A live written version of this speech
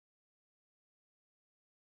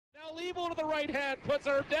Levo to the right hand, puts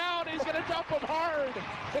her down. He's going to dump him hard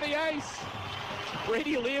to the ice.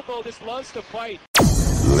 Brady Levo just loves to fight.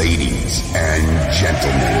 Ladies and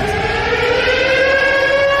gentlemen,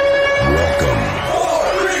 welcome,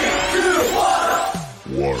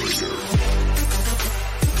 Warrior.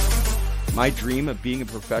 My dream of being a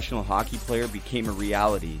professional hockey player became a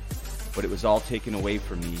reality, but it was all taken away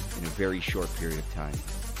from me in a very short period of time.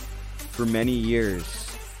 For many years,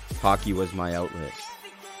 hockey was my outlet.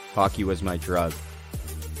 Hockey was my drug.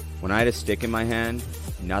 When I had a stick in my hand,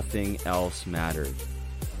 nothing else mattered.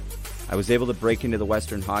 I was able to break into the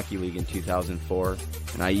Western Hockey League in 2004,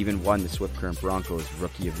 and I even won the Swift Current Broncos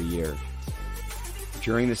Rookie of the Year.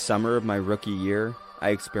 During the summer of my rookie year, I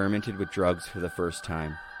experimented with drugs for the first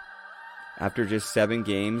time. After just 7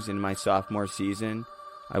 games in my sophomore season,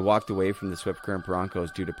 I walked away from the Swift Current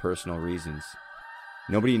Broncos due to personal reasons.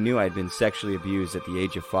 Nobody knew I had been sexually abused at the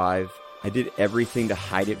age of 5. I did everything to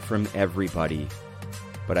hide it from everybody,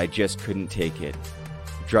 but I just couldn't take it.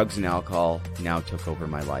 Drugs and alcohol now took over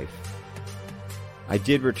my life. I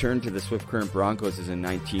did return to the Swift Current Broncos as a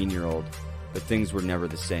 19-year-old, but things were never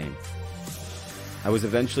the same. I was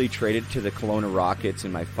eventually traded to the Kelowna Rockets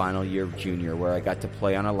in my final year of junior, where I got to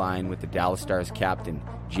play on a line with the Dallas Stars captain,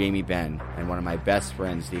 Jamie Benn, and one of my best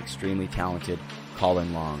friends, the extremely talented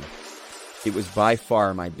Colin Long. It was by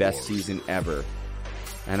far my best season ever,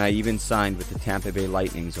 and I even signed with the Tampa Bay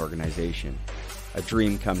Lightning's organization. A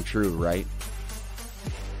dream come true, right?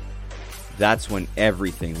 That's when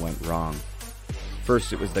everything went wrong.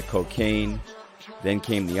 First it was the cocaine, then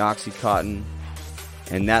came the Oxycontin,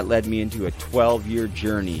 and that led me into a 12-year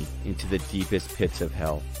journey into the deepest pits of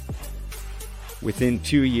hell. Within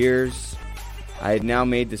 2 years, I had now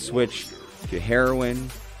made the switch to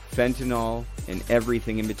heroin, fentanyl, and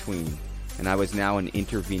everything in between, and I was now an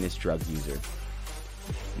intravenous drug user.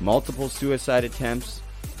 Multiple suicide attempts,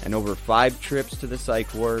 and over 5 trips to the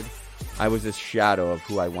psych ward, I was a shadow of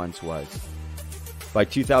who I once was. By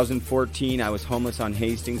 2014, I was homeless on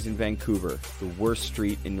Hastings in Vancouver, the worst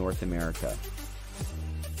street in North America.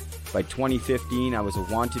 By 2015, I was a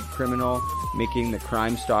wanted criminal, making the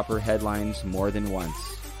Crime Stopper headlines more than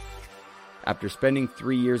once. After spending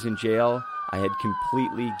 3 years in jail, I had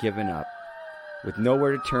completely given up. With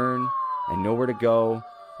nowhere to turn and nowhere to go,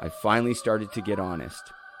 I finally started to get honest.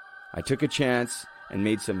 I took a chance and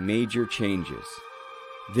made some major changes.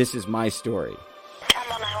 This is my story.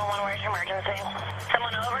 911, where's your emergency?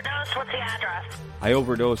 Someone overdosed? What's the address? I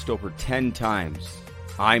overdosed over 10 times.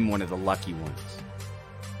 I'm one of the lucky ones.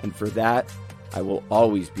 And for that, I will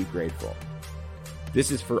always be grateful. This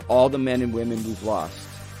is for all the men and women we've lost.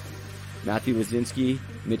 Matthew Lazinski,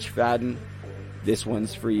 Mitch Fadden, this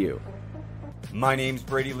one's for you. My name's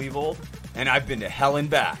Brady Levo, and I've been to hell and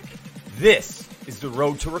back. This is the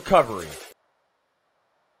road to recovery.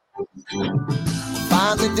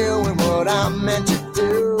 Finally doing what I'm meant to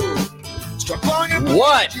do.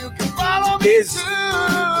 What is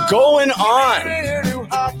going on?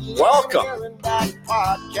 Welcome.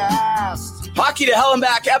 Hockey to Hell and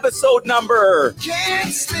Back, episode number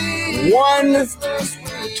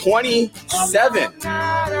 127.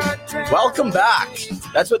 Welcome back.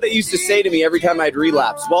 That's what they used to say to me every time I'd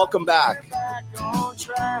relapse. Welcome back.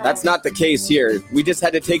 That's not the case here. We just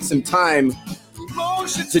had to take some time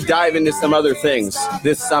to dive into some other things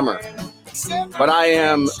this summer. But I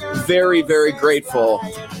am very, very grateful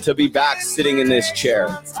to be back sitting in this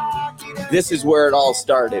chair. This is where it all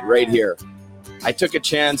started, right here. I took a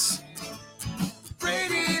chance,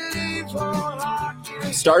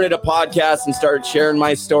 started a podcast and started sharing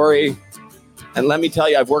my story. And let me tell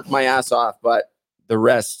you, I've worked my ass off, but the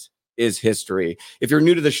rest is history. If you're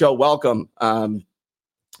new to the show, welcome. We're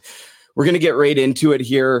going to get right into it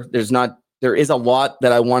here. There is a lot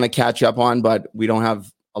that I want to catch up on, but we don't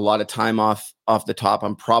have a lot of time off the top.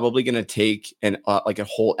 I'm probably going to take like a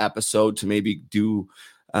whole episode to maybe do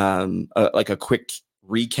like a quick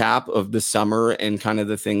recap of the summer and kind of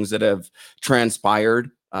the things that have transpired.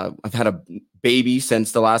 I've had a baby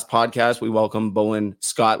since the last podcast. We welcome Bowen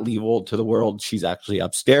Scott Levold to the world. She's actually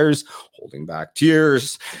upstairs holding back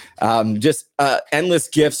tears. Just endless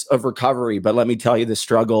gifts of recovery. But let me tell you, the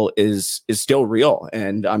struggle is still real.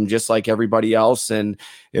 And I'm just like everybody else. And,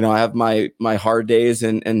 I have my hard days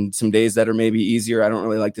and some days that are maybe easier. I don't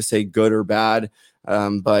really like to say good or bad.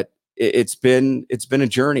 But it's been a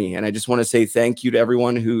journey, and I just want to say thank you to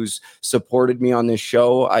everyone who's supported me on this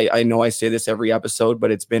show. I know I say this every episode, but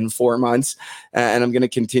it's been 4 months, and I'm going to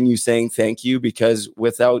continue saying thank you, because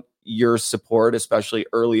without your support, especially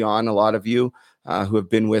early on, a lot of you who have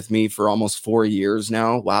been with me for almost 4 years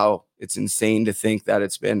now. Wow, it's insane to think that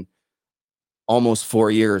it's been almost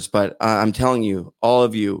 4 years. But I'm telling you, all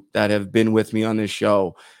of you that have been with me on this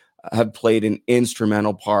show have played an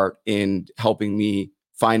instrumental part in helping me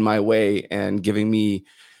find my way and giving me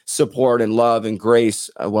support and love and grace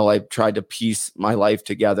while I tried to piece my life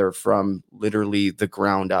together from literally the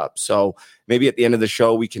ground up. So maybe at the end of the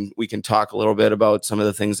show, we can talk a little bit about some of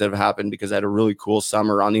the things that have happened, because I had a really cool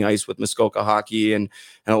summer on the ice with Muskoka hockey and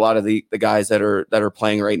a lot of the guys that are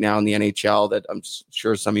playing right now in the NHL that I'm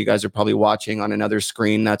sure some of you guys are probably watching on another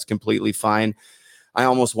screen. That's completely fine. I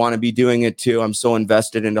almost want to be doing it too. I'm so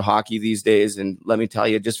invested into hockey these days. And let me tell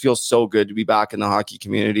you, it just feels so good to be back in the hockey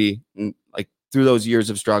community. And like through those years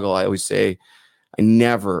of struggle, I always say I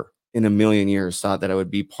never in a million years thought that I would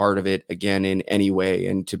be part of it again in any way.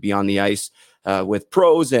 And to be on the ice with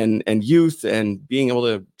pros and youth and being able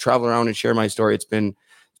to travel around and share my story, it's been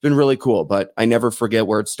really cool. But I never forget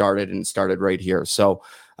where it started, and it started right here. So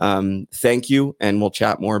thank you, and we'll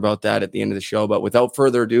chat more about that at the end of the show. But without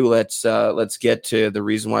further ado, let's get to the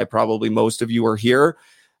reason why probably most of you are here.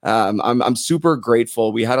 I'm super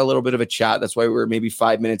grateful. We had a little bit of a chat. That's why we were maybe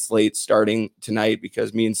 5 minutes late starting tonight,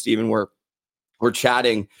 because me and Steven were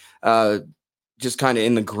chatting just kind of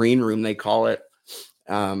in the green room, they call it.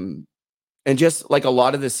 And just like a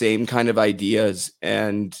lot of the same kind of ideas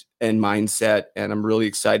and mindset. And I'm really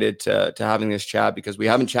excited to having this chat, because we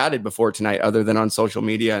haven't chatted before tonight other than on social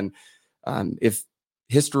media. And if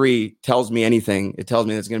history tells me anything, it tells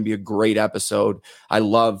me it's going to be a great episode. I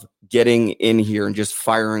love getting in here and just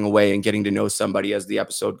firing away and getting to know somebody as the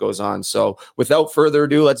episode goes on. So without further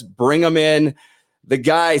ado, let's bring him in. The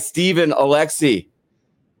guy, Steven Oleksy.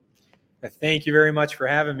 Thank you very much for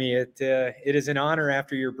having me. It is an honor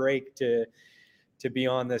after your break to be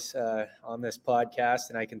on this podcast.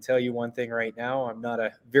 And I can tell you one thing right now: I'm not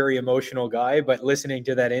a very emotional guy, but listening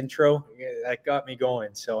to that intro, that got me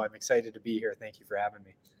going. So I'm excited to be here. Thank you for having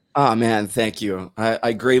me. Oh man, thank you.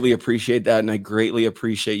 I greatly appreciate that, and I greatly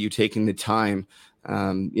appreciate you taking the time.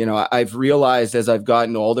 I've realized as I've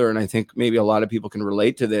gotten older, and I think maybe a lot of people can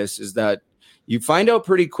relate to this, is that you find out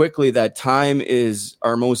pretty quickly that time is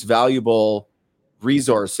our most valuable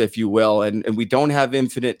resource, if you will. And we don't have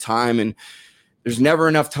infinite time, and there's never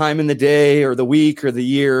enough time in the day or the week or the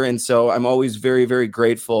year. And so I'm always very, very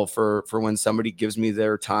grateful for when somebody gives me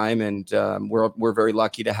their time. And we're very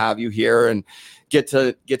lucky to have you here and get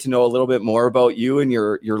to know a little bit more about you and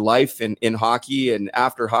your life in hockey and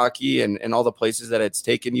after hockey and all the places that it's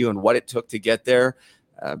taken you and what it took to get there.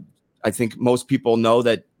 I think most people know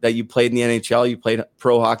that you played in the NHL. You played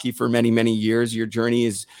pro hockey for many, many years. Your journey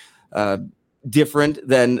is different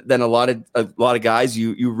than a lot of guys.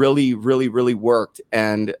 You really, really, really worked.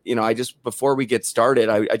 And I just, before we get started,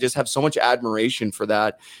 I just have so much admiration for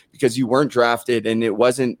that, because you weren't drafted, and it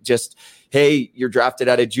wasn't just, hey, you're drafted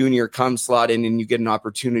at a junior, come slot in and you get an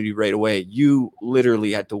opportunity right away. You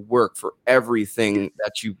literally had to work for everything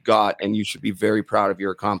that you got, and you should be very proud of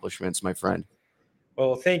your accomplishments, my friend.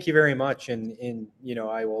 Well, thank you very much. And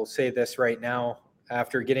I will say this right now,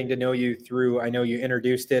 after getting to know you through, I know you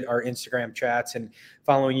introduced it, our Instagram chats, and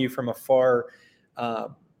following you from afar.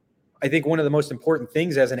 I think one of the most important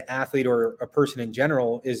things as an athlete or a person in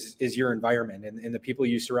general is your environment and the people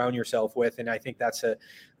you surround yourself with. And I think that's a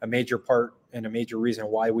major part and a major reason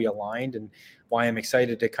why we aligned, and why I'm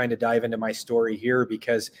excited to kind of dive into my story here,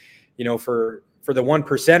 because, for the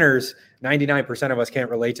 1%ers, 99% of us can't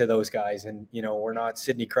relate to those guys. And, we're not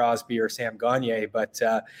Sidney Crosby or Sam Gagner, but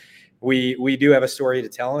we do have a story to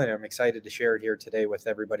tell, and I'm excited to share it here today with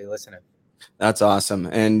everybody listening. That's awesome.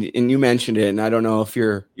 And you mentioned it, and I don't know if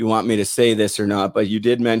you want me to say this or not, but you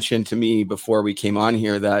did mention to me before we came on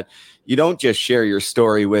here that you don't just share your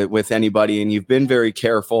story with anybody, and you've been very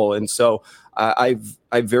careful. And so I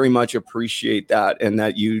very much appreciate that, and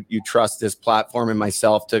that you trust this platform and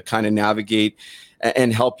myself to kind of navigate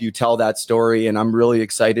and help you tell that story. And I'm really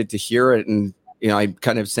excited to hear it. And I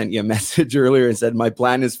kind of sent you a message earlier and said, my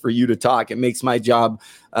plan is for you to talk. It makes my job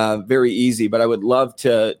very easy, but I would love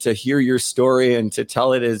to hear your story and to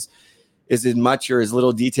tell it as much or as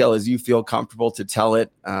little detail as you feel comfortable to tell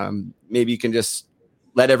it. Maybe you can just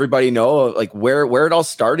let everybody know like where it all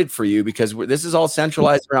started for you, because this is all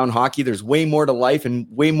centralized around hockey. There's way more to life and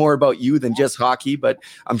way more about you than just hockey, but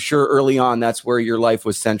I'm sure early on, that's where your life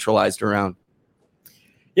was centralized around.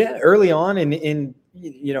 Yeah, early on. And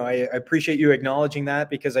I appreciate you acknowledging that,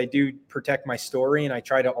 because I do protect my story, and I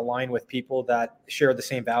try to align with people that share the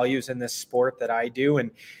same values in this sport that I do,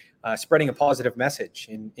 and spreading a positive message.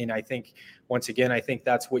 And I think, once again, I think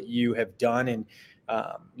that's what you have done. And,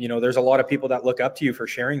 there's a lot of people that look up to you for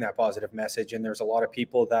sharing that positive message. And there's a lot of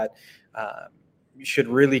people that should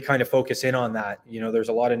really kind of focus in on that. There's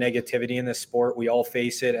a lot of negativity in this sport. We all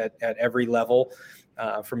face it at every level,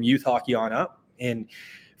 from youth hockey on up. And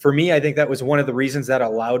for me, I think that was one of the reasons that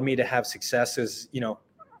allowed me to have success is,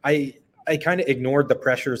 I kind of ignored the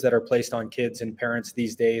pressures that are placed on kids and parents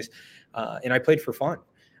these days. And I played for fun.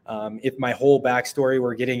 If my whole backstory,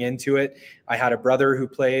 we're getting into it, I had a brother who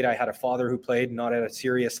played, I had a father who played, not at a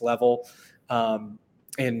serious level.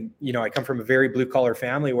 And, I come from a very blue collar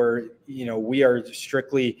family where, we are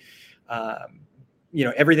strictly,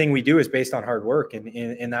 everything we do is based on hard work.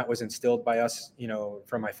 And that was instilled by us,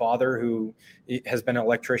 from my father, who has been an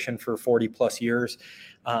electrician for 40 plus years.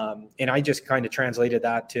 And I just kind of translated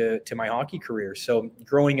that to my hockey career. So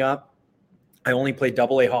growing up, I only played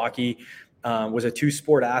AA hockey, was a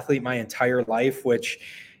 2-sport athlete my entire life, which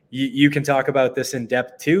you can talk about this in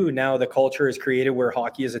depth too. Now the culture is created where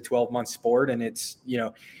hockey is a 12-month sport, and it's,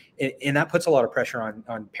 and that puts a lot of pressure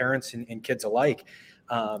on parents and kids alike.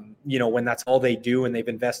 When that's all they do and they've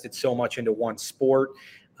invested so much into one sport,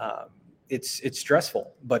 it's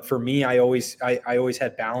stressful. But for me, I always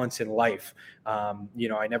had balance in life.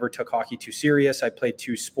 I never took hockey too serious. I played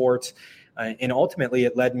 2 sports, and ultimately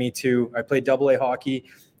it led me to, I played AA hockey.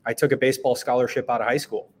 I took a baseball scholarship out of high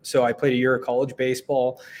school. So I played a year of college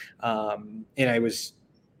baseball, and I was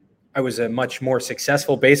a much more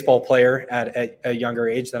successful baseball player at a younger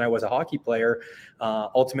age than I was a hockey player.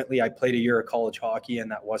 Ultimately, I played a year of college hockey, and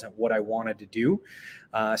that wasn't what I wanted to do.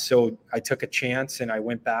 So I took a chance, and I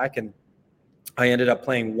went back, and I ended up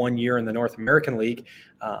playing 1 year in the North American League.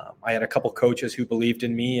 I had a couple coaches who believed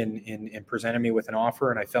in me and presented me with an offer,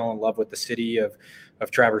 and I fell in love with the city of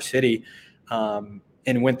Traverse City.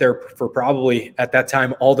 And went there for probably at that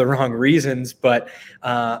time all the wrong reasons, but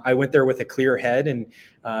I went there with a clear head and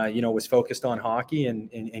was focused on hockey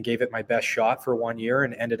and gave it my best shot for 1 year,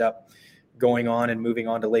 and ended up going on and moving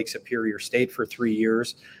on to Lake Superior State for 3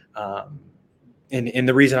 years. And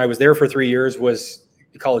the reason I was there for 3 years was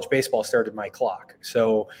college baseball started my clock.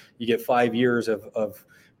 So you get 5 years of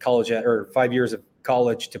college, or 5 years of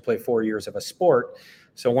college to play 4 years of a sport.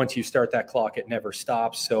 So once you start that clock, it never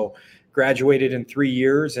stops. So graduated in 3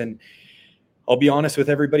 years, and I'll be honest with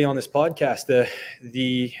everybody on this podcast,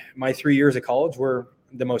 my 3 years of college were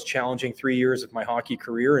the most challenging 3 years of my hockey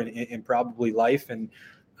career and probably life. And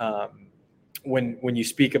when you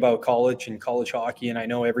speak about college and college hockey, and I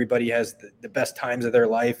know everybody has the best times of their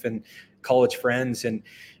life and college friends, and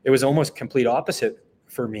it was almost complete opposite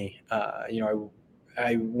for me.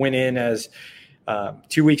 I went in as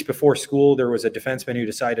 2 weeks before school, there was a defenseman who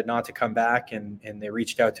decided not to come back, and they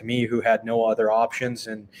reached out to me, who had no other options.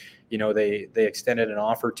 And, they extended an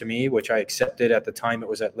offer to me, which I accepted. At the time, it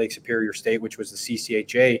was at Lake Superior State, which was the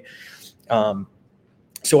CCHA.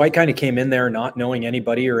 So I kind of came in there not knowing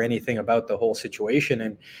anybody or anything about the whole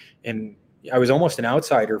situation. And I was almost an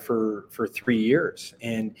outsider for 3 years.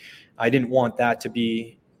 And I didn't want that to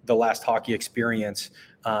be the last hockey experience.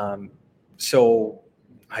 So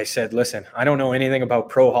I said, listen, I don't know anything about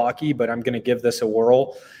pro hockey, but I'm going to give this a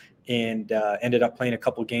whirl, and ended up playing a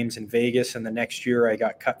couple games in Vegas. And the next year I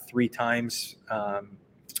got cut 3 times.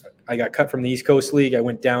 I got cut from the East Coast League. I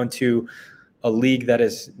went down to a league that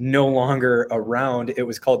is no longer around. It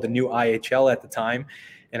was called the new IHL at the time.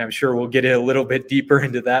 And I'm sure we'll get a little bit deeper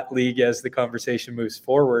into that league as the conversation moves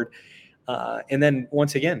forward. And then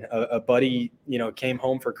once again, a buddy, came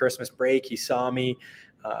home for Christmas break. He saw me.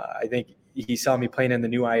 I think he saw me playing in the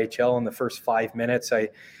new IHL in the first 5 minutes.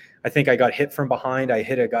 I think I got hit from behind. I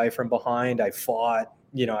hit a guy from behind. I fought.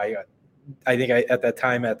 I think at that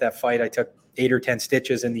time, at that fight, I took 8 or 10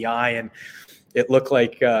 stitches in the eye, and it looked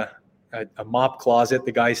like a mop closet.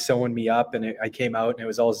 The guy's sewing me up, and I came out, and it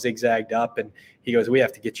was all zigzagged up. And he goes, "We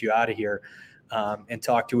have to get you out of here," and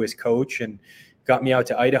talked to his coach, and got me out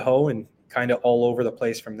to Idaho, and kind of all over the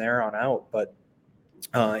place from there on out. But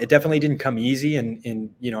it definitely didn't come easy,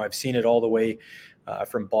 and I've seen it all the way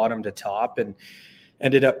from bottom to top, and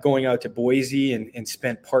ended up going out to Boise and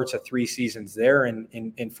spent parts of 3 seasons there.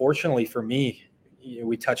 And fortunately for me,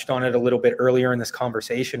 we touched on it a little bit earlier in this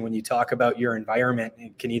conversation. When you talk about your environment,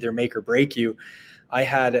 it can either make or break you. I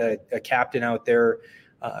had a captain out there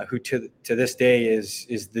who to this day is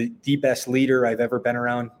the best leader I've ever been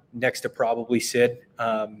around, next to probably Sid.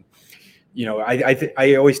 I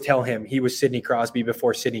always tell him he was Sidney Crosby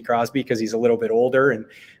before Sidney Crosby, because he's a little bit older and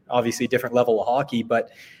obviously different level of hockey. But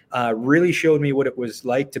really showed me what it was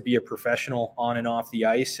like to be a professional on and off the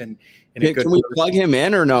ice. And Can we plug him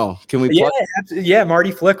in or no? Can we? Yeah,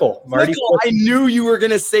 Marty Flickle. I knew you were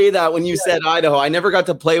going to say that when you said Idaho. I never got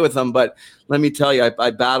to play with him, but let me tell you,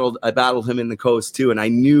 I battled him in the coast too, and I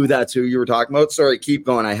knew that's who you were talking about. Sorry, keep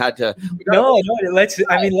going. I had to. No.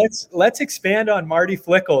 Let's expand on Marty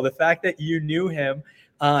Flickle. The fact that you knew him,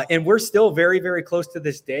 and we're still very, very close to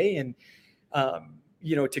this day. And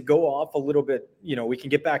to go off a little bit, we can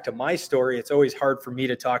get back to my story. It's always hard for me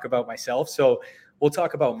to talk about myself, so we'll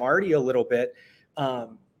talk about Marty a little bit.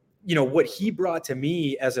 What he brought to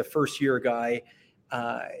me as a first-year guy,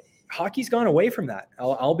 hockey's gone away from that.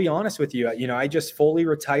 I'll be honest with you. I just fully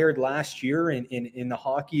retired last year, in the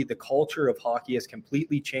hockey, the culture of hockey has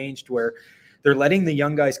completely changed, where they're letting the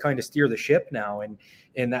young guys kind of steer the ship now.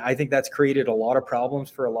 And I think that's created a lot of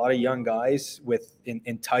problems for a lot of young guys with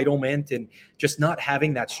entitlement and just not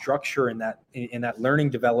having that structure and that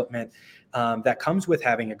learning development that comes with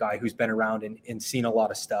having a guy who's been around and seen a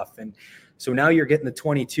lot of stuff. And so now you're getting the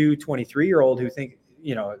 22, 23-year-old who think,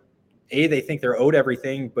 A, they think they're owed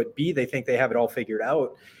everything, but B, they think they have it all figured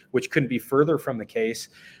out, which couldn't be further from the case.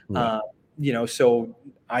 Yeah. So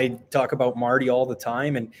I talk about Marty all the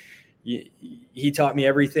time, and he taught me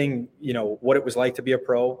everything, what it was like to be a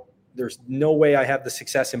pro. There's no way I have the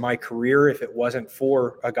success in my career if it wasn't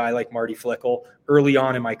for a guy like Marty Flickle early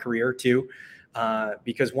on in my career too.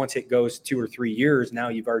 Because once it goes 2 or 3 years, now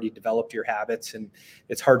you've already developed your habits and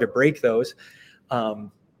it's hard to break those. And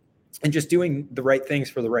just doing the right things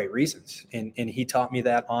for the right reasons. And he taught me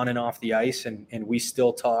that on and off the ice. And we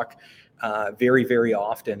still talk very, very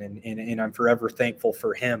often. And I'm forever thankful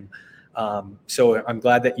for him. So I'm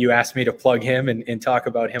glad that you asked me to plug him and talk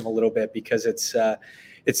about him a little bit, because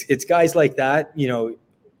it's guys like that,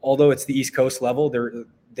 although it's the East Coast level,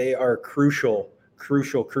 they are crucial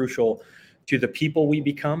to the people we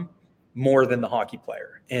become more than the hockey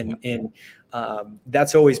player. And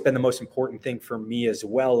that's always been the most important thing for me as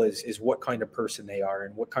well, is what kind of person they are,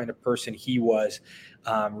 and what kind of person he was,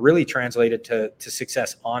 really translated to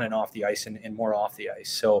success on and off the ice and more off the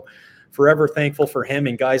ice. So forever thankful for him,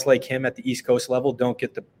 and guys like him at the East Coast level don't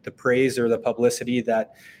get the praise or the publicity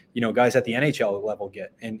that, guys at the NHL level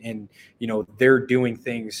get. And they're doing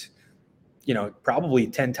things, probably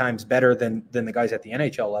 10 times better than the guys at the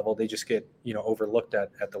NHL level. They just get, overlooked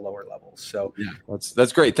at the lower levels. So yeah,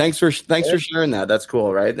 that's great. Thanks for sharing that. That's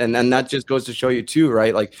cool. Right. And that just goes to show you too,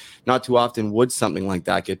 right? Like, not too often would something like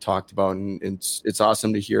that get talked about. And it's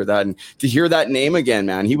awesome to hear that, and to hear that name again,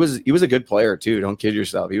 man. He was a good player too. Don't kid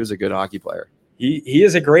yourself. He was a good hockey player. He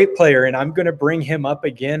is a great player, and I'm going to bring him up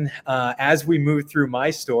again as we move through my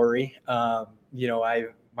story.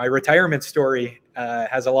 My retirement story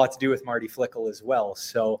has a lot to do with Marty Flickle as well.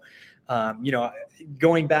 So,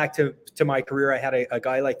 going back to my career, I had a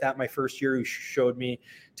guy like that my first year who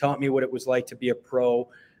taught me what it was like to be a pro,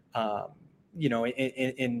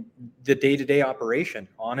 in the day-to-day operation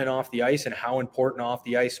on and off the ice, and how important off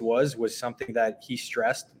the ice was something that he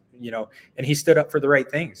stressed, and he stood up for the right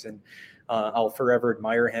things. And I'll forever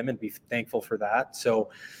admire him and be thankful for that. So,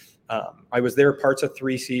 I was there parts of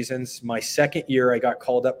 3 seasons. My second year, I got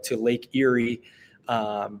called up to Lake Erie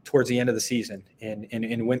towards the end of the season,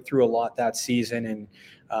 and went through a lot that season. And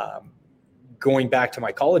going back to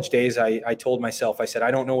my college days, I told myself, I said,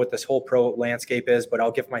 I don't know what this whole pro landscape is, but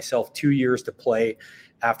I'll give myself 2 years to play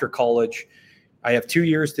after college. I have 2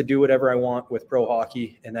 years to do whatever I want with pro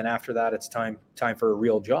hockey. And then after that, it's time for a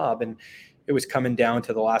real job. And it was coming down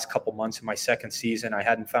to the last couple months of my second season. I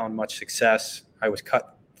hadn't found much success. I was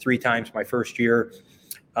cut 3 times my first year.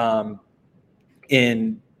 And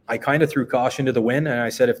I kind of threw caution to the wind, and I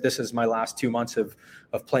said, if this is my last 2 months of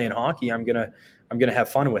playing hockey, I'm gonna have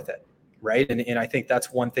fun with it, right? And I think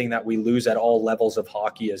that's one thing that we lose at all levels of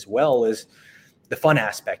hockey as well, is the fun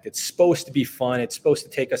aspect. It's supposed to be fun. It's supposed to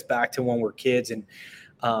take us back to when we're kids, and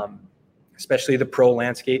especially the pro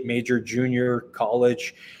landscape, major, junior,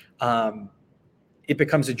 college. It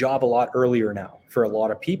becomes a job a lot earlier now for a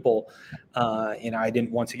lot of people. And I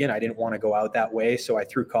didn't want to go out that way. So I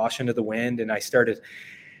threw caution to the wind, and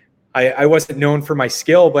I wasn't known for my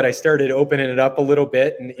skill, but I started opening it up a little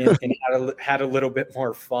bit and had a little bit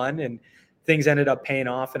more fun, and things ended up paying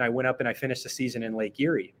off. And I went up and I finished the season in Lake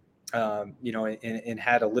Erie, and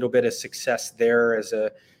had a little bit of success there as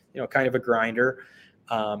a, kind of a grinder.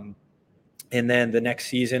 And then the next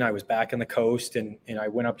season I was back in the coast, and I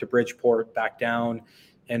went up to Bridgeport, back down.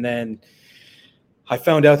 And then I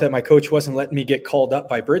found out that my coach wasn't letting me get called up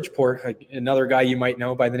by Bridgeport, another guy you might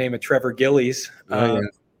know by the name of Trevor Gillies. Yeah.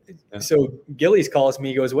 So Gillies calls me,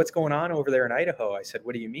 he goes, "What's going on over there in Idaho?" I said,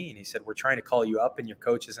 "What do you mean?" He said, "We're trying to call you up and your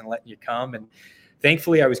coach isn't letting you come." And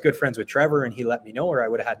thankfully I was good friends with Trevor, and he let me know, or I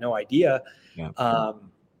would have had no idea. Yeah.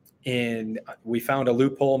 And we found a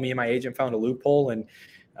loophole. Me and my agent found a loophole, and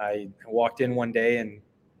I walked in one day and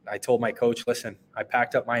I told my coach, listen, I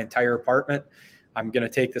packed up my entire apartment. I'm going to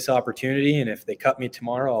take this opportunity, and if they cut me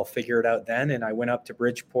tomorrow, I'll figure it out then. And I went up to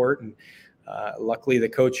Bridgeport, and luckily the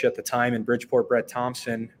coach at the time in Bridgeport, Brett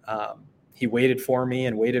Thompson, he waited for me,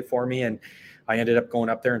 and I ended up going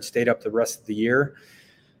up there and stayed up the rest of the year.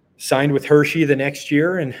 Signed with Hershey the next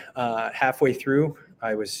year, and halfway through,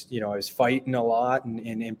 I was fighting a lot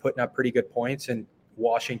and putting up pretty good points. And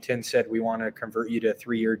Washington said, we want to convert you to a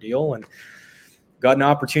 3-year deal, and got an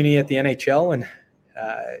opportunity at the NHL. And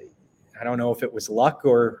I don't know if it was luck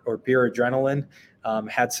or pure adrenaline.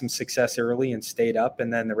 Had some success early and stayed up.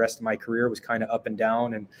 And then the rest of my career was kind of up and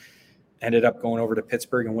down, and ended up going over to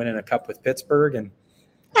Pittsburgh and winning a cup with Pittsburgh. And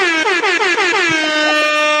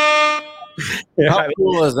how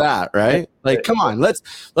cool is that, right? Like, come on,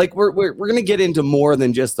 we're going to get into more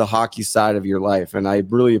than just the hockey side of your life. And I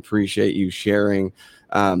really appreciate you sharing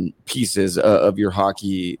pieces of your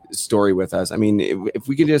hockey story with us. I mean, if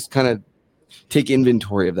we could just kind of take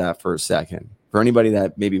inventory of that for a second, for anybody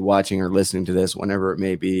that may be watching or listening to this, whenever it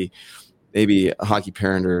may be, maybe a hockey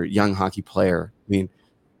parent or young hockey player. I mean,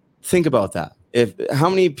 think about that. How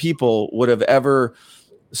many people would have ever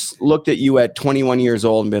looked at you at 21 years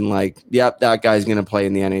old and been like, yep, that guy's going to play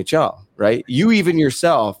in the NHL, right? You even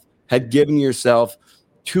yourself had given yourself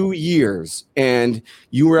 2 years, and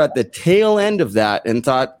you were at the tail end of that and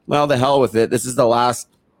thought, well, the hell with it. This is the last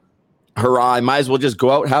hurrah. I might as well just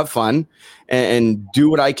go out, have fun, and do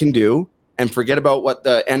what I can do and forget about what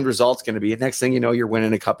the end result's going to be. And next thing you know, you're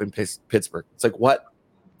winning a cup in Pittsburgh. It's like, what?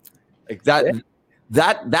 Like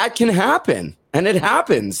that can happen, and it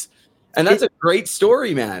happens. And that's a great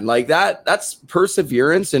story, man. Like that's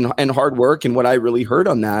perseverance and hard work. And what I really heard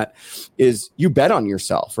on that is you bet on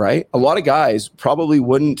yourself, right? A lot of guys probably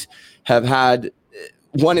wouldn't have had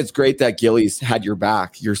one. It's great that Gillies had your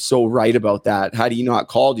back. You're so right about that. Had he not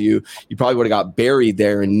called you, you probably would have got buried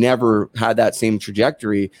there and never had that same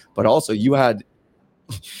trajectory. But also you had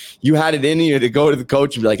it in you to go to the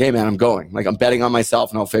coach and be like, hey man, I'm going, like, I'm betting on myself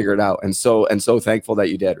and I'll figure it out. And so thankful that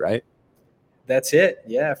you did, right? That's it.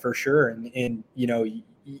 Yeah, for sure. And you know,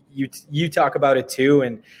 you talk about it too.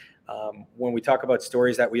 And when we talk about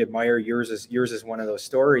stories that we admire, yours is one of those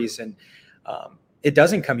stories. And it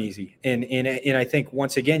doesn't come easy. And I think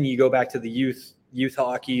once again, you go back to the youth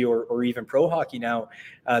hockey or even pro hockey now,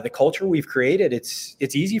 the culture we've created, it's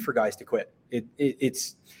easy for guys to quit.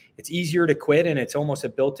 It's easier to quit, and it's almost a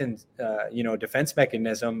built-in defense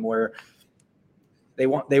mechanism where they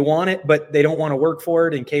want it, but they don't want to work for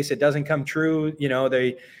it in case it doesn't come true. You know,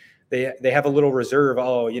 they have a little reserve.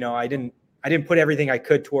 Oh, you know, I didn't put everything I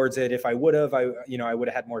could towards it. If I would have, I would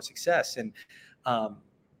have had more success. And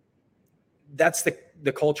that's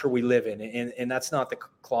the culture we live in. And that's not the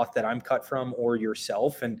cloth that I'm cut from, or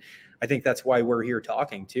yourself. And I think that's why we're here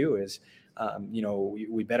talking too, is,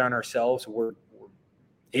 we bet on ourselves. We're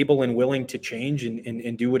able and willing to change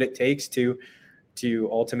and do what it takes to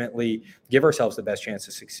ultimately give ourselves the best chance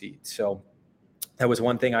to succeed. So that was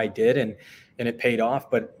one thing I did, and it paid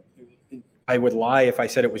off. But I would lie if I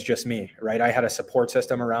said it was just me, right? I had a support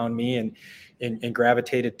system around me and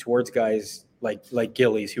gravitated towards guys like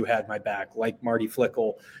Gillies, who had my back, like Marty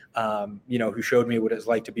Flickle, who showed me what it's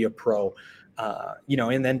like to be a pro,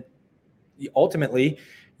 and then ultimately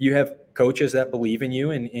you have coaches that believe in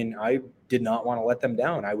you, and I did not want to let them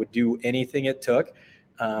down. I would do anything it took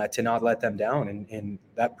to not let them down. And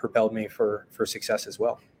that propelled me for success as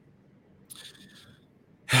well.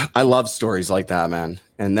 I love stories like that, man.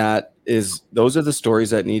 And those are the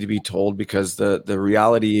stories that need to be told, because the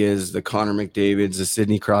reality is the Connor McDavids, the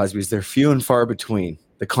Sidney Crosbys, they're few and far between.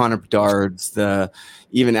 The Connor Bedards,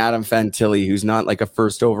 even Adam Fantilli, who's not like a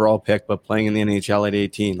first overall pick, but playing in the NHL at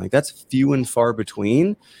 18. Like, that's few and far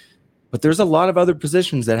between. But there's a lot of other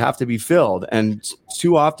positions that have to be filled. And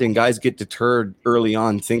too often guys get deterred early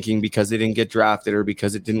on, thinking because they didn't get drafted or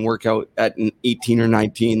because it didn't work out at 18 or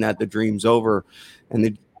 19 that the dream's over.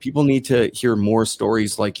 And people need to hear more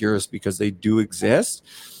stories like yours, because they do exist.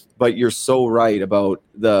 But you're so right about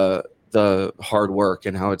the hard work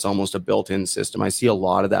and how it's almost a built-in system. I see a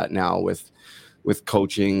lot of that now with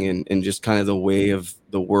coaching and just kind of the way of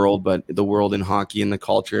the world, but the world in hockey and the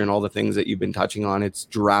culture and all the things that you've been touching on, it's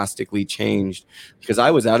drastically changed. Because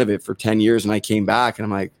I was out of it for 10 years and I came back and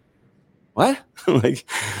I'm like, what? Like,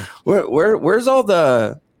 where's all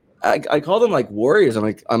the, I call them like warriors. I'm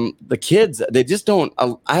like, the kids, they just don't,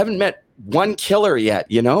 I haven't met one killer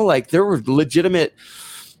yet, like there were legitimate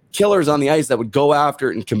killers on the ice that would go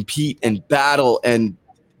after it and compete and battle and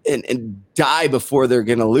and die before they're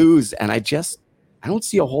going to lose. And I don't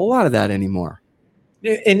see a whole lot of that anymore.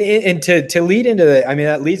 And to lead into that, I mean,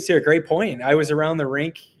 that leads to a great point. I was around the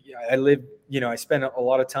rink. I spent a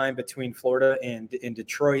lot of time between Florida and in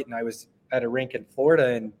Detroit, and I was at a rink in Florida,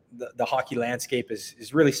 and the hockey landscape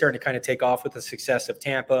is really starting to kind of take off with the success of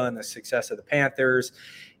Tampa and the success of the Panthers.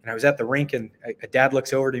 And I was at the rink, and a dad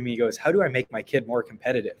looks over to me, he goes, "How do I make my kid more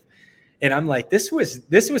competitive?" And I'm like, this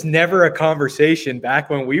was never a conversation back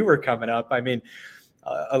when we were coming up. I mean,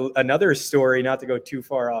 another story, not to go too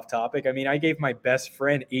far off topic. I mean, I gave my best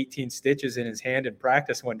friend 18 stitches in his hand in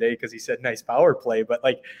practice one day because he said, "Nice power play." But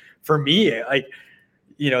like, for me, like,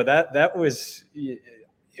 that was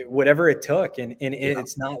whatever it took. And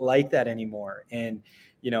it's not like that anymore. And,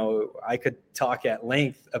 I could talk at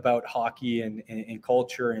length about hockey and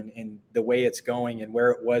culture and the way it's going and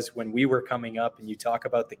where it was when we were coming up. And you talk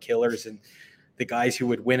about the killers and the guys who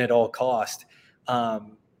would win at all cost.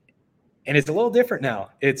 And it's a little different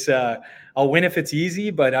now. It's I'll win if it's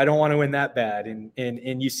easy, but I don't want to win that bad.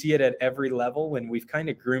 And you see it at every level. And we've kind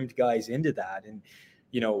of groomed guys into that. And,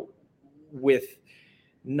 with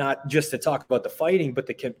not just to talk about the fighting, but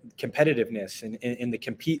the competitiveness and the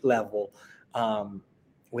compete level.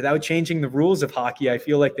 Without changing the rules of hockey, I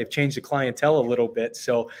feel like they've changed the clientele a little bit.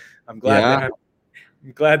 So I'm glad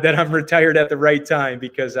that I'm retired at the right time,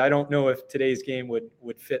 because I don't know if today's game would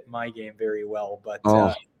fit my game very well. But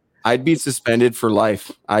I'd be suspended for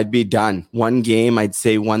life. I'd be done. One game, I'd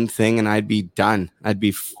say one thing, and I'd be done. I'd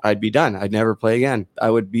be done. I'd never play again.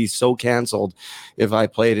 I would be so canceled if I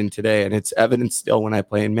played in today. And it's evident still when I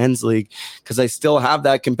play in men's league, because I still have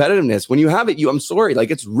that competitiveness. When you have it, I'm sorry,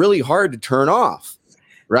 like, it's really hard to turn off,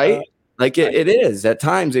 right? It is. At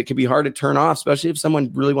times it can be hard to turn off, especially if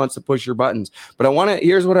someone really wants to push your buttons. But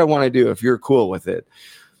here's what I want to do, if you're cool with it.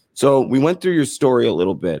 So we went through your story a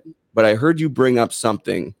little bit, but I heard you bring up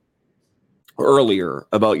something earlier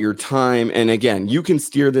about your time. And again, you can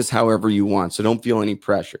steer this however you want, so don't feel any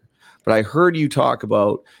pressure. But I heard you talk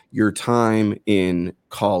about your time in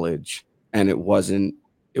college, and it wasn't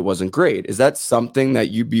great. Is that something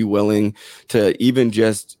that you'd be willing to even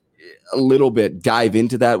just a little bit dive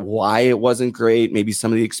into that, why it wasn't great, maybe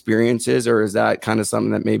some of the experiences, or is that kind of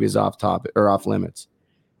something that maybe is off topic or off limits?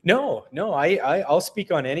 No, I'll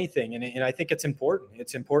speak on anything. And I think it's important.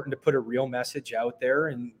 It's important to put a real message out there.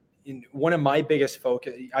 And one of my biggest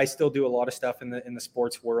focus, I still do a lot of stuff in the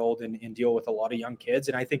sports world and deal with a lot of young kids.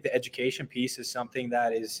 And I think the education piece is something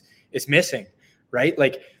that is missing, right?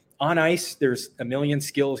 Like, on ice, there's a million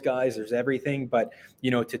skills guys, there's everything, but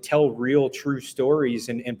to tell real true stories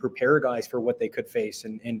and prepare guys for what they could face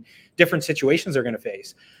and different situations they're going to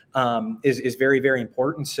face is very, very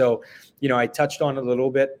important. So, I touched on it a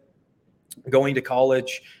little bit. Going to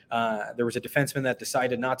college, there was a defenseman that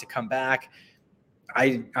decided not to come back.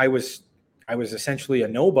 I was essentially a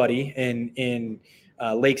nobody in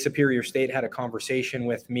Lake Superior State. Had a conversation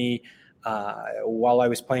with me while I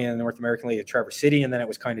was playing in the North American League at Traverse City, and then it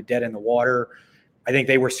was kind of dead in the water. I think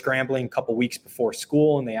they were scrambling a couple weeks before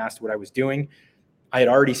school, and they asked what I was doing. I had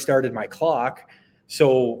already started my clock,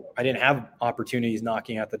 so I didn't have opportunities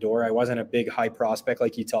knocking at the door. I wasn't a big high prospect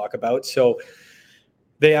like you talk about. So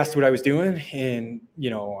they asked what I was doing, and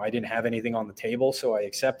I didn't have anything on the table, so I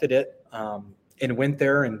accepted it. And went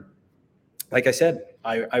there, and like I said,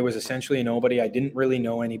 I was essentially a nobody. I didn't really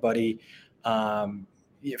know anybody.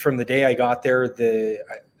 From the day I got there,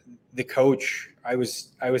 the coach, I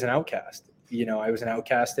was an outcast. I was an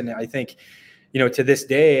outcast, and I think, to this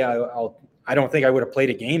day, I don't think I would have played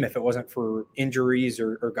a game if it wasn't for injuries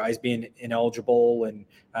or guys being ineligible and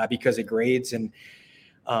because of grades. And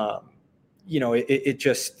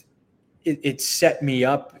it set me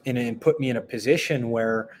up and put me in a position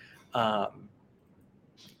where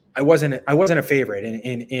I wasn't a favorite,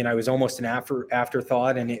 and I was almost an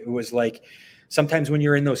afterthought. And it was like, sometimes when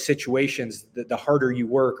you're in those situations, the harder you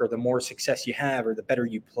work or the more success you have or the better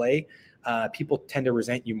you play, people tend to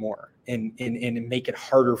resent you more and make it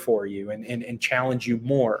harder for you and challenge you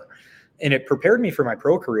more. And it prepared me for my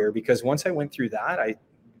pro career, because once I went through that,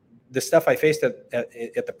 the stuff I faced at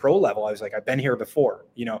the pro level, I was like, I've been here before.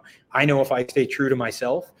 I know if I stay true to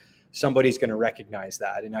myself, somebody's going to recognize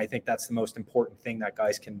that. And I think that's the most important thing that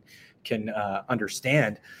guys can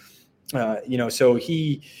understand. So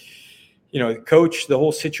he, coach, the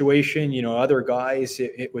whole situation, other guys,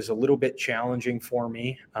 it was a little bit challenging for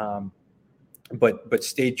me, but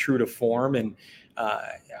stayed true to form. And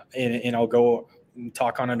I'll go and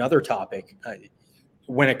talk on another topic.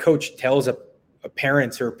 When a coach tells a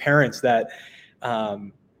parents that,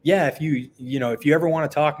 if you ever want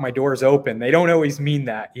to talk, my door's open. They don't always mean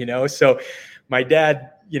that, So my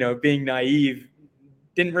dad, being naive,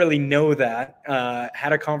 didn't really know that.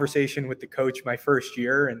 Had a conversation with the coach my first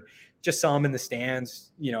year and just saw him in the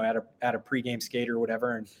stands, at a pregame skate or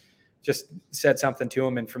whatever, and just said something to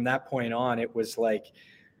him. And from that point on, it was like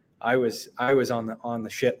I was on the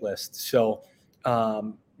shit list. So,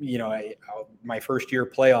 my first year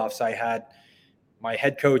playoffs, I had my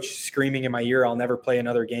head coach screaming in my ear, "I'll never play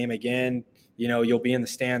another game again. You'll be in the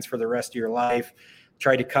stands for the rest of your life."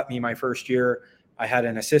 Tried to cut me my first year. I had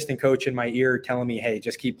an assistant coach in my ear telling me, "Hey,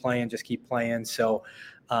 just keep playing, just keep playing." So,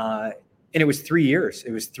 and it was 3 years.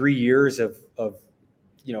 It was 3 years of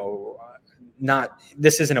not,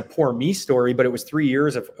 this isn't a poor me story, but it was 3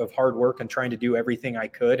 years of hard work and trying to do everything I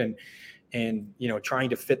could and trying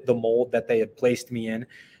to fit the mold that they had placed me in,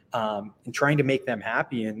 and trying to make them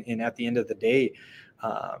happy. And at the end of the day,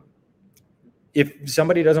 if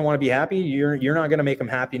somebody doesn't want to be happy, you're not going to make them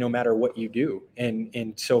happy no matter what you do.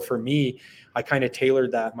 And so for me, I kind of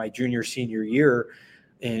tailored that my junior, senior year,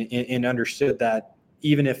 and understood that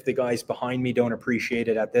even if the guys behind me don't appreciate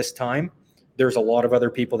it at this time, there's a lot of other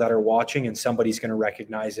people that are watching and somebody's going to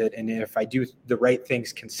recognize it. And if I do the right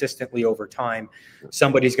things consistently over time,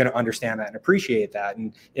 somebody's going to understand that and appreciate that.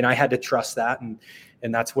 And I had to trust that. And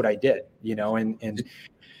that's what I did, and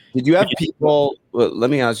Did you have people, well, let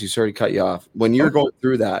me ask you, sorry to cut you off. When you're going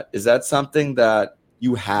through that, is that something that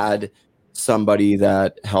you had somebody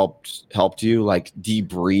that helped you, like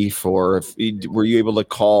debrief, or were you able to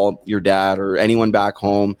call your dad or anyone back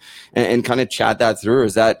home and kind of chat that through? Or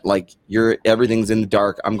is that like everything's in the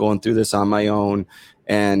dark, I'm going through this on my own?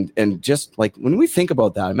 And just like when we think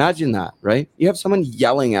about that, imagine that, right? You have someone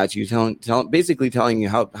yelling at you, basically telling you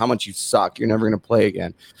how much you suck, you're never going to play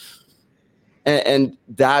again. And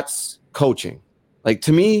that's coaching. Like,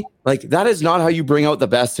 to me, like, that is not how you bring out the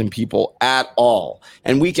best in people at all.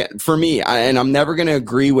 And for me, and I'm never going to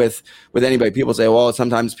agree with anybody. People say, well,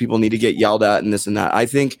 sometimes people need to get yelled at and this and that. I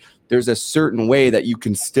think there's a certain way that you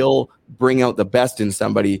can still bring out the best in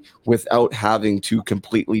somebody without having to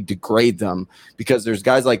completely degrade them, because there's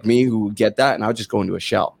guys like me who get that and I'll just go into a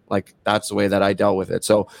shell. Like, that's the way that I dealt with it.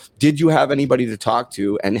 So did you have anybody to talk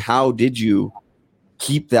to, and how did you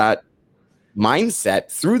keep that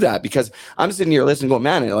mindset through that? Because I'm sitting here listening, going,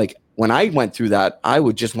 man, like when I went through that, I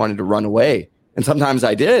would just wanted to run away. And sometimes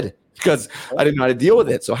I did, because I didn't know how to deal with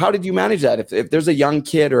it. So how did you manage that? If there's a young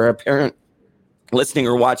kid or a parent listening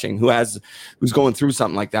or watching who's going through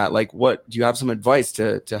something like that, like, what do you have some advice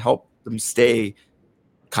to help them stay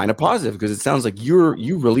kind of positive? Because it sounds like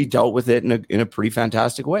you really dealt with it in a pretty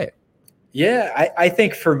fantastic way. Yeah, I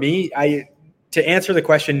think for me, to answer the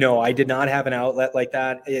question, no, I did not have an outlet like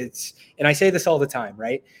that. And I say this all the time,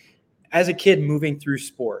 right? As a kid moving through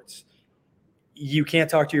sports, you can't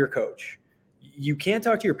talk to your coach. You can't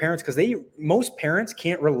talk to your parents, because most parents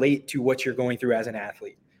can't relate to what you're going through as an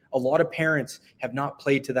athlete. A lot of parents have not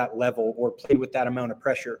played to that level or played with that amount of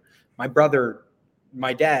pressure. My brother,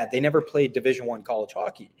 my dad, they never played Division I college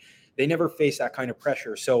hockey. They never faced that kind of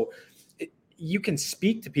pressure. So you can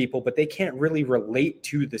speak to people, but they can't really relate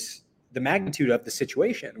to the magnitude of the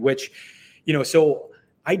situation, which, so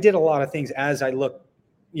I did a lot of things as I look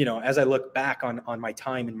back on my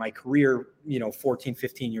time in my career, 14,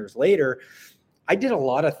 15 years later. I did a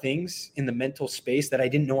lot of things in the mental space that I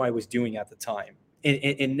didn't know I was doing at the time.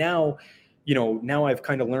 And now, now I've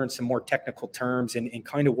kind of learned some more technical terms and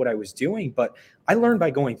kind of what I was doing, but I learned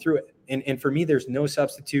by going through it. And for me, there's no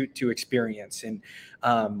substitute to experience. And,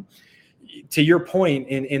 to your point,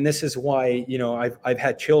 and this is why, I've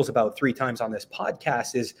had chills about 3 times on this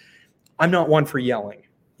podcast, is I'm not one for yelling.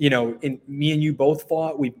 And me and you both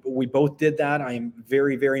fought. We both did that. I am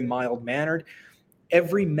very, very mild mannered.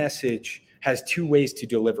 Every message has 2 ways to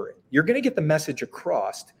deliver it. You're going to get the message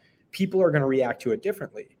across. People are going to react to it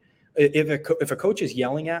differently. If a coach is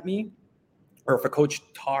yelling at me, or if a coach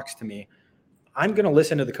talks to me, I'm going to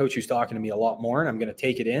listen to the coach who's talking to me a lot more, and I'm going to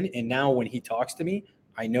take it in. And now when he talks to me,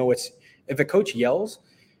 I know if a coach yells,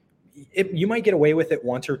 you might get away with it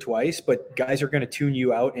once or twice, but guys are going to tune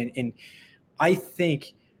you out. And I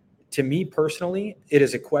think, to me personally, it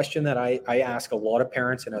is a question that I ask a lot of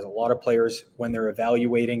parents and as a lot of players when they're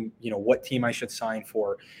evaluating, what team I should sign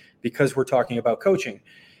for, because we're talking about coaching.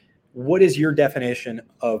 What is your definition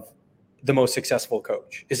of the most successful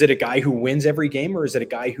coach? Is it a guy who wins every game, or is it a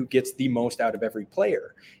guy who gets the most out of every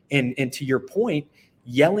player? And to your point,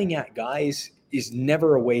 yelling at guys is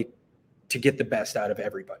never a way to get the best out of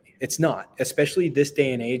everybody. It's not, especially this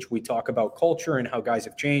day and age. We talk about culture and how guys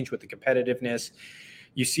have changed with the competitiveness.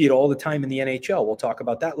 You see it all the time in the NHL. We'll talk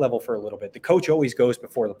about that level for a little bit. The coach always goes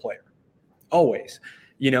before the player, always,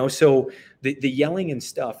 so the yelling and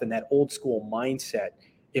stuff and that old school mindset,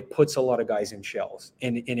 it puts a lot of guys in shells,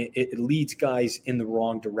 and it leads guys in the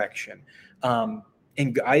wrong direction.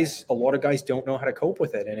 And guys, a lot of guys don't know how to cope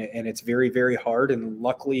with it. And it's very, very hard. And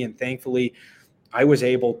luckily and thankfully, I was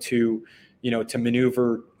able to, to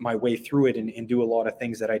maneuver my way through it and do a lot of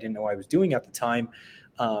things that I didn't know I was doing at the time.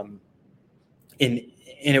 And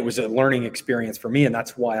it was a learning experience for me. And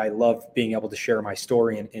that's why I love being able to share my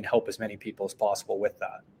story and help as many people as possible with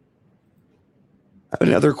that. I have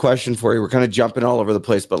another question for you. We're kind of jumping all over the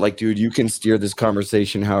place, but like, dude, you can steer this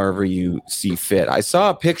conversation however you see fit. I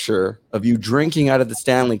saw a picture of you drinking out of the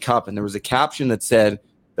Stanley Cup, and there was a caption that said,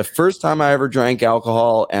 "The first time I ever drank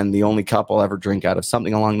alcohol and the only cup I'll ever drink out of,"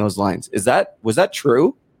 something along those lines. Was that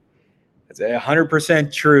true? That's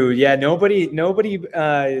 100% true. Yeah. Nobody,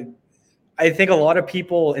 I think a lot of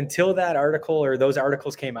people, until that article or those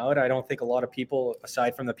articles came out, I don't think a lot of people,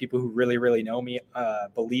 aside from the people who really, really know me,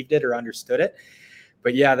 believed it or understood it.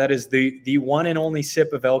 But yeah, that is the one and only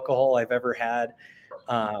sip of alcohol I've ever had.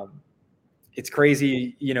 It's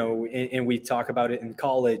crazy, and we talk about it in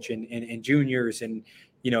college and juniors, and,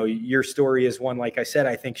 your story is one, like I said,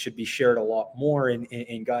 I think should be shared a lot more,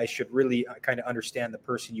 and guys should really kind of understand the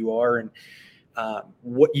person you are and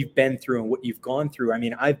what you've been through and what you've gone through. I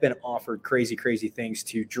mean, I've been offered crazy, crazy things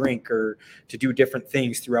to drink or to do different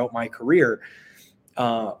things throughout my career.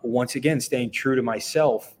 Once again, staying true to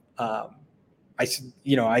myself. I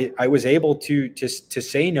was able to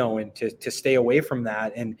say no and to stay away from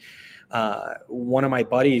that. And one of my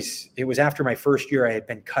buddies, it was after my first year, I had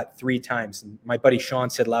been cut 3 times. And my buddy Sean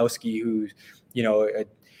Sedlowski, who's, a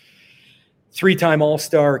 3-time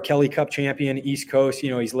All-Star, Kelly Cup champion, East Coast,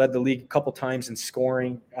 he's led the league a couple times in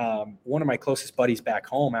scoring. One of my closest buddies back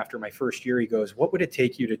home after my first year, he goes, "What would it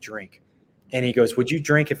take you to drink?" And he goes, "Would you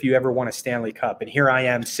drink if you ever won a Stanley Cup?" And here I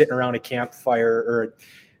am sitting around a campfire or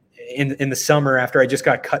in the summer after I just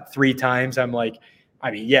got cut 3 times. I'm like,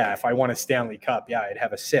 yeah, if I won a Stanley Cup, yeah, I'd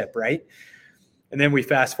have a sip, right? And then we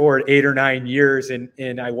fast forward 8 or 9 years,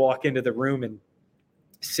 and I walk into the room, and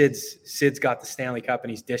Sid's got the Stanley Cup,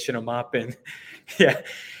 and he's dishing them up, and yeah.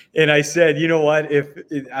 And I said, you know what? If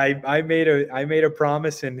I made a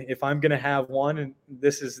promise, and if I'm gonna have one, and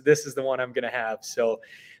this is the one I'm gonna have. So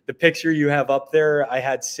the picture you have up there, I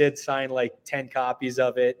had Sid sign like 10 copies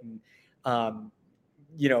of it, and I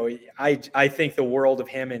think the world of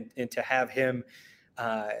him, and to have him,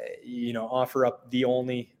 offer up the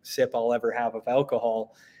only sip I'll ever have of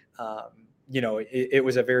alcohol. It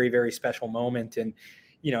was a very, very special moment. And,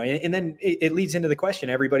 and then it leads into the question.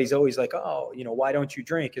 Everybody's always like, "Oh, why don't you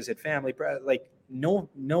drink? Is it family?" Like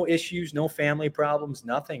no issues, no family problems,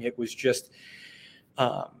 nothing. It was just,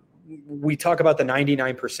 we talk about the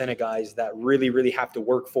 99% of guys that really, really have to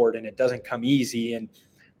work for it, and it doesn't come easy. And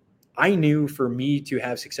I knew for me to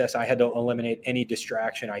have success, I had to eliminate any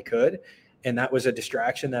distraction I could. And that was a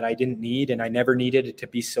distraction that I didn't need. And I never needed it to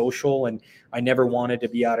be social. And I never wanted to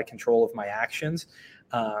be out of control of my actions.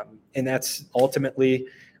 And that's ultimately,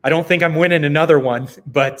 I don't think I'm winning another one,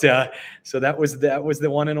 but so that was the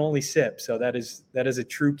one and only sip. So that is a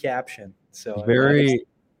true caption. So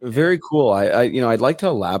very cool. I'd like to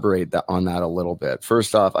elaborate on that a little bit.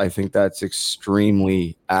 First off, I think that's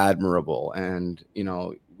extremely admirable. And,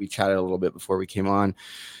 we chatted a little bit before we came on.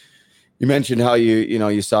 You mentioned how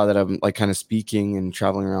you saw that I'm like kind of speaking and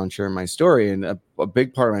traveling around sharing my story. And a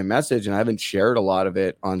big part of my message, and I haven't shared a lot of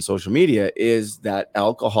it on social media, is that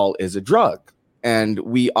alcohol is a drug. And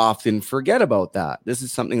we often forget about that. This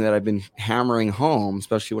is something that I've been hammering home,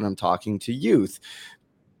 especially when I'm talking to youth,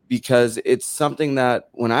 because it's something that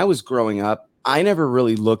when I was growing up, I never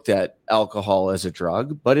really looked at alcohol as a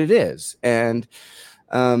drug, but it is. And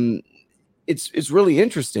it's really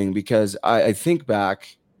interesting because I think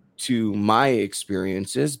back to my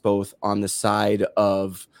experiences, both on the side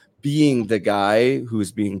of being the guy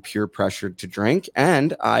who's being peer pressured to drink.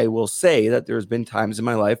 And I will say that there's been times in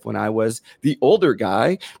my life when I was the older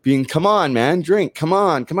guy being, "Come on, man, drink. Come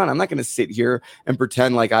on. I'm not going to sit here and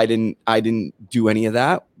pretend like I didn't do any of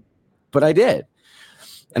that." But I did.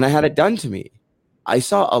 And I had it done to me. I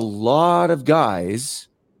saw a lot of guys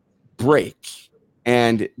break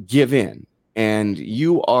and give in. And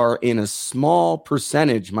you are in a small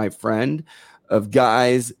percentage, my friend, of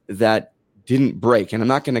guys that didn't break. And I'm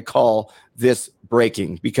not going to call this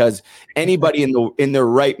breaking, because anybody in their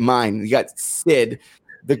right mind, you got Sid,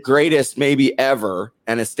 the greatest maybe ever,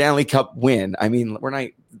 and a Stanley Cup win. I mean,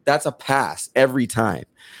 that's a pass every time.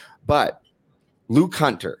 But Luke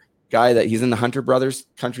Hunter, guy that he's in the Hunter Brothers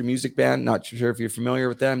country music band. Not sure if you're familiar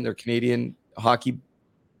with them. They're Canadian hockey.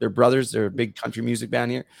 They're brothers. They're a big country music band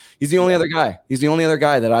here. He's the only other guy. He's the only other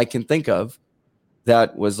guy that I can think of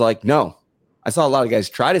that was like, no. I saw a lot of guys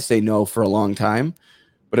try to say no for a long time,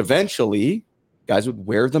 But eventually, guys would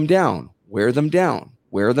wear them down.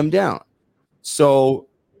 So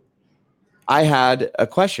I had a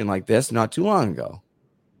question like this not too long ago.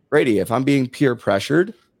 Brady, if I'm being peer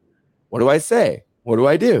pressured, what do I say? What do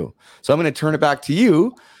I do? So I'm going to turn it back to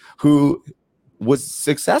you, who was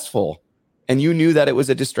successful, and you knew that it was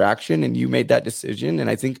a distraction and you made that decision. And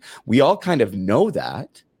I think we all kind of know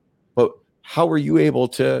that, but how were you able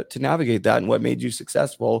to navigate that, and what made you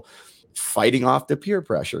successful fighting off the peer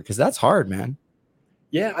pressure? Because that's hard, man.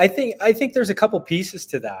 Yeah, I think there's a couple pieces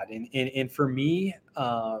to that. And for me,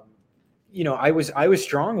 I was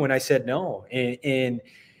strong when I said no. And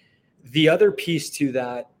the other piece to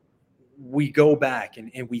that, we go back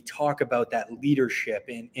and we talk about that leadership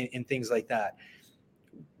and things like that.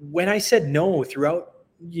 When I said no throughout,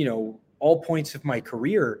 all points of my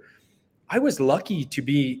career, I was lucky to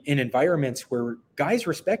be in environments where guys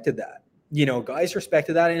respected that.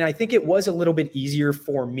 And I think it was a little bit easier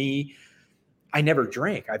for me. I never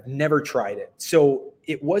drank. I've never tried it. So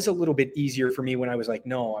it was a little bit easier for me when I was like,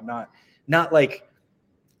 no, I'm not like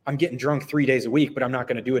I'm getting drunk 3 days a week, but I'm not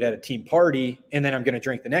going to do it at a team party and then I'm going to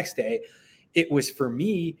drink the next day. It was, for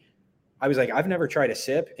me, I was like, I've never tried a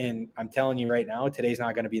sip, and I'm telling you right now, today's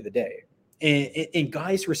not going to be the day. And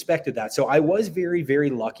guys respected that. So I was very, very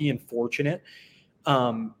lucky and fortunate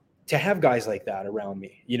to have guys like that around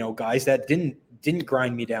me, guys that didn't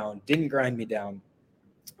grind me down.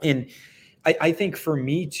 And I think for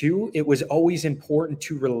me too, it was always important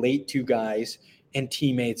to relate to guys and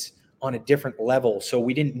teammates on a different level. So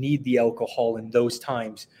we didn't need the alcohol in those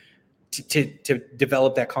times to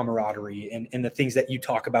develop that camaraderie and the things that you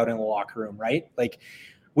talk about in the locker room, right? Like,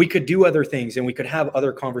 we could do other things and we could have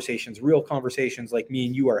other conversations, real conversations like me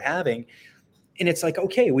and you are having. And it's like,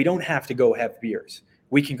 okay, we don't have to go have beers.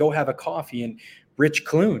 We can go have a coffee. And Rich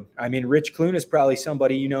Clune is probably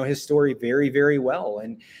somebody, his story very, very well.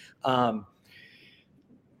 And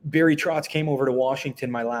Barry Trotz came over to Washington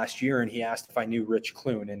my last year, and he asked if I knew Rich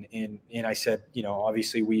Clune. And I said,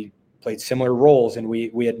 obviously we played similar roles and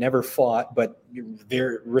we had never fought, but they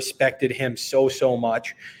respected him so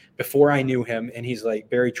much before I knew him. And he's like,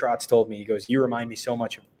 Barry Trotz told me, he goes, you remind me so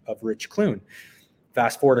much of Rich Clune.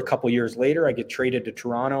 Fast forward a couple years later, I get traded to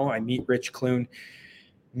Toronto. I meet Rich Clune.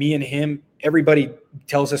 Me and him, everybody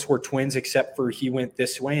tells us we're twins except for he went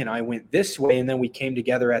this way and I went this way. And then we came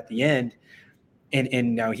together at the end.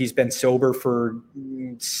 And now he's been sober for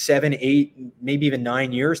 7, 8, maybe even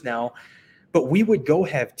 9 years now. But we would go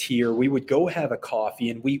have tea, or we would go have a coffee,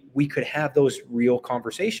 and we could have those real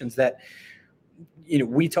conversations that,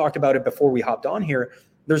 we talked about it before we hopped on here.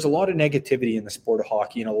 There's a lot of negativity in the sport of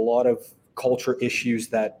hockey and a lot of culture issues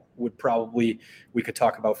that we could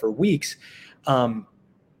talk about for weeks.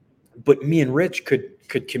 But me and Rich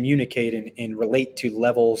could communicate and relate to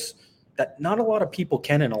levels that not a lot of people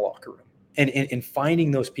can in a locker room. And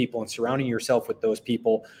finding those people and surrounding yourself with those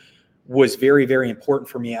people was very, very important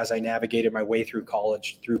for me as I navigated my way through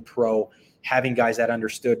college, through pro, having guys that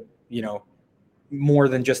understood, more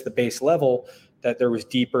than just the base level, that there was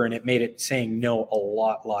deeper, and it made it saying no a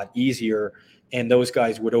lot easier. And those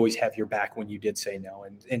guys would always have your back when you did say no.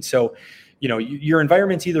 And so, your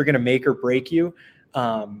environment's either going to make or break you.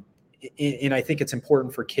 And I think it's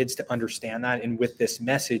important for kids to understand that. And with this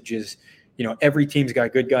message is, every team's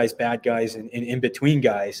got good guys, bad guys, and in between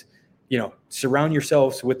guys. Surround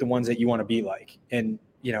yourselves with the ones that you want to be like. And,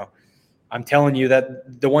 I'm telling you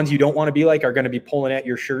that the ones you don't want to be like are going to be pulling at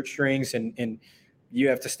your shirt strings, and you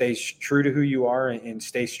have to stay true to who you are and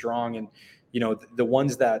stay strong. And, the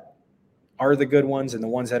ones that are the good ones and the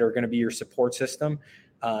ones that are going to be your support system,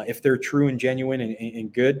 if they're true and genuine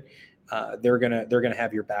and good, they're going to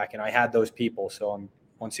have your back. And I had those people. So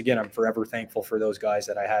I'm forever thankful for those guys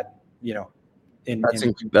that I had,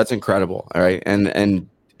 that's incredible. All right. And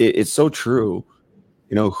it's so true.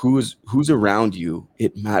 Who's around you,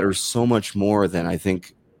 it matters so much more than I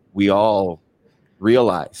think we all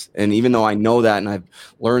realize. And even though I know that, and I've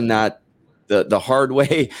learned that the hard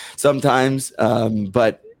way sometimes,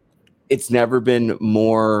 but it's never been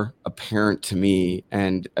more apparent to me.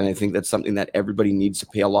 And I think that's something that everybody needs to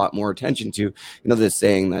pay a lot more attention to. This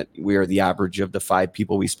saying that we are the average of the 5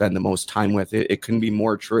 people we spend the most time with, it couldn't be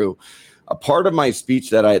more true. A part of my speech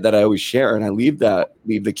that I always share, and I leave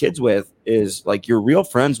the kids with, is like, your real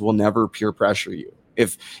friends will never peer pressure you.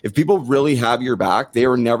 If people really have your back, they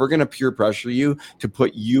are never going to peer pressure you to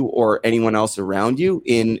put you or anyone else around you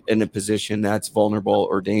in a position that's vulnerable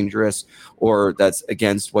or dangerous or that's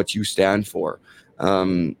against what you stand for.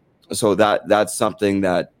 So that's something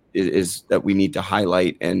that is that we need to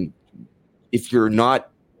highlight. And if you're not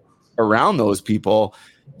around those people,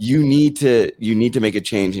 you need to make a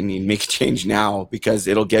change, and you need to make a change now, because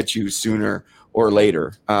it'll get you sooner or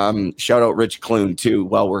later. Shout out Rich Clune too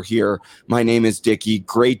while we're here. My Name is Dickie.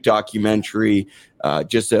 Great documentary,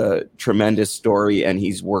 just a tremendous story, and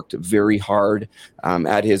he's worked very hard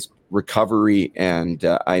at his recovery. And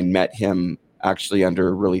I met him actually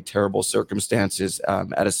under really terrible circumstances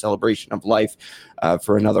at a celebration of life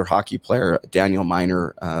for another hockey player, Daniel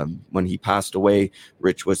Miner. When he passed away,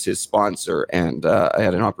 Rich was his sponsor, and I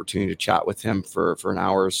had an opportunity to chat with him for an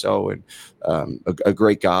hour or so, and a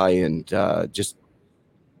great guy, and just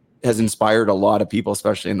has inspired a lot of people,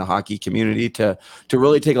 especially in the hockey community, to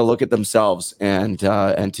really take a look at themselves and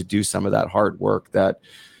to do some of that hard work that,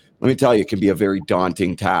 let me tell you, it can be a very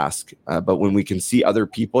daunting task. But when we can see other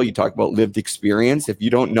people, you talk about lived experience. If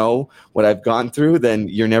you don't know what I've gone through, then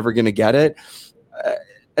you're never going to get it.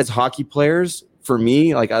 As hockey players, for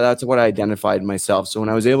me, like, that's what I identified myself. So when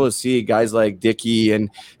I was able to see guys like Dickie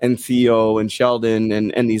and Theo and Sheldon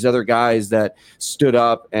and these other guys that stood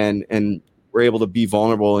up and were able to be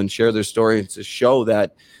vulnerable and share their story, and to show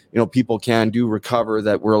that, you know, people can recover,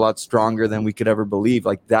 that we're a lot stronger than we could ever believe.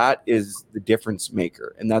 Like, that is the difference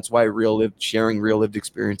maker. And that's why sharing real lived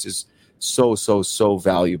experience is so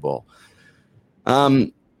valuable.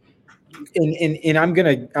 And I'm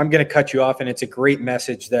gonna cut you off, and it's a great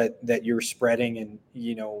message that you're spreading. And,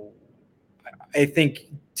 you know, I think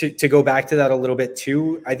to go back to that a little bit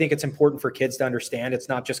too, I think it's important for kids to understand it's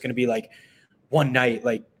not just going to be like one night,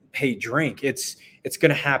 like, hey, drink. It's going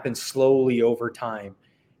to happen slowly over time.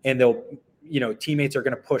 And they'll, you know, teammates are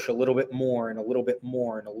going to push a little bit more and a little bit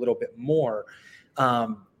more and a little bit more.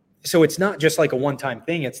 So it's not just like a one-time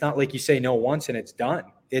thing. It's not like you say no once and it's done.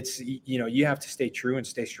 It's, you know, you have to stay true and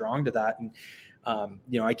stay strong to that. And,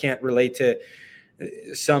 you know, I can't relate to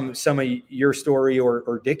some of your story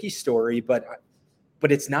or Dickie's story, but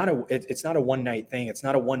it's not a one night thing. It's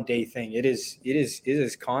not a one day thing. It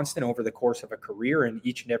is constant over the course of a career and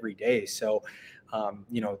each and every day. So,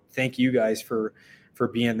 you know, thank you guys for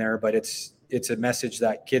being there, but it's a message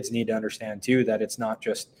that kids need to understand too, that it's not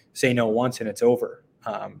just say no once and it's over.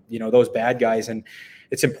 You know, those bad guys, and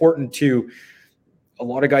it's important to, a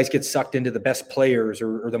lot of guys get sucked into the best players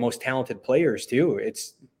or the most talented players too.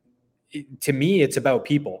 To me, it's about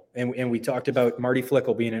people. And we talked about Marty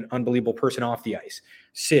Flickle being an unbelievable person off the ice,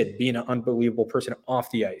 Sid being an unbelievable person off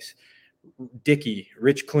the ice, Dickie,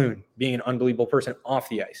 Rich Clune being an unbelievable person off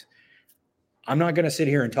the ice. I'm not going to sit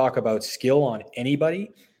here and talk about skill on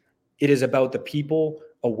anybody. It is about the people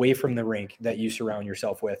away from the rink that you surround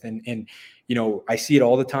yourself with. And you know, I see it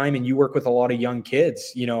all the time, and you work with a lot of young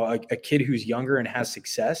kids. You know, a kid who's younger and has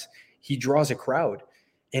success, he draws a crowd.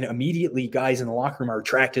 And immediately guys in the locker room are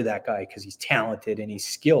attracted to that guy because he's talented and he's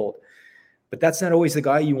skilled. But that's not always the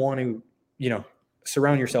guy you want to, you know,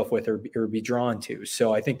 surround yourself with or be drawn to.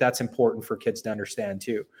 So I think that's important for kids to understand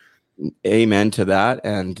too. Amen to that.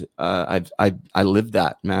 And I lived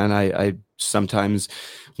that, man. I sometimes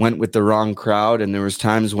went with the wrong crowd, and there was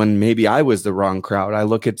times when maybe I was the wrong crowd. I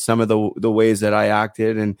look at some of the ways that I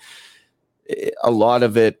acted, and a lot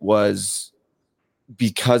of it was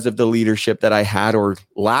because of the leadership that I had or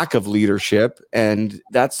lack of leadership. And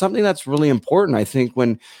that's something that's really important. I think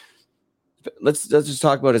when let's just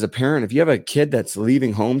talk about as a parent, if you have a kid that's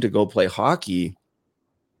leaving home to go play hockey,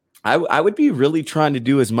 I would be really trying to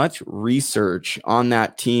do as much research on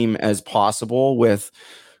that team as possible with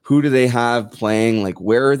who do they have playing, like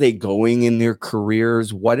where are they going in their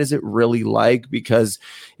careers, what is it really like? Because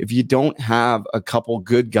if you don't have a couple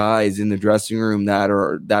good guys in the dressing room that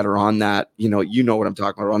are on that, you know what I'm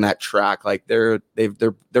talking about, on that track, like they're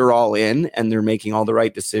all in and they're making all the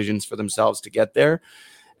right decisions for themselves to get there.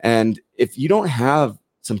 And if you don't have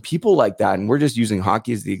some people like that, and we're just using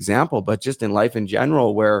hockey as the example, but just in life in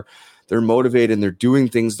general, where they're motivated and they're doing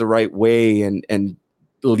things the right way and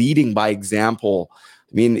leading by example.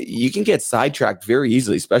 I mean, you can get sidetracked very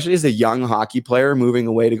easily, especially as a young hockey player moving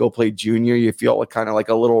away to go play junior. You feel kind of like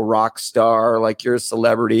a little rock star, like you're a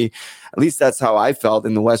celebrity. At least that's how I felt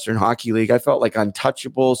in the Western Hockey League. I felt like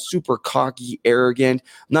untouchable, super cocky, arrogant.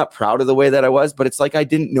 I'm not proud of the way that I was, but it's like I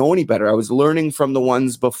didn't know any better. I was learning from the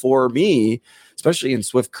ones before me, especially in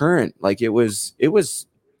Swift Current. Like it was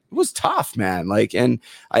tough, man. Like, and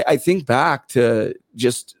I think back to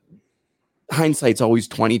just hindsight's always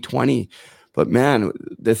 20/20. But man,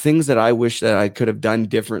 the things that I wish that I could have done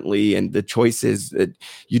differently, and the choices that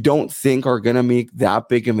you don't think are going to make that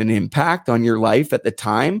big of an impact on your life at the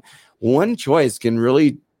time, one choice can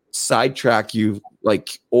really sidetrack you,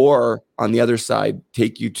 like, or on the other side,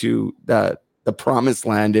 take you to the promised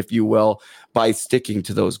land, if you will, by sticking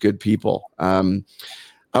to those good people.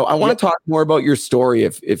 I want to talk more about your story,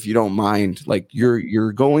 if you don't mind. Like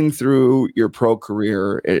you're going through your pro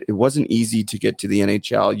career. It wasn't easy to get to the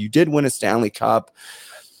NHL. You did win a Stanley Cup,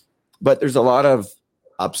 but there's a lot of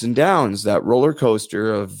ups and downs. That roller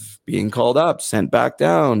coaster of being called up, sent back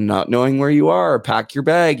down, not knowing where you are. Pack your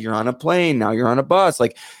bag. You're on a plane now. You're on a bus.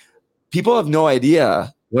 Like people have no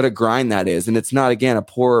idea what a grind that is, and it's not again a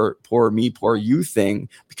poor you thing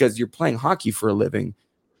because you're playing hockey for a living.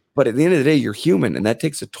 But at the end of the day, you're human, and that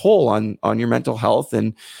takes a toll on your mental health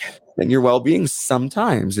and your well-being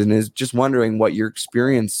sometimes. And is just wondering what your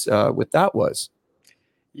experience with that was.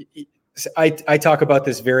 I talk about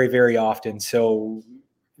this very, very often. So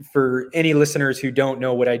for any listeners who don't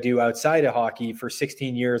know what I do outside of hockey, for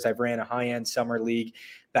 16 years, I've ran a high-end summer league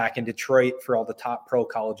back in Detroit for all the top pro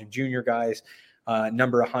college and junior guys. A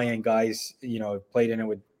number of high-end guys, played in it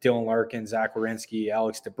with Dylan Larkin, Zach Werenski,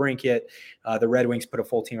 Alex DeBrincat. The Red Wings put a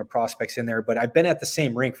full team of prospects in there, but I've been at the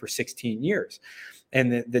same rink for 16 years.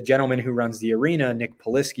 And the gentleman who runs the arena, Nick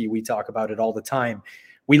Poliski, we talk about it all the time.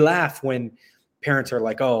 We laugh when parents are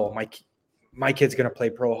like, oh, my kid's going to play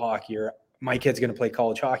pro hockey, or my kid's going to play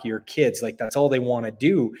college hockey, or kids, like that's all they want to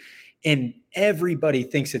do. And everybody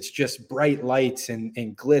thinks it's just bright lights and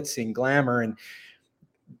glitz and glamour. And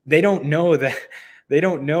they don't know that. They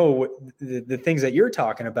don't know the things that you're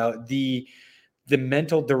talking about, the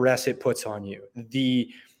mental duress it puts on you, the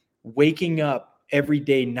waking up every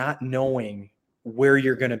day not knowing where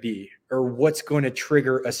you're going to be or what's going to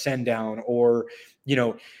trigger a send down, or,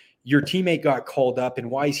 your teammate got called up and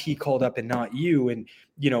why is he called up and not you? And,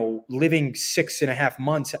 living 6.5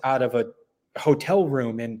 months out of a hotel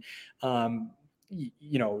room and,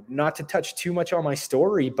 not to touch too much on my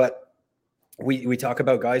story, but we talk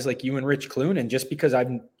about guys like you and Rich Clune, and just because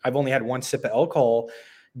I've only had one sip of alcohol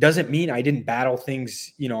doesn't mean I didn't battle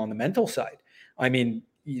things, on the mental side. I mean,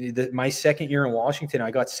 my second year in Washington,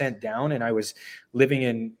 I got sent down and I was living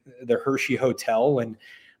in the Hershey Hotel. And,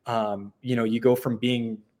 you go from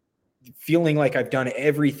feeling like I've done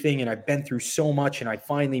everything and I've been through so much and I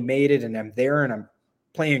finally made it and I'm there and I'm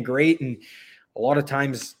playing great. And a lot of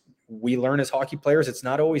times we learn as hockey players, it's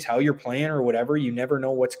not always how you're playing or whatever. You never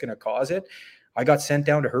know what's going to cause it. I got sent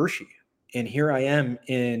down to Hershey, and here I am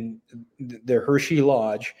in the Hershey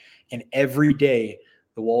Lodge, and every day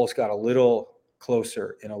the walls got a little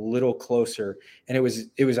closer and a little closer. And it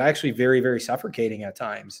was actually very, very suffocating at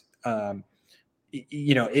times.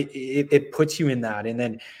 It puts you in that, and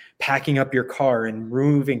then packing up your car and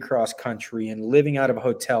moving cross country and living out of a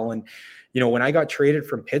hotel. And, when I got traded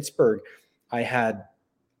from Pittsburgh, I had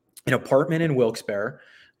an apartment in Wilkes-Barre.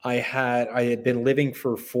 I had been living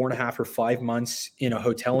for 4.5 or 5 months in a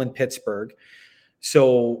hotel in Pittsburgh.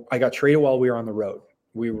 So I got traded while we were on the road.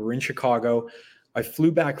 We were in Chicago. I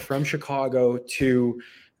flew back from Chicago to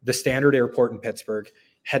the Standard Airport in Pittsburgh,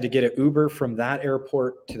 had to get an Uber from that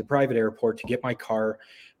airport to the private airport to get my car,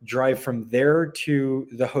 drive from there to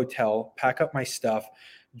the hotel, pack up my stuff,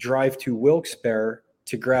 drive to Wilkes-Barre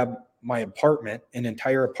to grab my apartment, an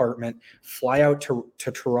entire apartment, fly out to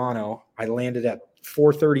Toronto. I landed at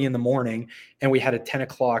 4:30 in the morning, and we had a 10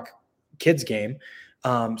 o'clock kids game.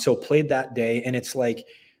 So played that day. And it's like,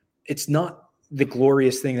 it's not the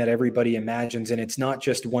glorious thing that everybody imagines. And it's not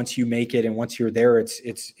just once you make it and once you're there,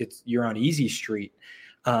 it's you're on easy street.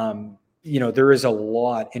 There is a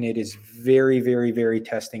lot, and it is very, very, very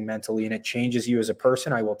testing mentally, and it changes you as a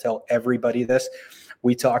person. I will tell everybody this.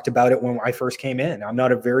 We talked about it when I first came in. I'm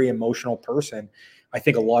not a very emotional person. I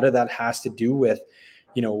think a lot of that has to do with,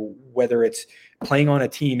 whether it's playing on a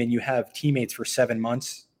team and you have teammates for 7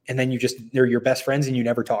 months and then they're your best friends and you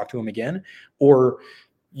never talk to them again, or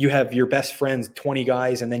you have your best friends, 20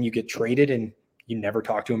 guys, and then you get traded and you never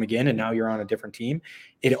talk to them again, and now you're on a different team.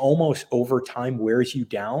 It almost over time wears you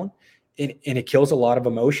down, and it kills a lot of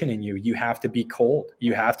emotion in you. You have to be cold.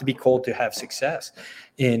 You have to be cold to have success.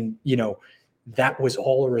 And, that was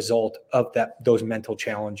all a result of those mental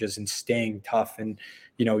challenges and staying tough. And,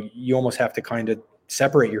 you almost have to kind of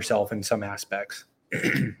separate yourself in some aspects.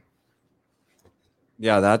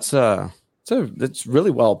 Yeah, that's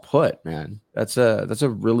really well put, man. That's a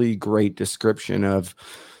really great description of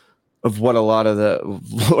what a lot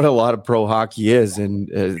of pro hockey is. And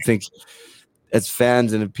I think as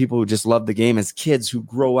fans and people who just love the game, as kids who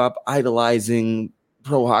grow up idolizing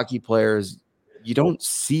pro hockey players, you don't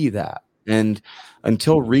see that. And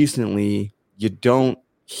until recently, you don't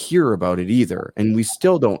hear about it either. And we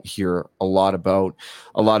still don't hear a lot about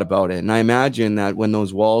it. And I imagine that when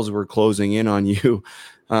those walls were closing in on you,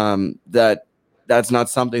 that's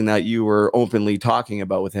not something that you were openly talking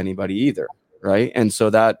about with anybody either. Right. And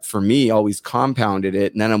so that for me always compounded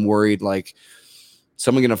it. And then I'm worried, like,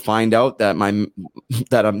 someone going to find out that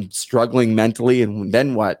that I'm struggling mentally? And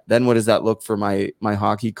then what? Then what does that look for my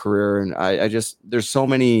hockey career? And I just, there's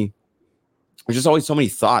just always so many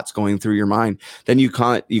thoughts going through your mind. Then you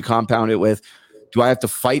compound it with, do I have to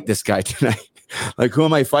fight this guy tonight? Like, who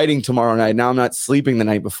am I fighting tomorrow night? Now I'm not sleeping the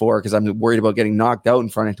night before because I'm worried about getting knocked out in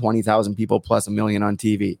front of 20,000 people plus 1 million on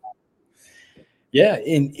TV. Yeah.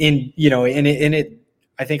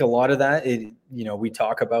 I think a lot of that, we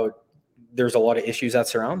talk about, there's a lot of issues that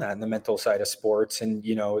surround that in the mental side of sports, and,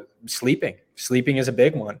 sleeping is a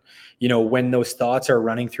big one. When those thoughts are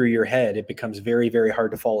running through your head, it becomes very, very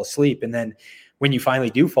hard to fall asleep. And then when you finally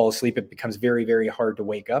do fall asleep, it becomes very, very hard to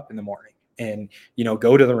wake up in the morning and,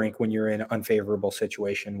 go to the rink when you're in an unfavorable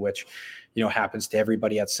situation, which, happens to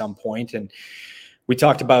everybody at some point. And we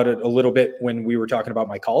talked about it a little bit when we were talking about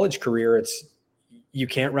my college career. You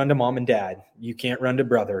can't run to mom and dad. You can't run to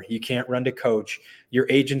brother. You can't run to coach. Your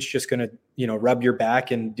agent's just going to, rub your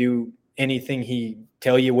back and do anything he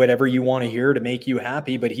tell you, whatever you want to hear to make you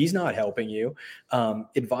happy, but he's not helping you.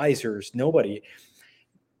 Advisors, nobody.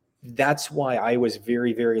 That's why I was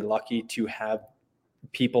very, very lucky to have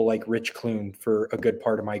people like Rich Clune for a good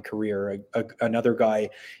part of my career. Another guy,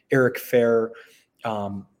 Eric Fair,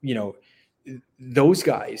 those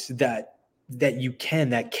guys that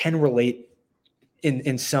can relate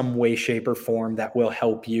in some way, shape, or form, that will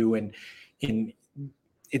help you. And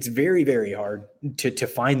it's very, very hard to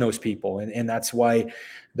find those people. And that's why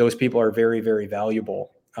those people are very, very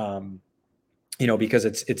valuable. Because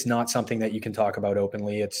it's not something that you can talk about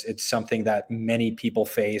openly. It's something that many people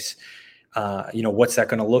face. What's that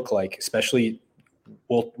going to look like? Especially,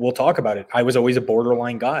 we'll talk about it. I was always a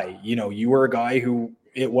borderline guy. You were a guy who,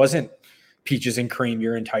 it wasn't peaches and cream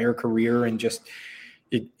your entire career, and just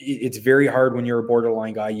it's very hard when you're a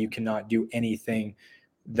borderline guy. You cannot do anything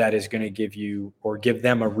that is going to give you or give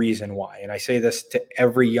them a reason why. And I say this to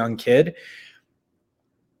every young kid.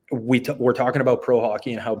 We're talking about pro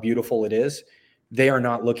hockey and how beautiful it is. They are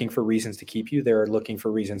not looking for reasons to keep you. They're looking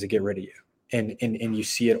for reasons to get rid of you. And you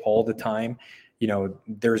see it all the time.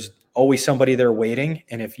 There's always somebody there waiting.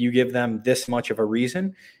 And if you give them this much of a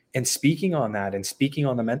reason, and speaking on that and speaking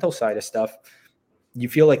on the mental side of stuff, you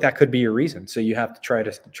feel like that could be your reason. So you have to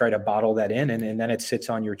try to bottle that in, and then it sits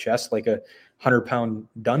on your chest like a 100-pound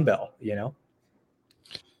dumbbell, Yeah,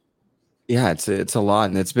 it's a lot,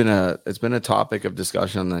 and it's been a topic of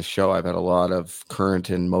discussion on this show. I've had a lot of current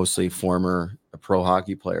and mostly former pro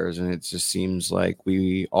hockey players, and it just seems like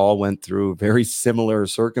we all went through very similar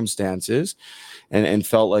circumstances and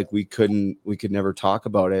felt like we could never talk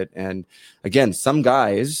about it. And again, some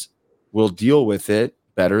guys will deal with it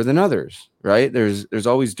better than others, right? There's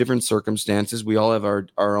always different circumstances. We all have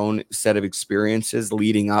our own set of experiences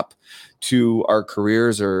leading up to our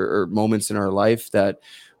careers or moments in our life that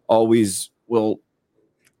always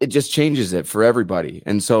it just changes it for everybody.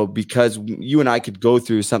 And so because you and I could go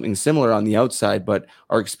through something similar on the outside, but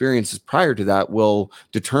our experiences prior to that will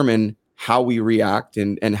determine how we react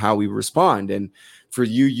and how we respond. And for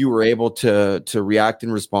you were able to react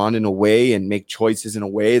and respond in a way and make choices in a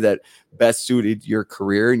way that best suited your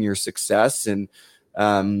career and your success. And,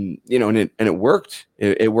 and it worked.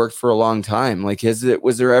 It worked for a long time. Like,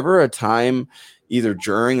 was there ever a time either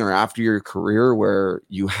during or after your career where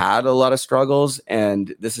you had a lot of struggles?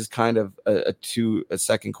 And this is kind of a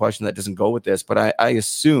second question that doesn't go with this, but I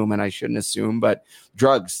assume, and I shouldn't assume, but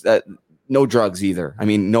no drugs either. I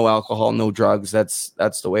mean, no alcohol, no drugs. That's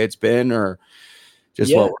the way it's been, or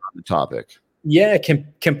just what we're on the topic. Yeah,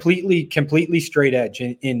 completely straight edge.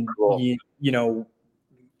 Cool.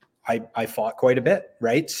 I fought quite a bit,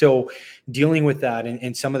 right? So dealing with that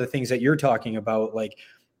and some of the things that you're talking about, like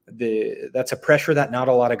that's a pressure that not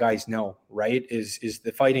a lot of guys know, right? Is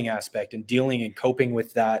the fighting aspect and dealing and coping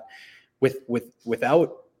with that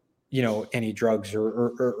without, any drugs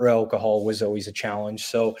or alcohol was always a challenge.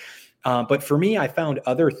 So, but for me, I found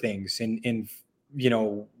other things in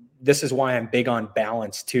this is why I'm big on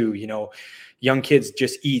balance too. Young kids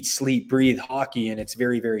just eat, sleep, breathe hockey, and it's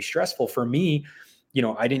very, very stressful. For me,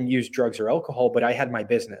 I didn't use drugs or alcohol, but I had my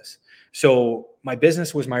business. So my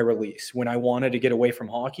business was my release. When I wanted to get away from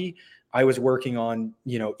hockey, I was working on,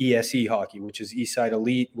 ESE hockey, which is Eastside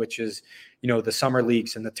Elite, which is, the summer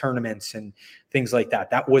leagues and the tournaments and things like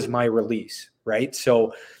that. That was my release, right?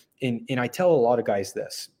 So, and I tell a lot of guys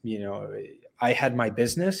this, I had my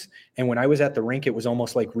business, and when I was at the rink, it was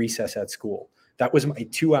almost like recess at school. That was my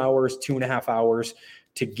 2.5 hours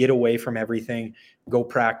to get away from everything, go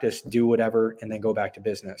practice, do whatever, and then go back to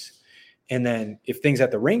business. And then if things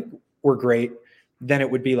at the rink were great, then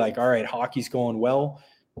it would be like, all right, hockey's going well.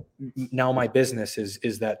 now my business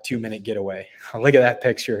is that 2-minute getaway. Look at that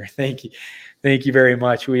picture. Thank you very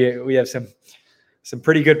much. We have some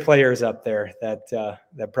pretty good players up there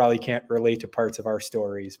that probably can't relate to parts of our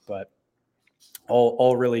stories, but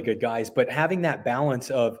all really good guys. But having that balance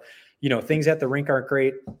of, things at the rink aren't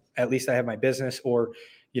great, at least I have my business, or,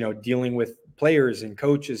 dealing with players and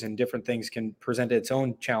coaches and different things can present its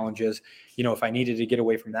own challenges. If I needed to get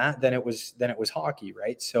away from that, then it was hockey,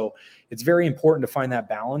 right? So it's very important to find that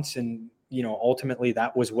balance. And, ultimately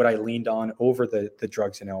that was what I leaned on over the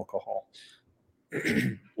drugs and alcohol.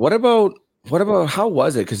 What about how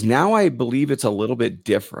was it? Because now I believe it's a little bit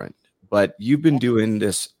different. But you've been doing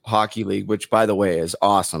this hockey league, which, by the way, is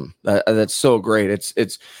awesome. That's so great.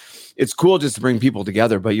 It's cool just to bring people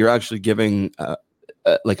together. But you're actually giving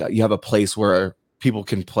you have a place where people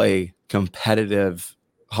can play competitive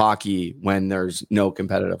hockey when there's no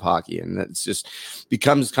competitive hockey, and that's just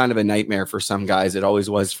becomes kind of a nightmare for some guys. It always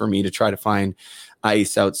was for me to try to find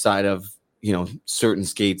ice outside of certain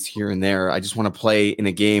skates here and there. I just want to play in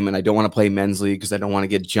a game, and I don't want to play men's league because I don't want to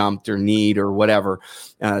get jumped or kneed or whatever.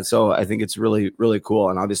 So I think it's really, really cool.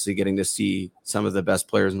 And obviously getting to see some of the best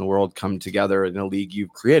players in the world come together in a league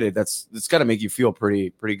you've created, that's got to make you feel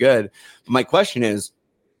pretty good. But my question is,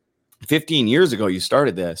 15 years ago, you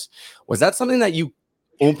started this. Was that something that you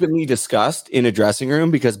openly discussed in a dressing room?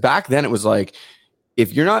 Because back then it was like,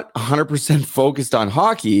 if you're not 100% focused on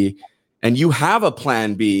hockey and you have a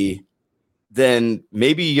plan B, then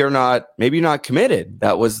maybe you're not committed.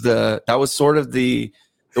 That was sort of the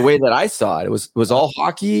way that I saw it. It was all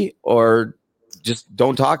hockey or just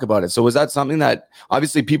don't talk about it. So was that something that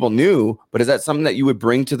obviously people knew, but is that something that you would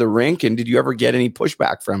bring to the rink? And did you ever get any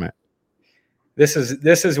pushback from it? This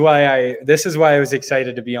is why I was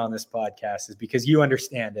excited to be on this podcast, is because you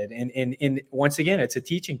understand it. And once again, it's a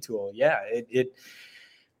teaching tool. Yeah. It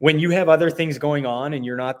when you have other things going on and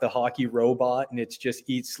you're not the hockey robot and it's just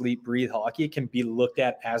eat, sleep, breathe hockey, it can be looked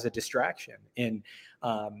at as a distraction. And,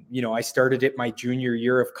 I started it my junior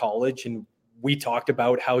year of college, and we talked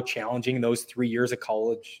about how challenging those 3 years of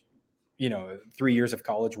college, 3 years of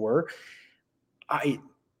college were.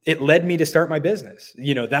 It led me to start my business.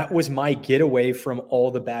 That was my getaway from all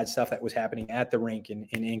the bad stuff that was happening at the rink and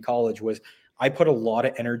in college. Was I put a lot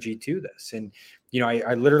of energy to this. And,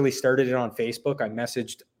 I literally started it on Facebook. I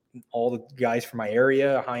messaged all the guys from my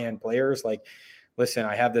area, high-end players, like, listen,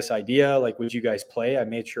 I have this idea, like, would you guys play? I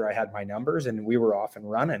made sure I had my numbers, and we were off and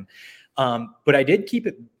running. But I did keep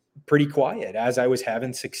it pretty quiet as I was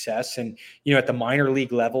having success. And, at the minor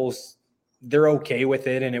league levels, they're okay with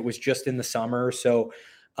it. And it was just in the summer. So,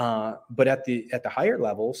 but at the higher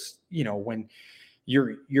levels, when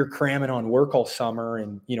you're cramming on work all summer,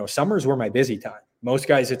 and, summers were my busy time. Most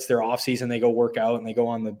guys, it's their off season. They go work out and they go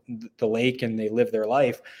on the lake and they live their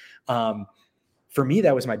life. For me,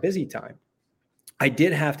 that was my busy time. I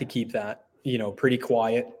did have to keep that, pretty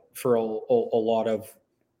quiet for a lot of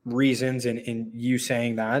reasons. And you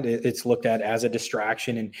saying that it's looked at as a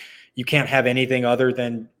distraction, and you can't have anything other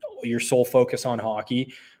than your sole focus on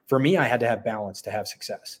hockey. For me, I had to have balance to have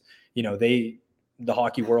success. The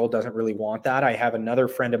hockey world doesn't really want that. I have another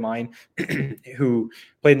friend of mine who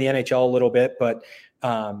played in the NHL a little bit, but,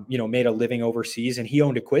 made a living overseas, and he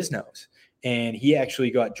owned a Quiznos, and he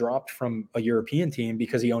actually got dropped from a European team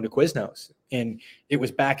because he owned a Quiznos, and it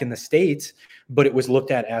was back in the States, but it was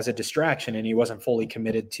looked at as a distraction, and he wasn't fully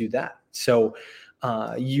committed to that. So,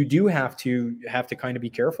 you do have to kind of be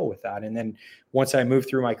careful with that. And then once I moved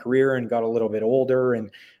through my career and got a little bit older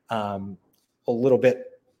and, a little bit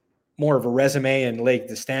more of a resume and leg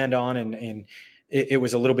to stand on, and it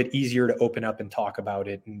was a little bit easier to open up and talk about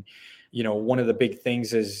it. And, one of the big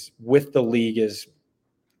things is with the league is,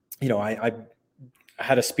 I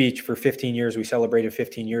had a speech for 15 years. We celebrated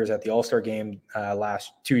 15 years at the All-Star game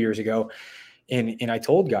last 2 years ago. And I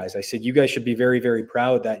told guys, I said, you guys should be very, very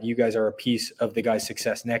proud that you guys are a piece of the guy's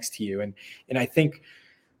success next to you. And I think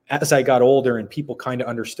as I got older and people kind of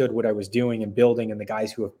understood what I was doing and building, and the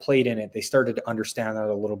guys who have played in it, they started to understand that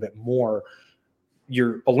a little bit more.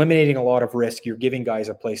 You're eliminating a lot of risk. You're giving guys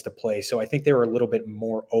a place to play. So I think they were a little bit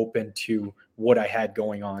more open to what I had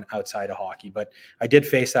going on outside of hockey. But I did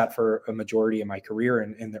face that for a majority of my career.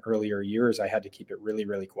 And in the earlier years, I had to keep it really,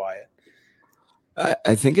 really quiet.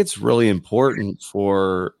 I think it's really important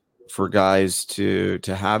for guys to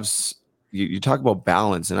have. You talk about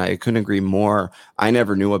balance, and I couldn't agree more. I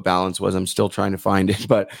never knew what balance was. I'm still trying to find it,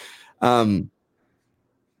 but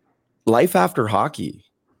life after hockey,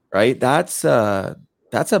 right? That's a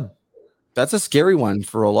scary one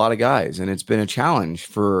for a lot of guys, and it's been a challenge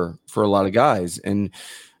for a lot of guys. And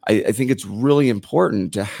I think it's really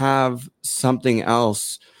important to have something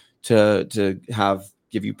else to have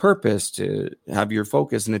give you purpose, to have your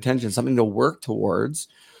focus and attention, something to work towards.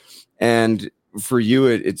 And for you,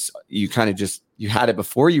 it's you kind of just, you had it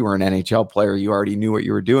before you were an NHL player. You already knew what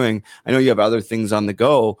you were doing. I know you have other things on the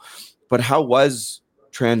go, but how was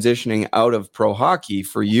transitioning out of pro hockey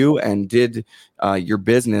for you? And did your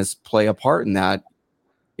business play a part in that,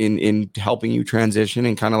 in helping you transition?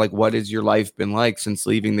 And kind of like, what has your life been like since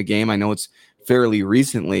leaving the game? I know it's fairly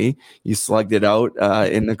recently. You slugged it out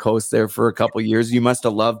in the coast there for a couple of years. You must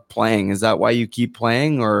have loved playing. Is that why you keep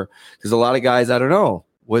playing? Or because a lot of guys, I don't know,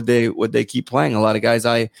 would they keep playing? A lot of guys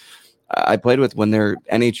I played with, when their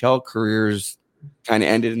NHL careers kind of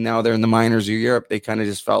ended and now they're in the minors or Europe, they kind of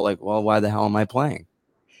just felt like, well, why the hell am I playing?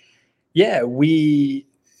 Yeah, we're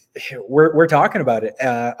talking about it.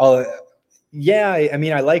 Yeah, I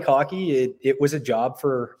mean, I like hockey. It was a job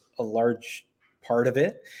for a large part of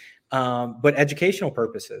it, but educational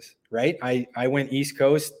purposes, right? I went East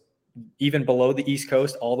Coast, even below the East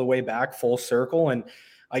Coast, all the way back full circle, and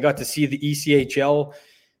I got to see the ECHL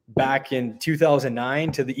back in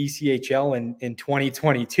 2009 to the ECHL in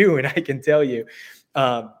 2022, and I can tell you,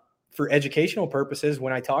 for educational purposes,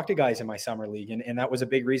 when I talk to guys in my summer league, and that was a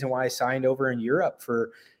big reason why I signed over in Europe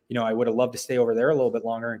for, I would have loved to stay over there a little bit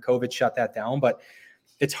longer, and COVID shut that down. But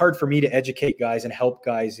it's hard for me to educate guys and help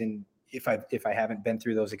guys if I haven't been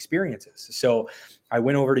through those experiences. So I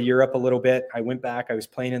went over to Europe a little bit. I went back. I was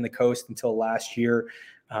playing in the coast until last year.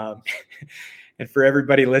 And for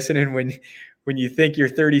everybody listening, when you think you're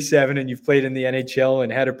 37 and you've played in the NHL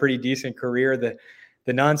and had a pretty decent career,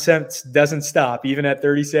 the nonsense doesn't stop, even at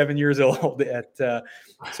 37 years old.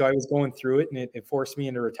 So I was going through it, and it forced me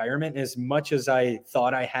into retirement. And as much as I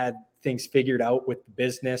thought I had things figured out with the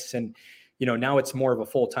business, and, now it's more of a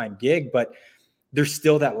full-time gig, but there's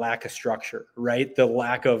still that lack of structure, right? The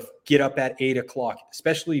lack of get up at 8 o'clock,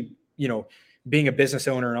 especially, being a business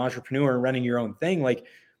owner, an entrepreneur, and running your own thing. Like,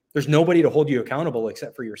 there's nobody to hold you accountable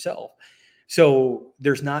except for yourself. So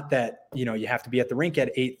there's not that, you have to be at the rink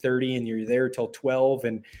at 8:30 and you're there till 12.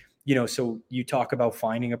 And, so you talk about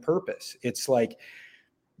finding a purpose. It's like,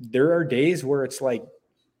 there are days where it's like,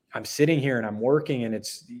 I'm sitting here and I'm working, and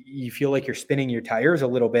you feel like you're spinning your tires a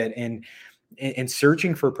little bit and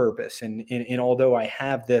searching for purpose. And although I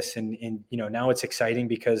have this, and now it's exciting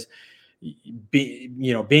because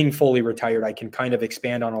being fully retired, I can kind of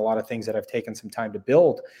expand on a lot of things that I've taken some time to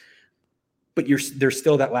build. But there's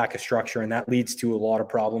still that lack of structure, and that leads to a lot of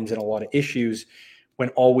problems and a lot of issues when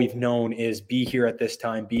all we've known is be here at this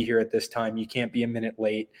time, be here at this time. You can't be a minute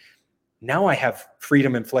late. Now I have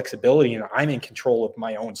freedom and flexibility, and I'm in control of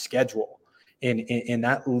my own schedule. And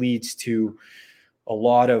that leads to a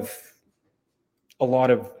lot of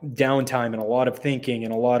downtime and a lot of thinking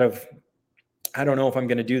and a lot of, I don't know if I'm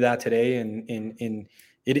going to do that today. And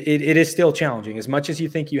it is still challenging. As much as you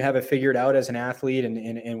think you have it figured out as an athlete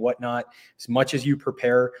and whatnot, as much as you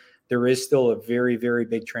prepare, there is still a very, very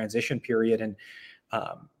big transition period. And,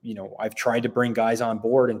 I've tried to bring guys on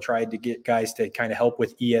board and tried to get guys to kind of help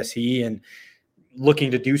with ESE, and looking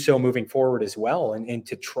to do so moving forward as well. And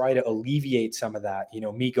to try to alleviate some of that,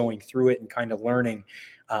 me going through it and kind of learning,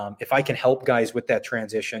 if I can help guys with that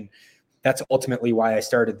transition. That's ultimately why I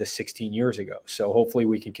started this 16 years ago. So hopefully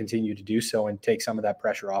we can continue to do so and take some of that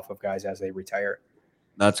pressure off of guys as they retire.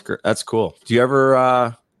 That's great. That's cool. Do you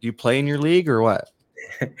ever do you play in your league or what?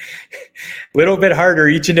 A little bit harder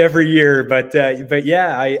each and every year, but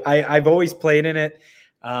yeah, I've always played in it.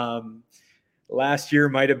 Last year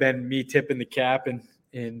might have been me tipping the cap, and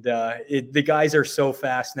the guys are so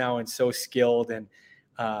fast now and so skilled, and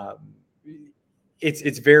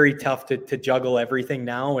it's very tough to juggle everything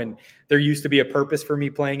now. And there used to be a purpose for me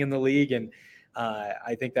playing in the league, and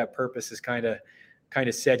I think that purpose is kind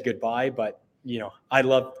of said goodbye. But I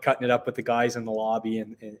love cutting it up with the guys in the lobby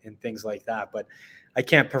and things like that. But I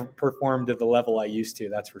can't perform to the level I used to.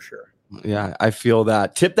 That's for sure. Yeah, I feel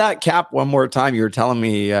that. Tip that cap one more time. You were telling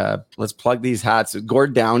me, let's plug these hats.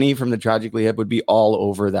 Gord Downey from the Tragically Hip would be all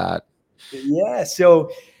over that. Yeah. So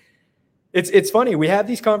it's funny. We have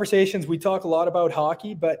these conversations. We talk a lot about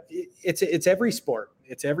hockey, but it's every sport.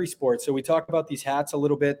 It's every sport. So we talk about these hats a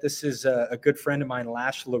little bit. This is a good friend of mine,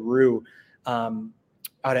 Lash LaRue,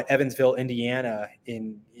 out of Evansville, Indiana,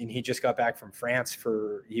 and he just got back from France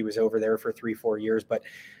he was over there for 3-4 years, but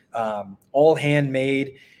all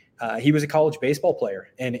handmade. He was a college baseball player,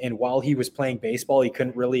 and while he was playing baseball, he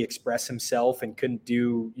couldn't really express himself and couldn't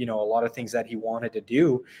do, a lot of things that he wanted to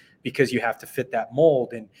do, because you have to fit that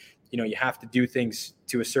mold, and, you have to do things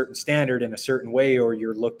to a certain standard in a certain way, or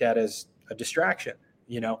you're looked at as a distraction,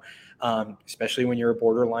 especially when you're a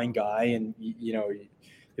borderline guy, and,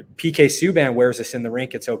 if PK Subban wears this in the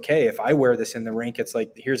rink, it's okay. If I wear this in the rink, it's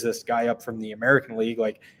like, here's this guy up from the American League.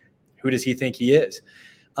 Like, who does he think he is?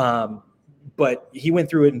 But he went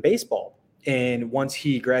through it in baseball. And once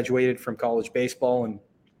he graduated from college baseball and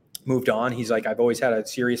moved on, he's like, I've always had a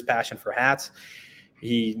serious passion for hats.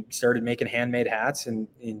 He started making handmade hats. And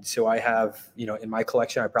so I have, in my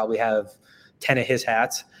collection, I probably have 10 of his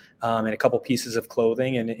hats and a couple pieces of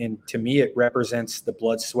clothing. And to me, it represents the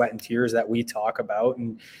blood, sweat, and tears that we talk about,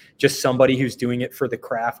 and just somebody who's doing it for the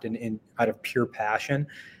craft and out of pure passion.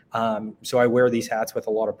 So I wear these hats with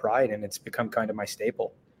a lot of pride, and it's become kind of my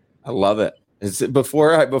staple. I love it.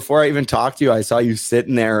 Before I even talked to you, I saw you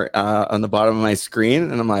sitting there on the bottom of my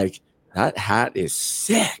screen, and I'm like, that hat is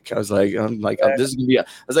sick. I was like, this is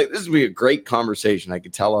gonna be a great conversation. I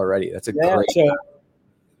could tell already. That's a great.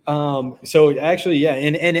 So actually, yeah,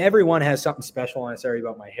 and everyone has something special on it. Sorry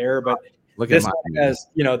about my hair, but this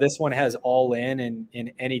one has all in,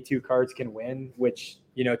 and any two cards can win, which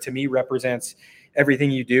to me represents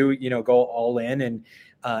everything you do. Go all in, and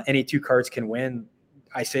any two cards can win.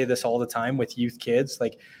 I say this all the time with youth kids.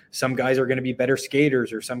 Like, some guys are going to be better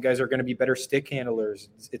skaters, or some guys are going to be better stick handlers.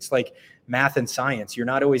 It's like math and science. You're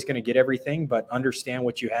not always going to get everything, but understand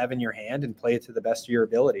what you have in your hand and play it to the best of your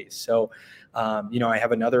abilities. So, I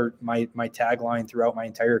have my tagline throughout my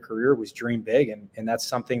entire career was dream big. And that's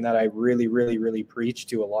something that I really, really, really preach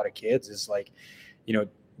to a lot of kids, is like,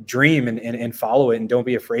 dream and follow it, and don't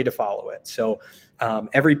be afraid to follow it. So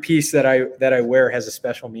every piece that I wear has a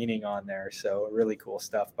special meaning on there. So really cool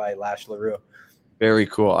stuff by Lash LaRue. Very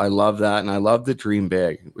cool. I love that. And I love the dream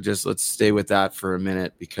big. Let's stay with that for a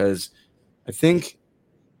minute, because I think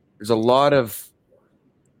there's a lot of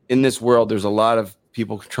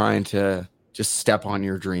people trying to just step on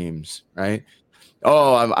your dreams, right?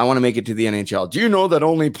 Oh, I want to make it to the NHL. Do you know that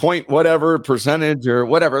only point whatever percentage or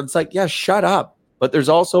whatever? It's like, yeah, shut up. But there's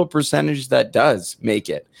also a percentage that does make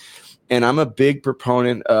it. And I'm a big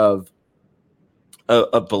proponent of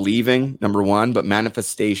believing, number one, but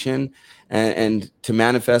manifestation. And to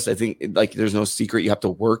manifest, I think, like, there's no secret. You have to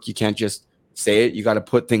work. You can't just say it. You got to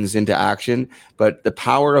put things into action. But the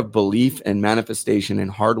power of belief and manifestation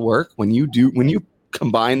and hard work, when you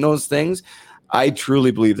combine those things, I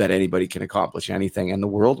truly believe that anybody can accomplish anything. And the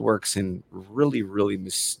world works in really, really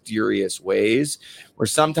mysterious ways, where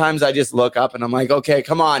sometimes I just look up and I'm like, okay,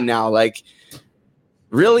 come on now. Like,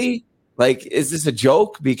 really? Like, is this a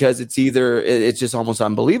joke? Because it's just almost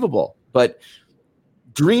unbelievable. But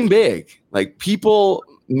dream big. Like, people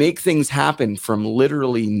make things happen from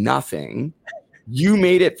literally nothing. You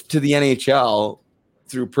made it to the NHL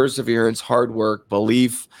through perseverance, hard work,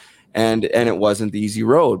 belief, and it wasn't the easy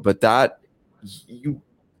road. But you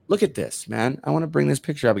look at this, man. I want to bring this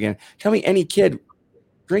picture up again. Tell me any kid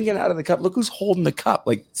drinking out of the cup. Look who's holding the cup.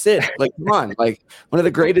 Like, Sid, like, come on, like, one of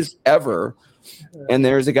the greatest ever. And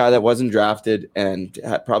there's a guy that wasn't drafted and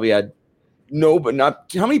probably had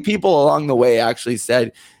not how many people along the way actually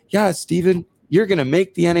said, yeah, Steven, you're going to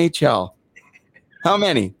make the NHL. How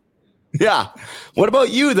many? Yeah. What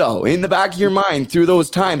about you, though? In the back of your mind, through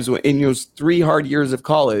those times, in those 3 hard years of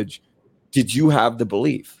college, did you have the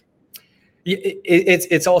belief?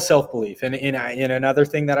 It's all self-belief. And another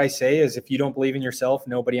thing that I say is, if you don't believe in yourself,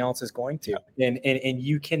 nobody else is going to. And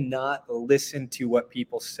you cannot listen to what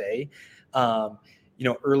people say.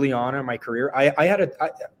 Early on in my career,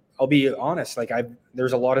 I'll be honest, like,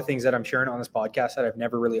 there's a lot of things that I'm sharing on this podcast that I've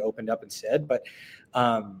never really opened up and said, but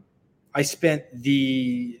I spent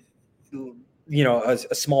a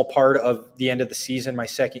small part of the end of the season, my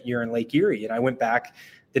second year in Lake Erie. And I went back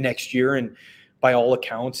the next year, and by all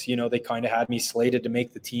accounts, they kind of had me slated to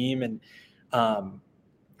make the team. And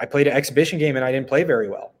I played an exhibition game and I didn't play very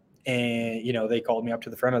well. And, they called me up to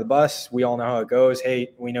the front of the bus. We all know how it goes.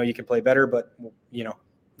 Hey, we know you can play better, but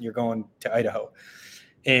you're going to Idaho.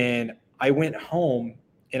 And I went home,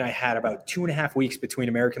 and I had about 2.5 weeks between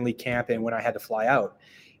American League camp and when I had to fly out.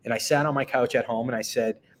 And I sat on my couch at home and I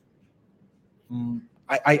said,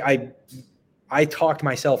 I talked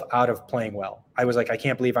myself out of playing well. I was like, I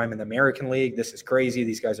can't believe I'm in the American League. This is crazy.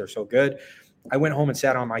 These guys are so good. I went home and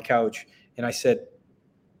sat on my couch and I said,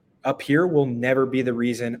 up here will never be the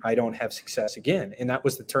reason I don't have success again. And that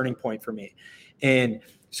was the turning point for me. And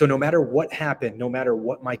so no matter what happened, no matter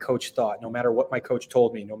what my coach thought, no matter what my coach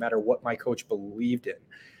told me, no matter what my coach believed in,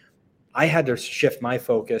 I had to shift my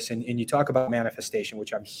focus. And you talk about manifestation,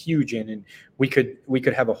 which I'm huge in, and we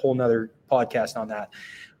could have a whole nother podcast on that.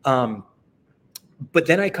 But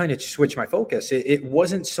then I kind of switched my focus. It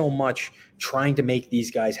wasn't so much trying to make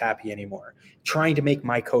these guys happy anymore, trying to make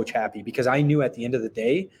my coach happy, because I knew at the end of the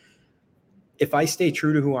day, if I stay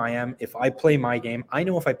true to who I am, if I play my game, I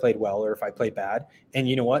know if I played well or if I played bad. And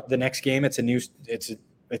you know what? The next game,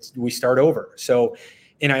 we start over. So,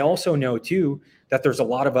 and I also know too that there's a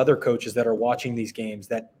lot of other coaches that are watching these games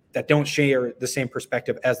that don't share the same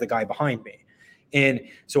perspective as the guy behind me. And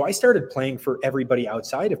so I started playing for everybody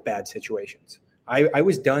outside of bad situations. I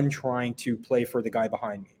was done trying to play for the guy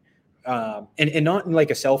behind me. And not in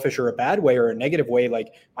like a selfish or a bad way or a negative way,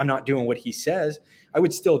 like I'm not doing what he says. I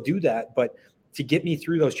would still do that. But to get me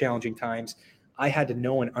through those challenging times, I had to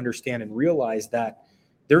know and understand and realize that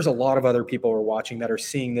there's a lot of other people who are watching that are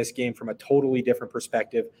seeing this game from a totally different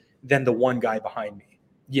perspective than the one guy behind me,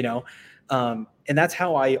 you know? And that's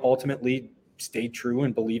how I ultimately stayed true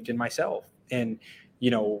and believed in myself. And,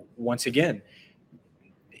 you know, once again,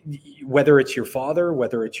 whether it's your father,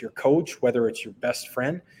 whether it's your coach, whether it's your best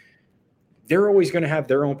friend, they're always going to have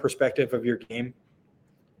their own perspective of your game.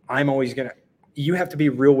 You have to be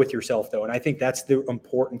real with yourself though. And I think that's the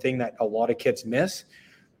important thing that a lot of kids miss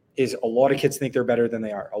is a lot of kids think they're better than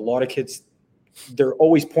they are. A lot of kids, they're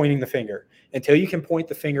always pointing the finger. Until you can point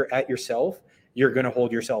the finger at yourself, you're going to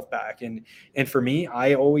hold yourself back. And for me,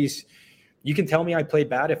 you can tell me I played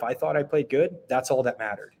bad. If I thought I played good, that's all that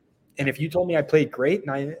mattered. And if you told me I played great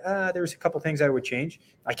and there's a couple things I would change,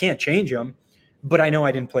 I can't change them, but I know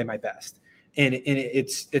I didn't play my best. And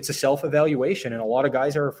it's a self-evaluation, and a lot of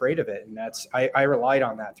guys are afraid of it. And I relied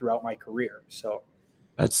on that throughout my career. So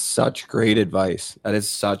that's such great advice. That is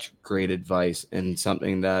such great advice. And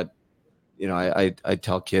something that, you know, I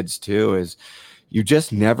tell kids too is you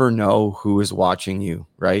just never know who is watching you,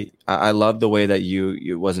 right? I love the way that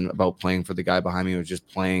it wasn't about playing for the guy behind me. It was just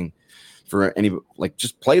playing for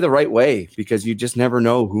just play the right way, because you just never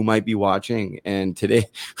know who might be watching. And today,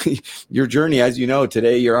 your journey, as you know,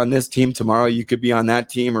 today you're on this team, tomorrow you could be on that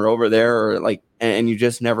team or over there, or and you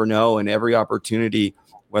just never know. And every opportunity,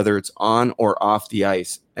 whether it's on or off the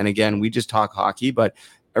ice. And again, we just talk hockey, but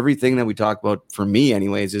everything that we talk about, for me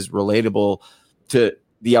anyways, is relatable to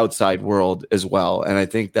the outside world as well. And I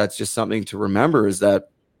think that's just something to remember, is that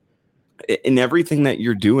in everything that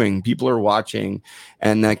you're doing, people are watching,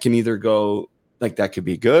 and that can either go like that could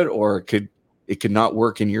be good, or it could not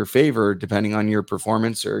work in your favor depending on your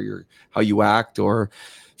performance or how you act, or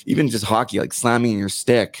even just hockey, like slamming your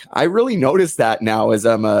stick. I really notice that now as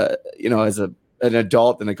I'm an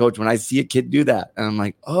adult and a coach, when I see a kid do that, and I'm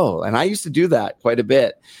like, oh, and I used to do that quite a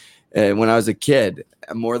bit when I was a kid,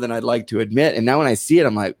 more than I'd like to admit. And now when I see it,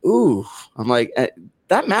 I'm like, ooh,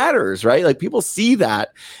 that matters, right? Like people see that.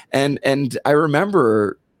 And I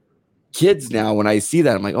remember kids now, when I see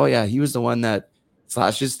that, I'm like, oh yeah, he was the one that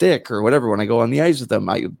slashed his stick or whatever. When I go on the ice with them,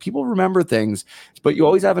 people remember things, but you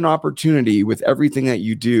always have an opportunity with everything that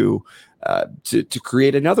you do to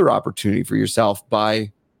create another opportunity for yourself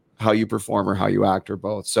by how you perform or how you act, or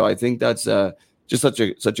both. So I think that's just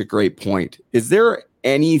such a great point. Is there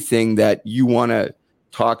anything that you want to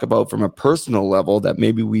talk about from a personal level that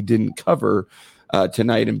maybe we didn't cover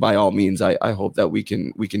tonight? And by all means, I hope that we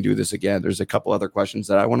can do this again. There's a couple other questions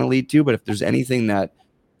that I want to lead to, but if there's anything that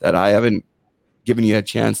I haven't given you a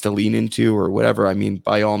chance to lean into or whatever, I mean,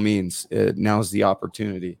 by all means, now's the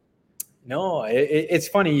opportunity. No, it's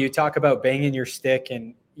funny. You talk about banging your stick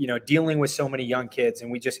and, you know, dealing with so many young kids,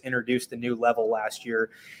 and we just introduced a new level last year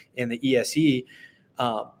in the ESE.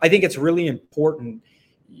 I think it's really important.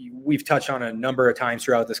 We've touched on a number of times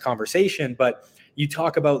throughout this conversation, but you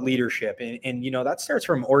talk about leadership, and you know, that starts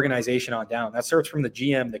from organization on down. That starts from the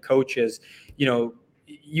GM, the coaches. You know,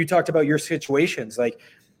 you talked about your situations. Like,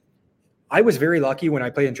 I was very lucky when I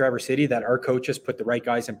played in Traverse City that our coaches put the right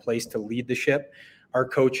guys in place to lead the ship. Our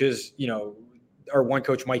coaches, you know, our one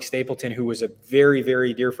coach, Mike Stapleton, who was a very,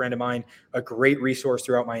 very dear friend of mine, a great resource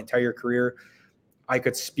throughout my entire career. I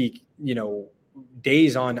could speak, you know,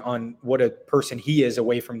 days on what a person he is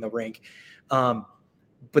away from the rink.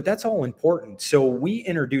 But that's all important. So we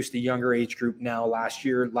introduced a younger age group now last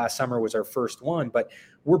summer was our first one, but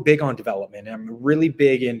we're big on development. And I'm really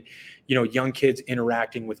big in, you know, young kids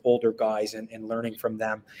interacting with older guys and learning from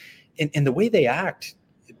them. And the way they act,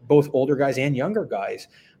 both older guys and younger guys,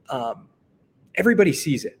 everybody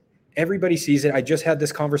sees it. Everybody sees it. I just had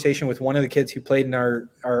this conversation with one of the kids who played in our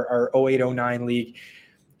 08-09 league.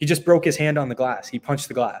 He just broke his hand on the glass. He punched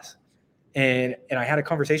the glass. And I had a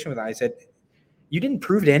conversation with him. I said, you didn't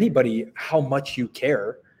prove to anybody how much you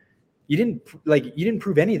care. You didn't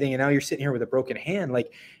prove anything. And now you're sitting here with a broken hand,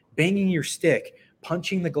 like banging your stick,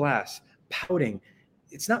 punching the glass, pouting.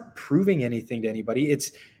 It's not proving anything to anybody.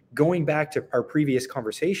 It's going back to our previous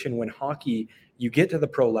conversation. When hockey, you get to the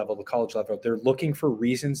pro level, the college level, they're looking for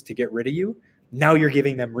reasons to get rid of you. Now you're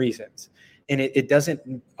giving them reasons. And it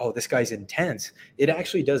doesn't, oh, this guy's intense. It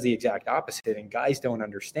actually does the exact opposite. And guys don't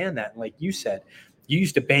understand that. And like you said, you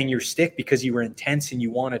used to bang your stick because you were intense and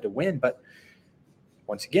you wanted to win. But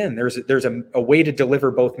once again, there's a way to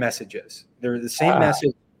deliver both messages. They're the same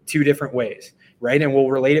message, two different ways, right? And we'll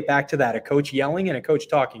relate it back to that. A coach yelling and a coach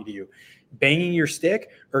talking to you. Banging your stick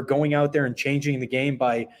or going out there and changing the game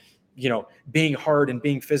by, being hard and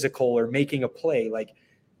being physical or making a play. Like,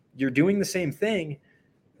 you're doing the same thing.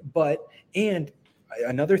 And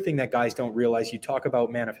another thing that guys don't realize, you talk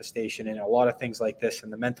about manifestation and a lot of things like this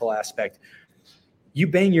and the mental aspect. You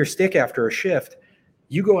bang your stick after a shift,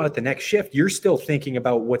 you go out the next shift, you're still thinking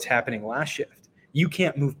about what's happening last shift. You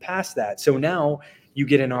can't move past that. So now you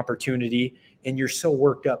get an opportunity and you're so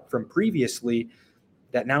worked up from previously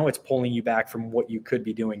that now it's pulling you back from what you could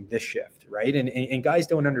be doing this shift, right? And guys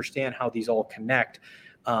don't understand how these all connect.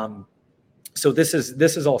 So this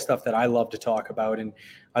is all stuff that I love to talk about. And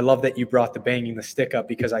I love that you brought the banging the stick up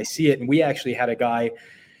because I see it. And we actually had a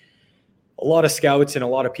lot of scouts and a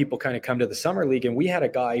lot of people kind of come to the summer league. And we had a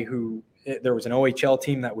guy who, there was an OHL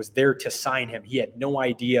team that was there to sign him. He had no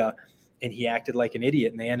idea and he acted like an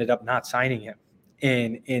idiot and they ended up not signing him.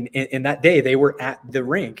 And that day they were at the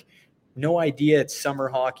rink, no idea it's summer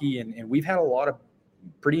hockey. And we've had a lot of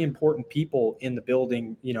pretty important people in the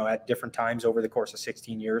building, at different times over the course of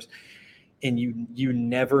 16 years. And you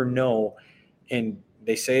never know. And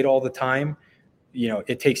they say it all the time,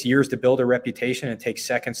 it takes years to build a reputation. It takes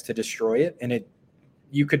seconds to destroy it. And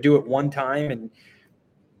you could do it one time and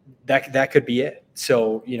that could be it.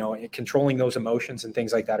 So, controlling those emotions and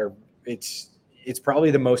things like that it's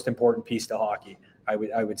probably the most important piece to hockey, I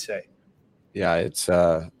would say. Yeah, it's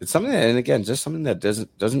something that, and again, just something that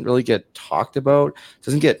doesn't really get talked about,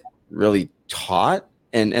 doesn't get really taught.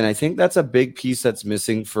 And I think that's a big piece that's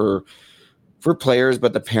missing for players,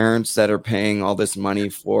 but the parents that are paying all this money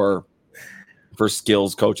for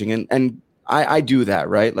skills coaching. And I do that,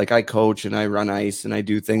 right? Like, I coach and I run ice and I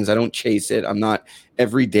do things. I don't chase it. I'm not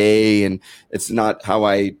every day, and it's not how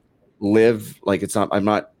I live. Like, I'm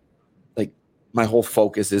not like, my whole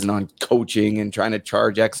focus isn't on coaching and trying to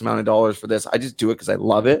charge X amount of dollars for this. I just do it because I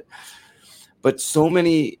love it. But so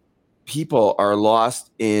many people are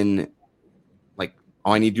lost in like,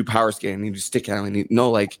 oh, I need to do power skating. I need to do stick handling.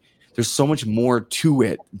 There's so much more to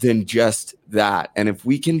it than just that. And if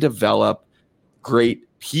we can develop great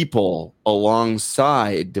people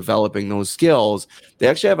alongside developing those skills, they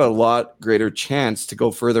actually have a lot greater chance to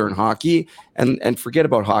go further in hockey and forget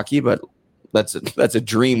about hockey. But that's a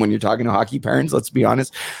dream when you're talking to hockey parents. Let's be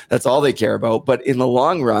honest. That's all they care about. But in the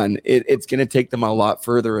long run, it's going to take them a lot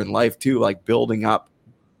further in life too, like building up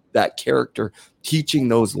that character, teaching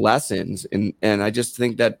those lessons. And I just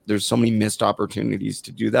think that there's so many missed opportunities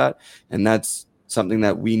to do that. And that's something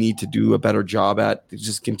that we need to do a better job at,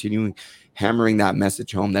 just continuing hammering that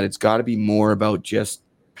message home, that it's got to be more about just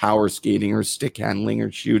power skating or stick handling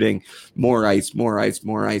or shooting. More ice.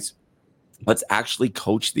 Let's actually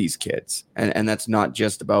coach these kids. And that's not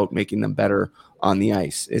just about making them better on the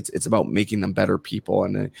ice. It's about making them better people.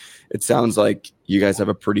 And it sounds like you guys have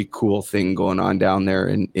a pretty cool thing going on down there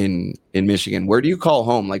in Michigan. Where do you call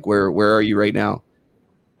home? Like, where are you right now?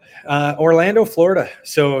 Orlando, Florida.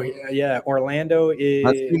 So yeah, Orlando is.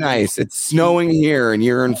 Must be nice. It's snowing here and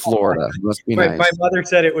you're in Florida. It must be nice. My mother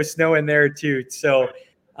said it was snowing there too. So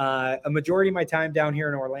a majority of my time down here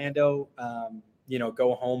in Orlando,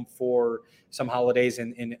 go home for some holidays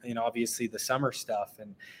and obviously the summer stuff.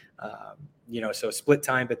 And, so split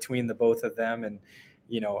time between the both of them. And,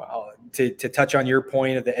 to touch on your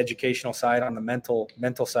point of the educational side, on the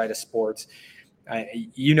mental side of sports,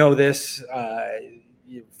 this,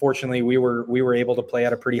 fortunately we were able to play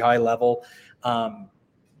at a pretty high level.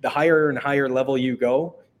 The higher and higher level you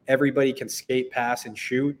go, everybody can skate, pass, and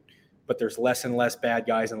shoot, but there's less and less bad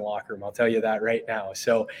guys in the locker room. I'll tell you that right now.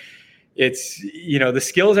 So it's, the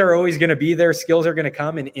skills are always going to be there. Skills are going to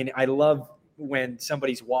come. And I love when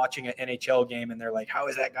somebody's watching an NHL game and they're like, how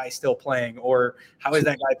is that guy still playing? Or how is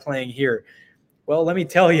that guy playing here? Well, let me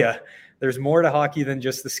tell you, there's more to hockey than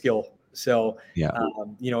just the skill. So, yeah.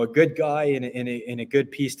 A good guy and a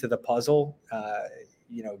good piece to the puzzle,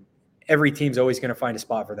 every team's always going to find a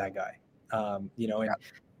spot for that guy. And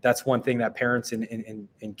that's one thing that parents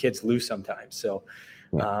and kids lose sometimes. So,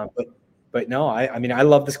 but no, I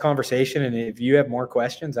love this conversation, and if you have more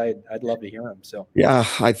questions, I'd love to hear them. So yeah,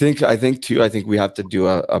 I think too. I think we have to do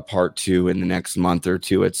a part 2 in the next month or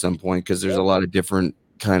two at some point, because there's a lot of different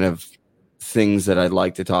kind of things that I'd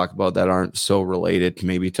like to talk about that aren't so related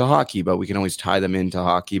maybe to hockey, but we can always tie them into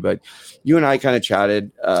hockey. But you and I kind of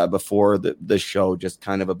chatted before the show, just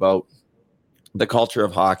kind of about the culture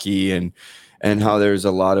of hockey and and how there's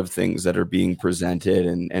a lot of things that are being presented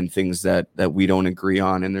and things that we don't agree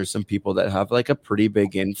on. And there's some people that have like a pretty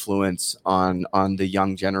big influence on the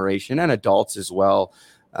young generation and adults as well.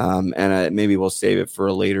 And maybe we'll save it for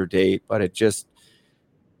a later date, but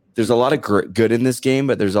there's a lot of good in this game,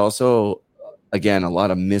 but there's also, again, a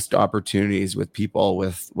lot of missed opportunities with people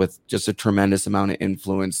with just a tremendous amount of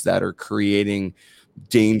influence that are creating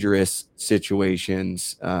dangerous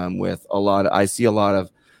situations. I see a lot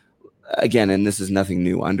of, again, and this is nothing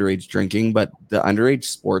new, underage drinking, but the underage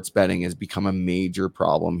sports betting has become a major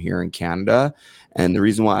problem here in Canada. And the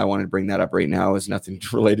reason why I wanted to bring that up right now is nothing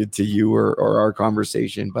related to you or our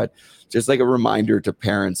conversation, but just like a reminder to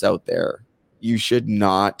parents out there. You should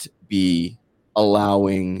not be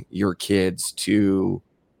allowing your kids to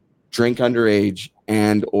drink underage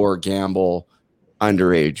and or gamble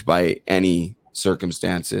underage by any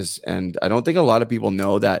circumstances. And I don't think a lot of people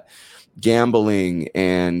know that gambling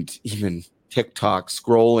and even TikTok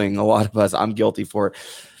scrolling, a lot of us, I'm guilty for it.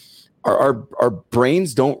 Our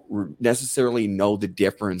brains don't necessarily know the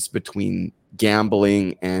difference between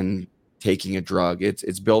gambling and taking a drug.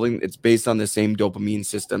 It's based on the same dopamine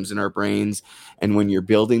systems in our brains. And when you're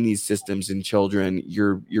building these systems in children,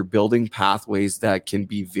 you're building pathways that can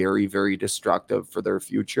be very, very destructive for their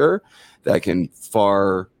future, that can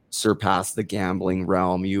far surpass the gambling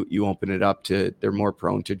realm. You open it up to, they're more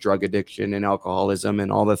prone to drug addiction and alcoholism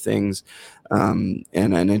and all the things. And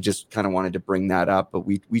I just kind of wanted to bring that up, but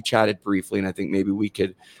we chatted briefly, and I think maybe we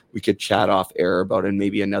could chat off air about it, and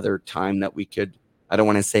maybe another time that we could, I don't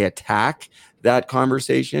want to say attack that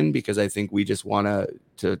conversation, because I think we just want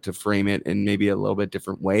to frame it in maybe a little bit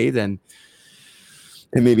different way than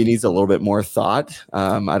it maybe needs a little bit more thought.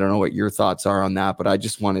 I don't know what your thoughts are on that, but I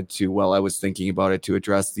just wanted to, while I was thinking about it, to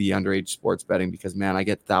address the underage sports betting, because, man, I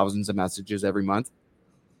get thousands of messages every month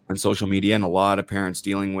on social media, and a lot of parents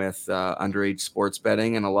dealing with underage sports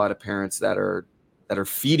betting, and a lot of parents that are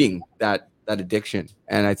feeding that addiction.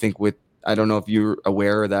 And I think I don't know if you're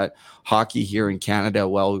aware that hockey here in Canada,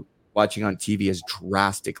 while watching on TV, has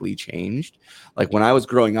drastically changed. Like when I was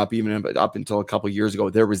growing up, even up until a couple of years ago,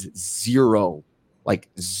 there was zero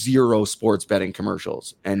sports betting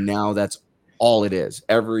commercials. And now that's all it is.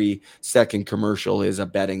 Every second commercial is a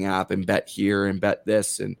betting app, and bet here and bet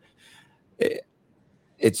this. And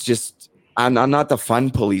it's just, I'm not the fun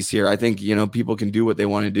police here. I think, people can do what they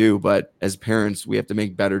want to do, but as parents, we have to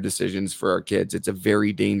make better decisions for our kids. It's a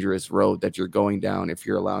very dangerous road that you're going down if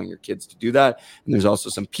you're allowing your kids to do that. And there's also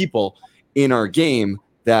some people in our game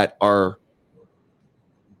that are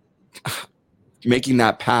making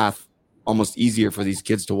that path almost easier for these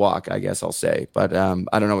kids to walk, I guess I'll say. But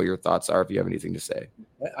I don't know what your thoughts are, if you have anything to say.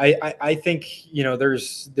 I think,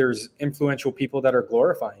 there's influential people that are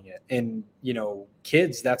glorifying it, and,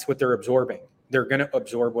 kids, that's what they're absorbing. They're going to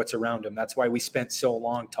absorb what's around them. That's why we spent so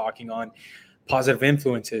long talking on positive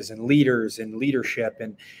influences and leaders and leadership.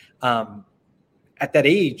 And at that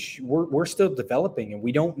age, we're still developing, and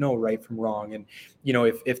we don't know right from wrong. And,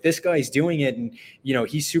 if this guy's doing it and,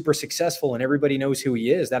 he's super successful and everybody knows who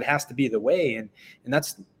he is, that has to be the way. And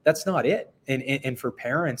that's not it. And for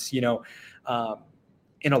parents,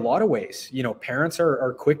 in a lot of ways, parents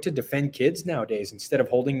are quick to defend kids nowadays instead of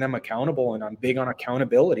holding them accountable. And I'm big on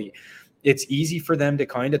accountability. It's easy for them to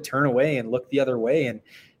kind of turn away and look the other way, and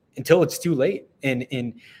until it's too late.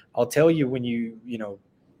 And I'll tell you, when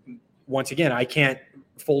once again, I can't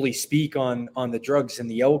fully speak on the drugs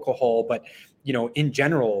and the alcohol, but, in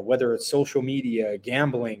general, whether it's social media,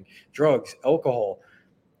 gambling, drugs, alcohol,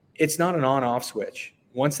 it's not an on-off switch.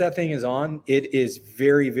 Once that thing is on, it is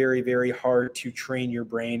very, very, very hard to train your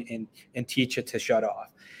brain and teach it to shut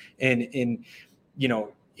off. And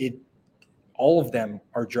all of them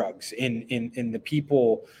are drugs. And the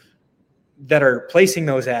people that are placing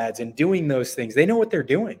those ads and doing those things, they know what they're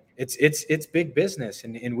doing. It's big business.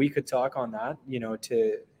 And we could talk on that,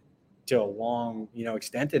 to a long,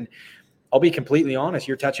 extent. And I'll be completely honest,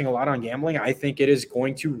 you're touching a lot on gambling. I think it is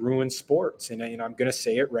going to ruin sports. And I'm going to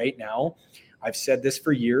say it right now. I've said this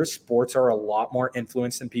for years. Sports are a lot more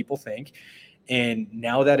influenced than people think. And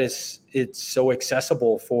now that it's so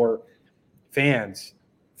accessible for fans,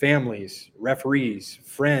 families, referees,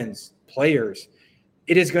 friends, players,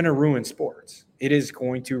 it is going to ruin sports. It is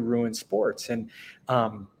going to ruin sports. And, I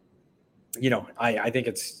think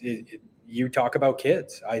you talk about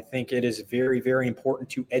kids. I think it is very, very important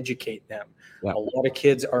to educate them. Yeah. A lot of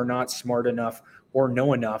kids are not smart enough or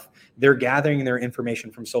know enough. They're gathering their information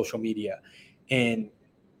from social media. And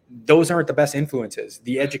those aren't the best influences.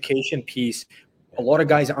 The education piece, a lot of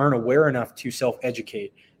guys aren't aware enough to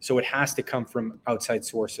self-educate. So it has to come from outside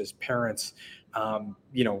sources, parents.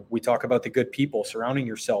 We talk about the good people surrounding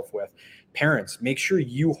yourself with. parents, make sure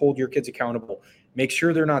you hold your kids accountable. Make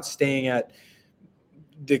sure they're not staying at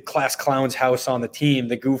the class clown's house on the team,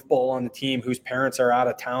 the goofball on the team whose parents are out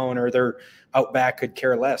of town or they're out back, could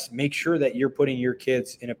care less. Make sure that you're putting your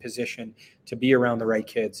kids in a position to be around the right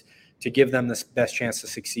kids, to give them the best chance to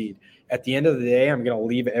succeed. At the end of the day, I'm going to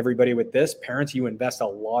leave everybody with this. Parents, you invest a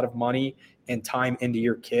lot of money and time into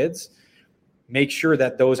your kids. Make sure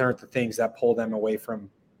that those aren't the things that pull them away from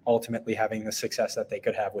ultimately having the success that they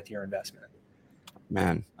could have with your investment.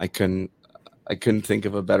 Man, I couldn't think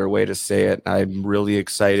of a better way to say it. I'm really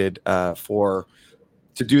excited to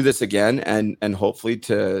do this again and hopefully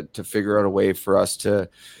to figure out a way for us to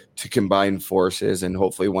combine forces, and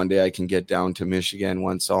hopefully one day I can get down to Michigan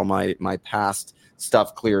once all my past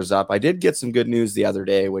stuff clears up. I did get some good news the other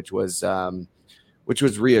day, which was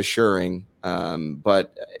reassuring,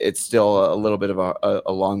 but it's still a little bit of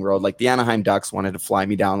a long road. Like the Anaheim Ducks wanted to fly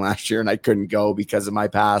me down last year and I couldn't go because of my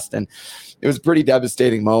past, and it was a pretty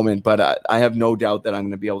devastating moment, but I have no doubt that I'm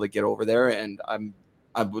going to be able to get over there, and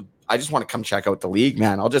I just want to come check out the league,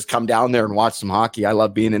 man. I'll just come down there and watch some hockey. I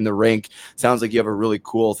love being in the rink. Sounds like you have a really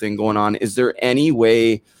cool thing going on. Is there any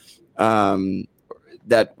way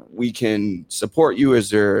that we can support you? Is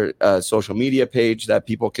there a social media page that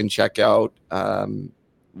people can check out?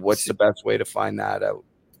 What's the best way to find that out?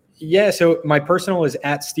 Yeah, so my personal is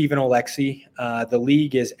at Stephen Oleksy. The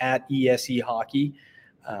league is at ESE Hockey.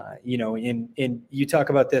 And you talk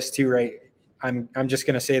about this too, right? I'm just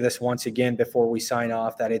going to say this once again before we sign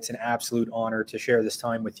off, that it's an absolute honor to share this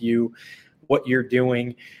time with you, what you're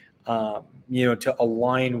doing, to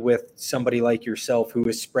align with somebody like yourself who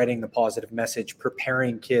is spreading the positive message,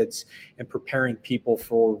 preparing kids and preparing people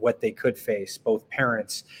for what they could face, both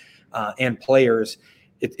parents and players.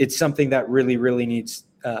 It's something that really, really needs,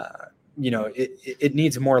 it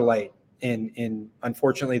needs more light. In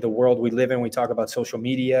unfortunately, the world we live in, we talk about social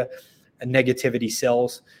media and negativity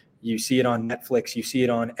sells. You see it on Netflix. You see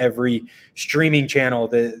it on every streaming channel,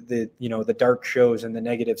 the dark shows and the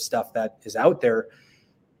negative stuff that is out there,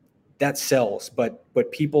 that sells. But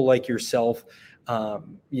people like yourself,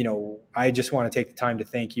 I just want to take the time to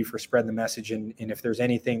thank you for spreading the message. And if there's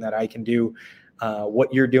anything that I can do,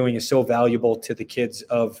 what you're doing is so valuable to the kids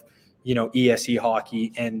of, ESE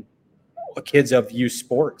Hockey and kids of youth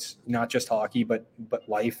sports, not just hockey, but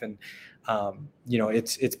life. And,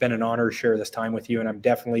 it's been an honor to share this time with you. And I'm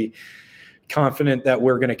definitely confident that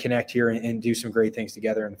we're going to connect here and do some great things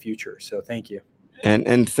together in the future. So thank you.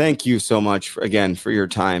 And thank you so much again for your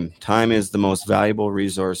time. Time is the most valuable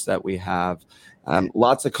resource that we have.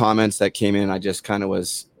 Lots of comments that came in. I just kind of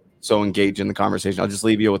was so engaged in the conversation. I'll just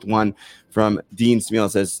leave you with one from Dean Smeal.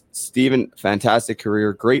 It says, Stephen, fantastic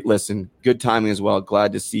career. Great listen. Good timing as well.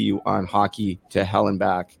 Glad to see you on Hockey to Hell and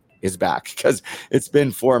Back is back, because it's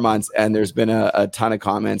been 4 months and there's been a ton of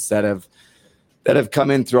comments that have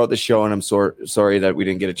come in throughout the show. And I'm sorry that we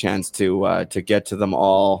didn't get a chance to get to them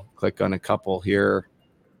all. Click on a couple here.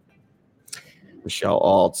 Michelle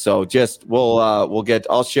Alt. So just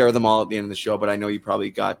I'll share them all at the end of the show, but I know you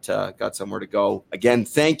probably got somewhere to go. Again,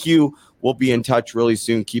 thank you. We'll be in touch really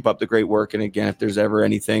soon. Keep up the great work. And again, if there's ever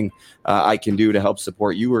anything I can do to help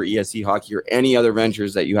support you or ESE Hockey or any other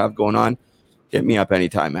ventures that you have going on, hit me up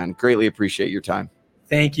anytime, man. Greatly appreciate your time.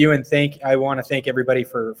 Thank you. And I want to thank everybody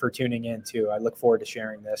for tuning in too. I look forward to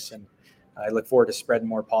sharing this, and I look forward to spreading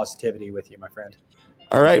more positivity with you, my friend.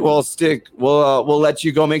 All right. Well, we'll let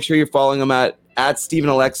you go. Make sure you're following him at Stephen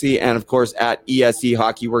Oleksy and of course at ESE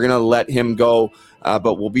Hockey. We're going to let him go,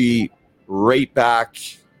 but we'll be right back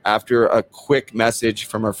after a quick message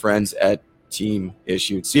from our friends at Team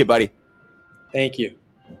Issued. See you, buddy. Thank you.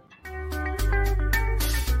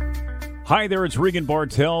 Hi there, it's Regan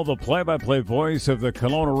Bartel, the play-by-play voice of the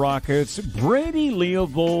Kelowna Rockets, Brady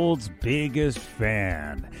Leopold's biggest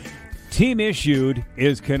fan. Team Issued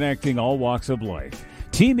is connecting all walks of life.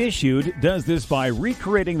 Team Issued does this by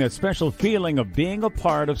recreating that special feeling of being a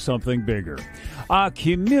part of something bigger. A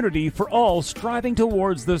community for all striving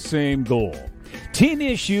towards the same goal.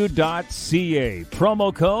 TeamIssued.ca.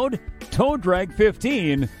 Promo code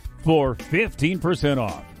TOEDRAG15 for 15%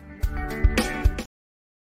 off.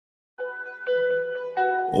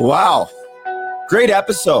 Wow. Great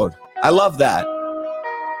episode. I love that.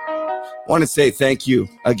 I want to say thank you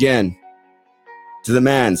again to the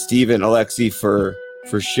man, Stephen Oleksy, for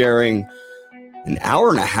sharing an hour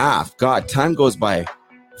and a half. God, time goes by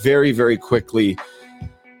very, very quickly.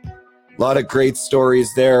 A lot of great stories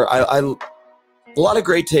there. A lot of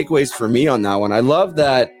great takeaways for me on that one. I love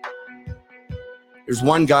that there's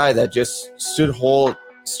one guy that just stood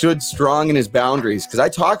strong in his boundaries. Because I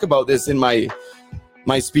talk about this in my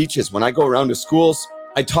speeches when I go around to schools.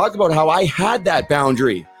 I talk about how I had that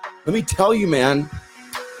boundary. Let me tell you, man,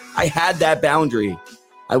 I had that boundary.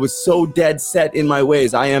 I was so dead set in my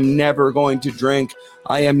ways. I am never going to drink.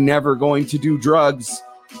 I am never going to do drugs,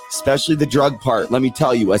 especially the drug part. Let me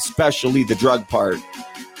tell you, especially the drug part.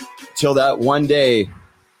 Till that one day,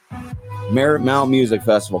 Merritt Mount Music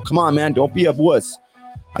Festival. Come on, man, don't be a wuss.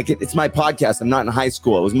 It's my podcast. I'm not in high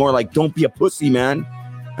school. It was more like, don't be a pussy, man.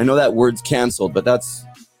 I know that word's canceled, but that's,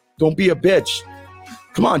 don't be a bitch.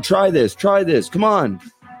 Come on, try this. Come on.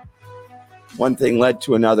 One thing led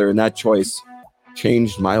to another, and that choice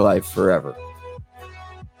changed my life forever.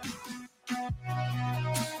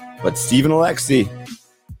 But Stephen Oleksy,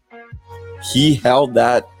 he held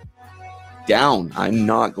that down. I'm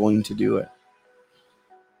not going to do it.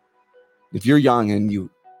 If you're young and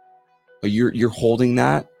you're holding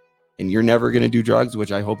that and you're never going to do drugs,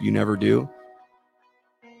 which I hope you never do,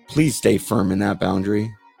 please stay firm in that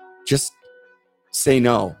boundary. Just say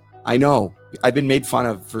no. I know I've been made fun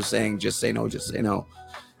of for saying just say no,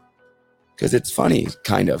 because it's funny,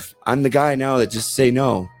 kind of. I'm the guy now that just say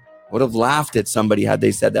no. Would have laughed at somebody had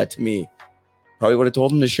they said that to me. Probably would have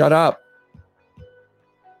told them to shut up.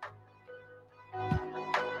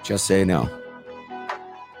 Just say no.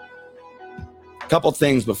 A couple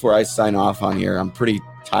things before I sign off on here. I'm pretty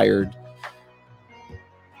tired,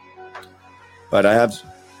 but I have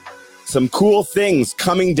some cool things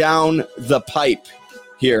coming down the pipe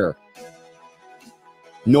here.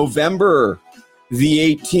 November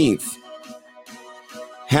the 18th,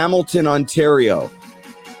 Hamilton, Ontario.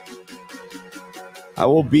 I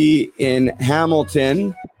will be in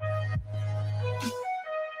Hamilton.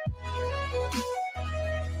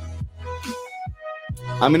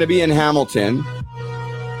 I'm going to be in Hamilton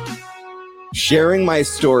sharing my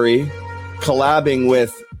story, collabing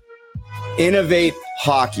with Innovate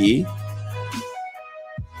Hockey.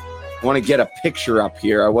 I want to get a picture up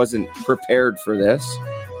here. I wasn't prepared for this.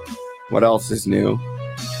 What else is new?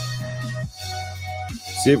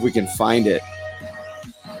 See if we can find it.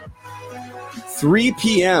 3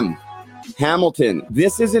 p.m. Hamilton.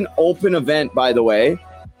 This is an open event, by the way.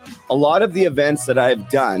 A lot of the events that I've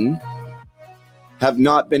done have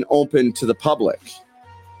not been open to the public.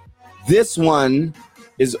 This one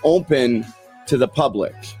is open to the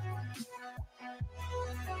public.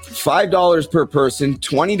 $5 per person,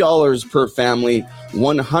 $20 per family,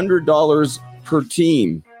 $100 per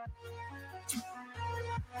team.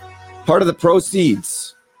 Part of the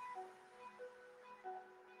proceeds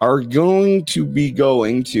are going to be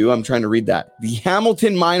going to, I'm trying to read that, the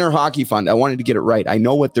Hamilton Minor Hockey Fund. I wanted to get it right. I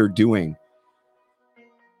know what they're doing.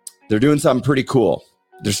 They're doing something pretty cool.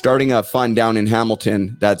 They're starting a fund down in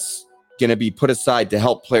Hamilton that's going to be put aside to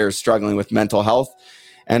help players struggling with mental health.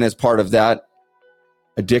 And as part of that,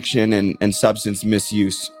 addiction and substance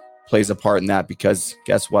misuse plays a part in that, because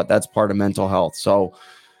guess what? That's part of mental health. So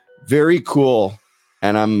very cool.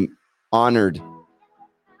 And I'm honored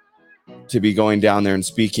to be going down there and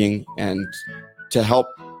speaking and to help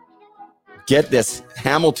get this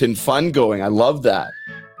Hamilton fund going. I love that.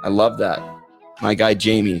 My guy,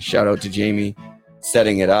 Jamie, shout out to Jamie,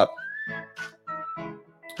 setting it up.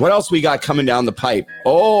 What else we got coming down the pipe?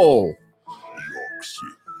 Oh,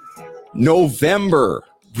 November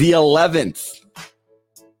the 11th.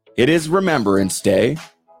 It is Remembrance Day.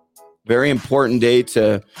 Very important day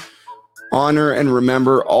to honor and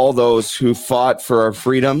remember all those who fought for our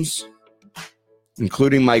freedoms,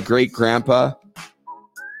 including my great-grandpa.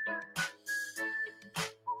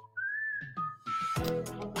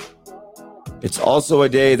 It's also a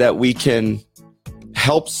day that we can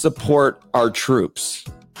help support our troops,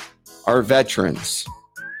 our veterans,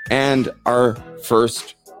 and our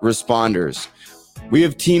first responders. We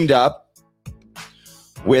have teamed up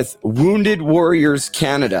with Wounded Warriors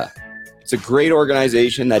Canada. It's a great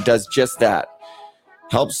organization that does just that.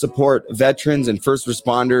 Helps support veterans and first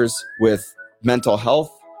responders with mental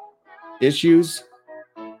health issues.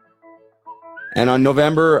 And on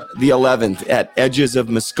November the 11th at Edges of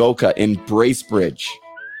Muskoka in Bracebridge,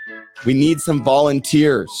 we need some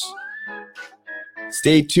volunteers.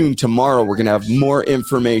 Stay tuned. Tomorrow we're going to have more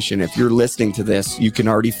information. If you're listening to this, you can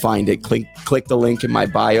already find it. Click the link in my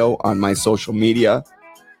bio on my social media.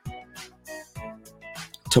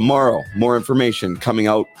 Tomorrow, more information coming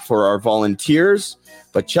out for our volunteers.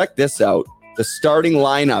 But check this out. The starting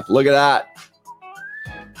lineup. Look at that.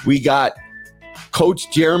 We got Coach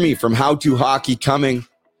Jeremy from How to Hockey coming.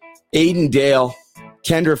 Aiden Dale.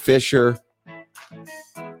 Kendra Fisher.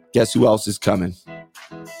 Guess who else is coming?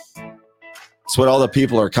 It's what all the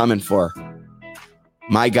people are coming for.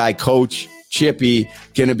 My guy, Coach Chippy,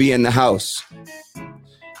 going to be in the house.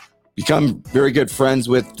 Become very good friends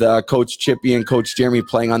with Coach Chippy and Coach Jeremy,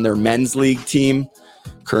 playing on their men's league team.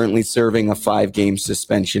 currently serving a 5-game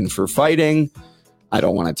suspension for fighting. I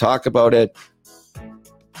don't want to talk about it.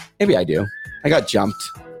 Maybe I do. I got jumped.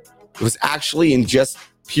 It was actually in just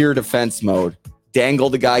pure defense mode.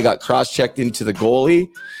 Dangled the guy, got cross-checked into the goalie.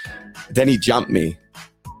 Then he jumped me.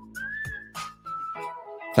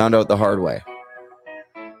 Found out the hard way.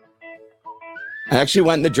 I actually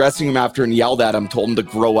went in the dressing room after and yelled at him, told him to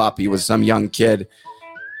grow up. He was some young kid.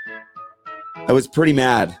 I was pretty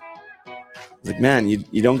mad. I was like, man,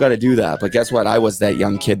 you don't got to do that. But guess what? I was that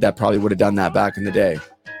young kid that probably would have done that back in the day.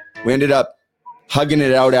 We ended up hugging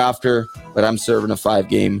it out after, but I'm serving a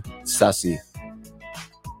 5-game sussy.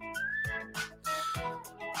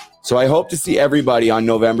 So I hope to see everybody on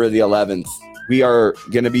November the 11th. We are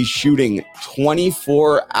going to be shooting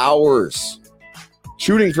 24 hours.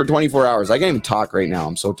 Shooting for 24 hours. I can't even talk right now.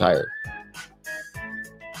 I'm so tired.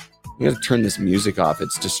 I'm going to turn this music off.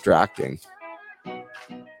 It's distracting.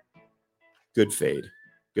 Good fade.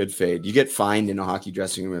 Good fade. You get fined in a hockey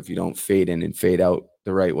dressing room if you don't fade in and fade out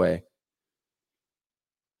the right way.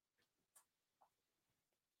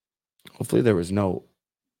 Hopefully there was no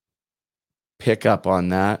pickup on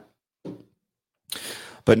that.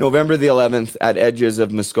 But November the 11th at Edges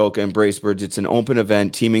of Muskoka and Bracebridge, it's an open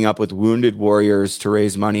event teaming up with Wounded Warriors to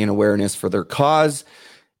raise money and awareness for their cause.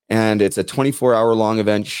 And it's a 24-hour-long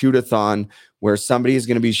event, shoot-a-thon, where somebody is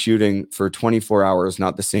going to be shooting for 24 hours,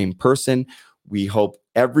 not the same person. We hope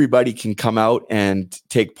everybody can come out and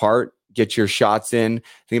take part, get your shots in.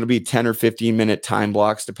 I think it'll be 10 or 15-minute time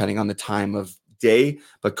blocks, depending on the time of day.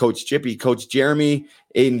 But Coach Chippy, Coach Jeremy,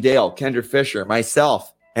 Aiden Dale, Kendra Fisher,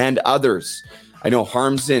 myself, and others. I know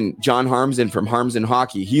John Harmsen from Harmsen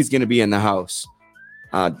Hockey, he's going to be in the house.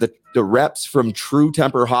 The reps from True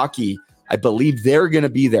Temper Hockey, I believe they're going to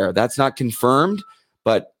be there. That's not confirmed,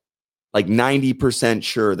 but like 90%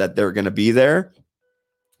 sure that they're going to be there.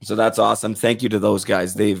 So that's awesome. Thank you to those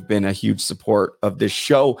guys. They've been a huge support of this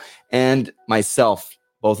show and myself,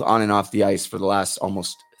 both on and off the ice for the last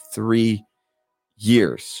almost 3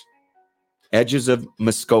 years. Edges of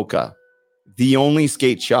Muskoka. The only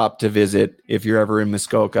skate shop to visit if you're ever in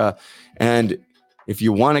Muskoka. And if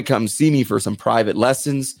you want to come see me for some private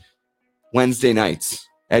lessons, Wednesday nights,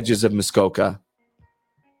 Edges of Muskoka.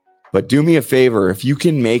 But do me a favor, if you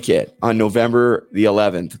can make it on November the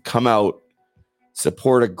 11th, come out,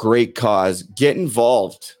 support a great cause, get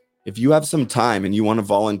involved. If you have some time and you want to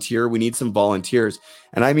volunteer, we need some volunteers.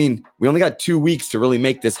 And I mean, we only got 2 weeks to really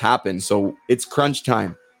make this happen. So it's crunch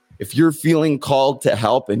time. If you're feeling called to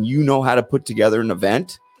help and you know how to put together an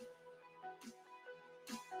event,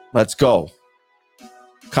 let's go.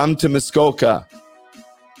 Come to Muskoka.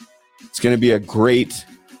 It's going to be a great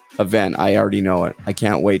event. I already know it. I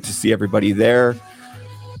can't wait to see everybody there.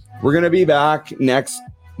 We're going to be back next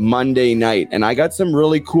Monday night, and I got some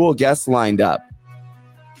really cool guests lined up.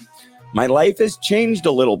 My life has changed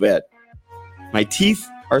a little bit. My teeth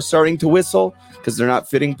are starting to whistle because they're not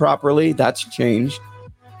fitting properly. That's changed.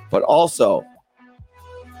 But also,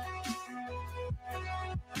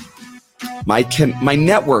 my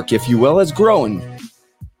network, if you will, has grown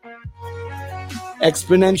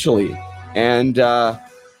exponentially. And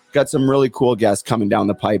got some really cool guests coming down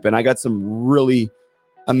the pipe. And I got some really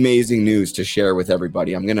amazing news to share with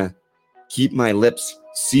everybody. I'm going to keep my lips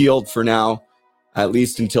sealed for now, at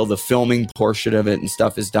least until the filming portion of it and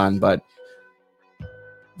stuff is done. But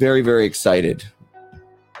very, very excited.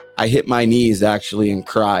 I hit my knees actually and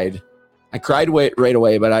cried. I cried right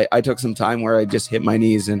away, but I took some time where I just hit my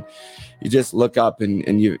knees, and you just look up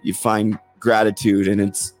and you find gratitude. And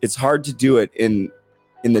it's hard to do it in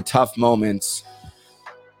the tough moments.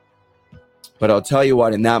 But I'll tell you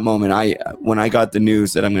what, in that moment, when I got the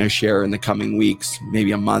news that I'm going to share in the coming weeks,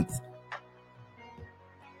 maybe a month,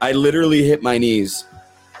 I literally hit my knees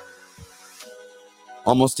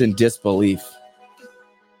almost in disbelief.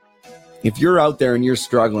 If you're out there and you're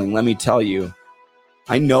struggling, let me tell you,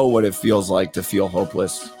 I know what it feels like to feel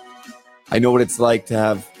hopeless. I know what it's like to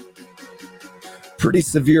have pretty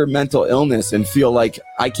severe mental illness and feel like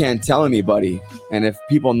I can't tell anybody. And if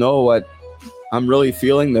people know what I'm really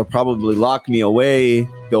feeling, they'll probably lock me away.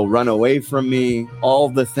 They'll run away from me. All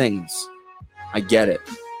the things. I get it.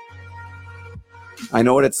 I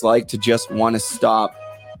know what it's like to just want to stop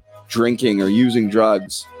drinking or using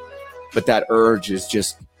drugs, but that urge is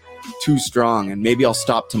just too strong, and maybe I'll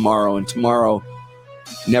stop tomorrow, and tomorrow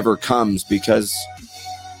never comes, because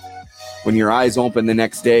when your eyes open the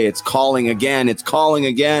next day, it's calling again,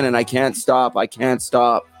 and I can't stop.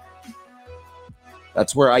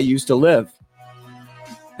 That's where I used to live,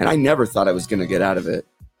 and I never thought I was going to get out of it.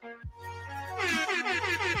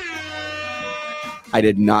 I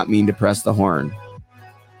did not mean to press the horn.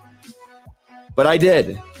 But I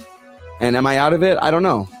did. And am I out of it? I don't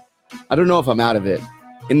know. I don't know if I'm out of it.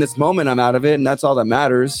 In this moment, I'm out of it, and that's all that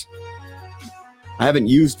matters. I haven't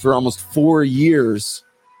used for almost 4 years.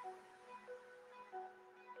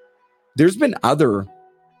 There's been other,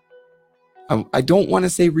 I don't want to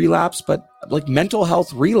say relapse, but like mental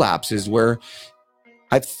health relapses where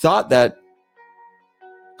I've thought that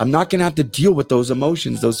I'm not going to have to deal with those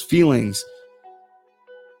emotions, those feelings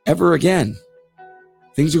ever again.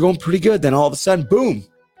 Things are going pretty good. Then all of a sudden, boom,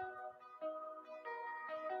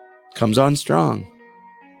 comes on strong.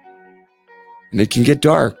 And it can get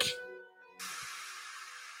dark.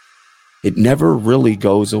 It never really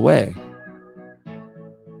goes away.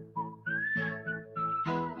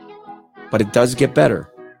 But it does get better.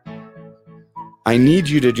 I need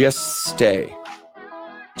you to just stay.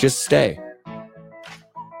 Just stay.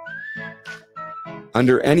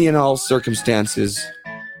 Under any and all circumstances,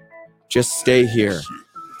 just stay here.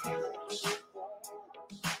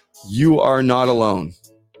 You are not alone.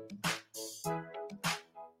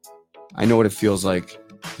 I know what it feels like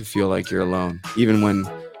to feel like you're alone, even when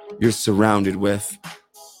you're surrounded with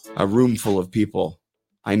a room full of people.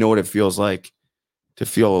 I know what it feels like to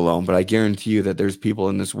feel alone, but I guarantee you that there's people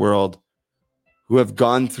in this world who have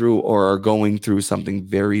gone through or are going through something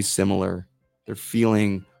very similar. They're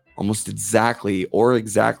feeling almost exactly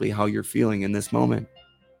how you're feeling in this moment.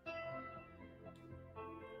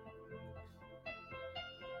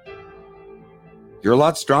 You're a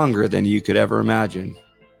lot stronger than you could ever imagine.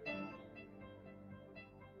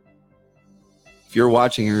 If you're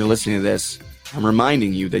watching or you're listening to this, I'm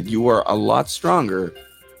reminding you that you are a lot stronger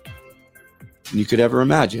than you could ever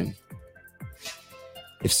imagine.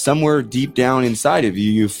 If somewhere deep down inside of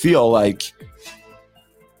you, you feel like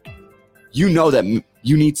you know that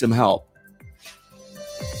you need some help.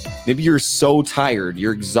 Maybe you're so tired,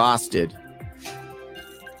 you're exhausted.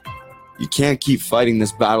 You can't keep fighting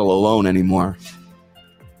this battle alone anymore.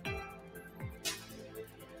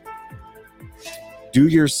 Do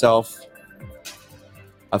yourself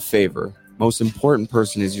a favor. Most important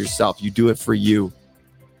person is yourself. You do it for you.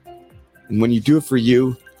 And when you do it for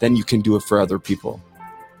you, then you can do it for other people.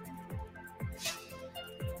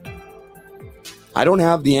 I don't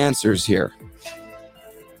have the answers here.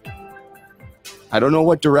 I don't know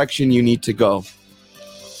what direction you need to go.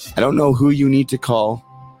 I don't know who you need to call.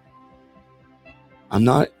 I'm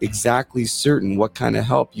not exactly certain what kind of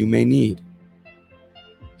help you may need.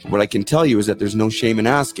 What I can tell you is that there's no shame in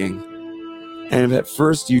asking. And if at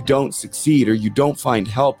first you don't succeed or you don't find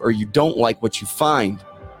help or you don't like what you find,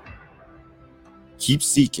 keep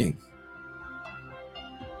seeking.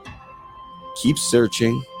 Keep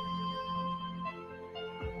searching.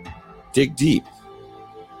 Dig deep.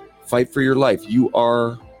 Fight for your life. You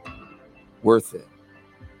are worth it.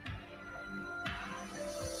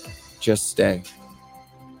 Just stay.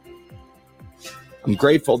 I'm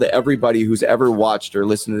grateful to everybody who's ever watched or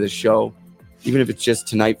listened to this show, even if it's just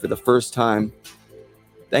tonight for the first time.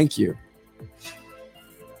 Thank you.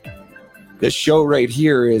 This show right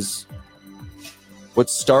here is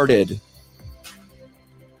what started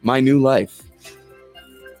my new life.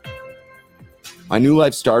 My new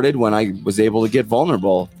life started when I was able to get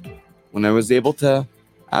vulnerable, when I was able to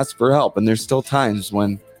ask for help. And there's still times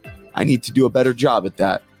when I need to do a better job at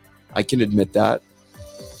that. I can admit that.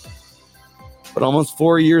 But almost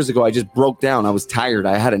 4 years ago, I just broke down. I was tired.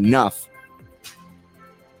 I had enough.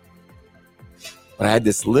 But I had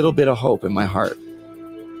this little bit of hope in my heart.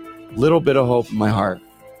 Little bit of hope in my heart.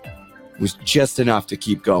 It was just enough to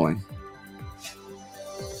keep going.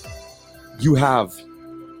 You have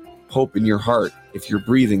hope in your heart. If you're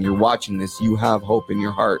breathing, you're watching this, you have hope in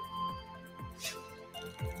your heart.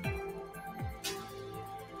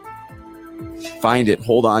 Find it,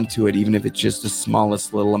 hold on to it, even if it's just the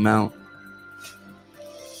smallest little amount.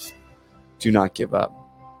 Do not give up.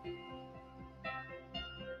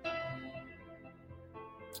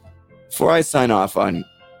 Before I sign off on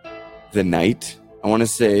the night, I want to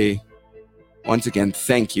say, once again,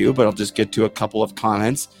 thank you, but I'll just get to a couple of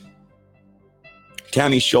comments.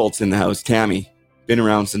 Tammy Schultz in the house. Tammy, been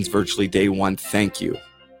around since virtually day one. Thank you.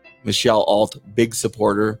 Michelle Alt, big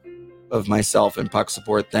supporter of myself and Puck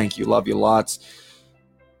Support. Thank you. Love you lots.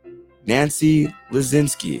 Nancy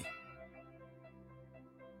Lazinski.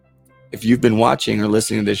 If you've been watching or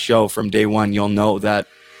listening to this show from day one, you'll know that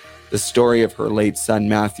the story of her late son,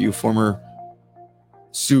 Matthew, former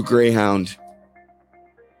Sioux Greyhound,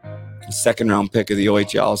 second round pick of the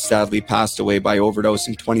OHL, sadly passed away by overdose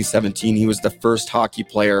in 2017. He was the first hockey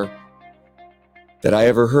player that I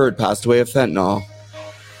ever heard passed away of fentanyl,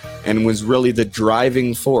 and was really the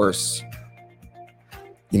driving force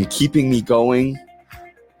in keeping me going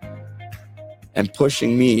and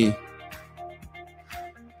pushing me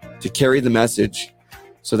to carry the message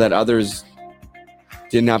so that others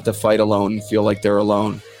didn't have to fight alone and feel like they're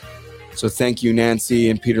alone. So thank you, Nancy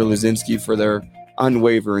and Peter Luzinski, for their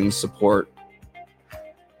unwavering support.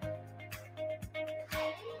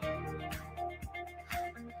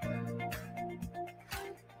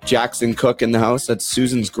 Jackson Cook in the house. That's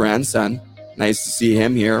Susan's grandson. Nice to see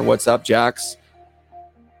him here. What's up, Jax?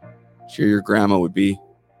 Sure your grandma would be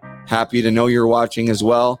happy to know you're watching as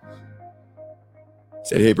well.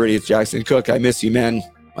 Said, hey, Brady, it's Jackson Cook. I miss you, man.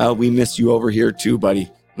 Well, we miss you over here too,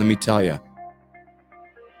 buddy. Let me tell you.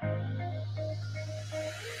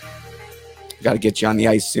 Got to get you on the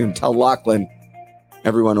ice soon. Tell Lachlan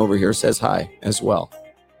everyone over here says hi as well.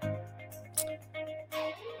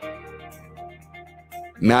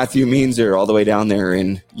 Matthew Meanser, all the way down there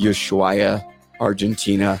in Ushuaia,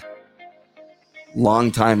 Argentina.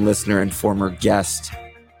 Longtime listener and former guest.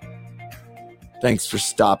 Thanks for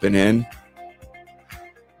stopping in.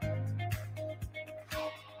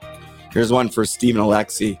 Here's one for Stephen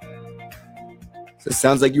Oleksy. It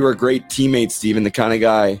sounds like you were a great teammate, Stephen, the kind of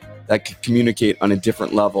guy that could communicate on a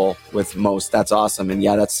different level with most. That's awesome. And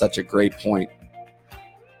yeah, that's such a great point.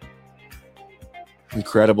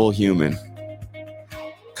 Incredible human.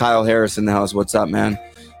 Kyle Harris in the house. What's up, man?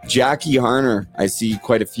 Jackie Harner. I see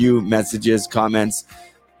quite a few messages, comments.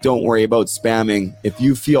 Don't worry about spamming. If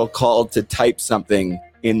you feel called to type something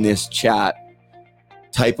in this chat,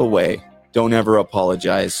 type away. Don't ever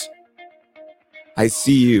apologize. I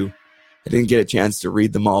see you. I didn't get a chance to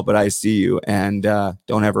read them all, but I see you. And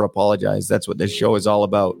don't ever apologize. That's what this show is all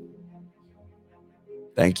about.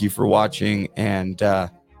 Thank you for watching and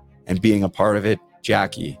being a part of it,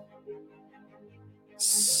 Jackie.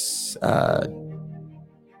 Where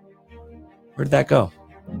did that go?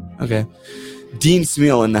 Okay. Dean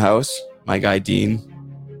Smeal in the house. My guy, Dean.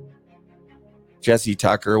 Jesse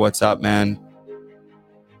Tucker, what's up, man?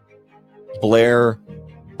 Blair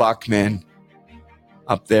Buckman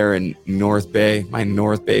up there in North Bay. My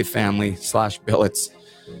North Bay family / billets.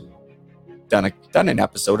 Done an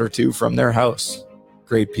episode or two from their house.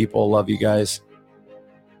 Great people. Love you guys.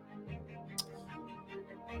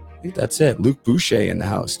 I think that's it. Luke Boucher in the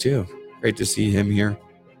house, too. Great to see him here.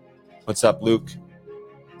 What's up, Luke?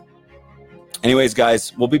 Anyways,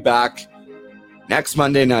 guys, we'll be back next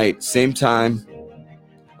Monday night, same time.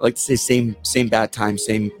 I like to say same bat time,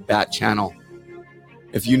 same bat channel.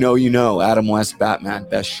 If you know, you know. Adam West, Batman,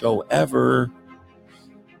 best show ever.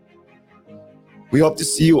 We hope to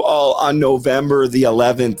see you all on November the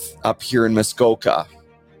 11th up here in Muskoka.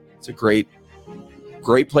 It's a great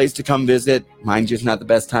place to come visit. Mind you, it's not the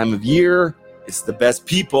best time of year. It's the best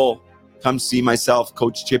people. Come see myself,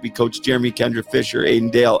 Coach Chippy, Coach Jeremy, Kendra Fisher,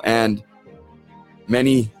 Aiden Dale, and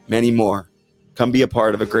many, many more. Come be a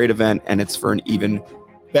part of a great event, and it's for an even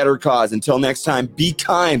better cause. Until next time, be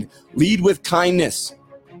kind. Lead with kindness.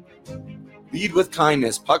 Lead with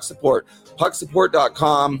kindness. Puck Support.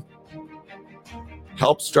 PuckSupport.com.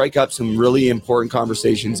 Help strike up some really important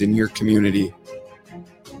conversations in your community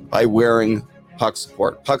by wearing Puck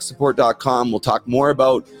Support. PuckSupport.com. We'll talk more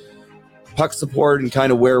about Puck Support and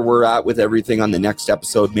kind of where we're at with everything on the next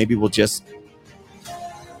episode. Maybe we'll just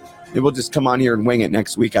come on here and wing it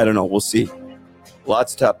next week. I don't know. We'll see.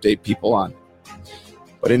 Lots to update people on.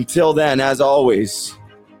 But until then, as always,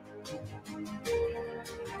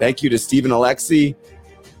 thank you to Stephen Oleksy.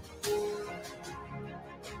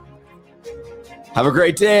 Have a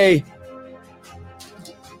great day,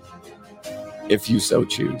 if you so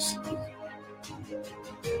choose.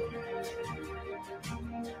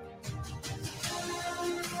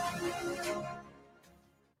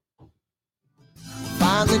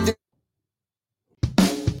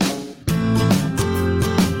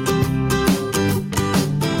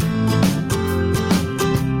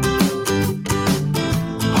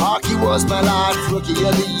 Hockey was my life, rookie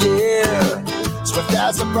of the year. Swift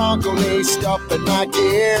as a Bronco, laced up in my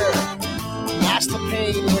gear. Matched the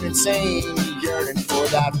pain, went insane, yearning for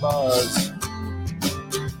that buzz.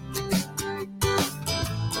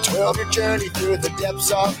 12-year journey through the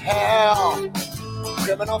depths of hell.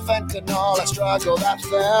 Criminal fentanyl, a struggle that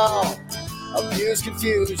fell. Abused,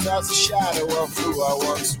 confused as a shadow of who I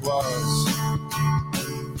once was.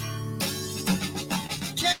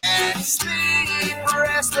 Can't sleep,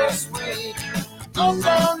 restless week. Up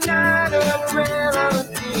all night, a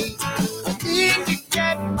melody. I need to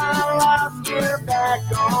get my life gear back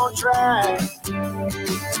on track.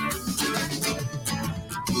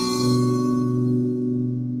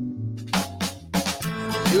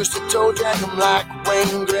 Used to toe drag him like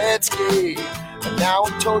Wayne Gretzky, and now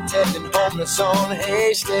I'm toe tagging homeless on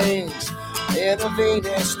Hastings.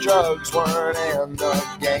 Intravenous drugs weren't in the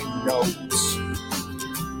game notes.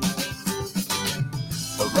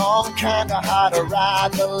 The wrong kind of high to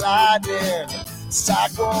ride the lightning.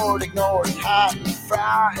 Psych ward ignored, hot and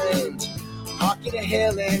frightened. Hockey to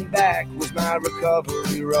hell and back was my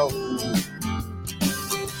recovery road.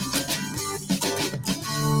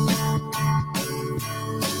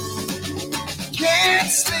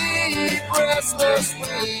 Can't sleep, restless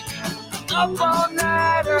week. Up all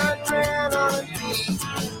night, adrenaline peak.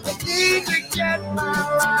 I need to get my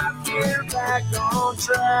life here back on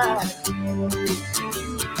track.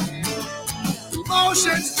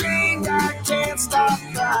 Emotions drained, I can't stop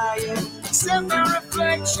crying. Except my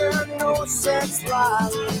reflection, no sense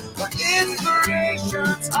lying. My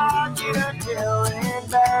inspiration's hockey to hell and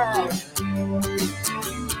back.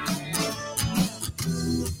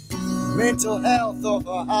 Mental health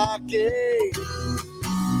over hockey.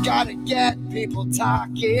 Gotta get people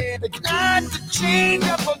talking. Ignite the change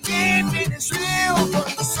up a game. It is real, but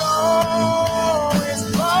the soul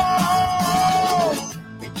is low.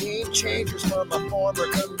 The game changers from my former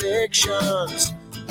convictions.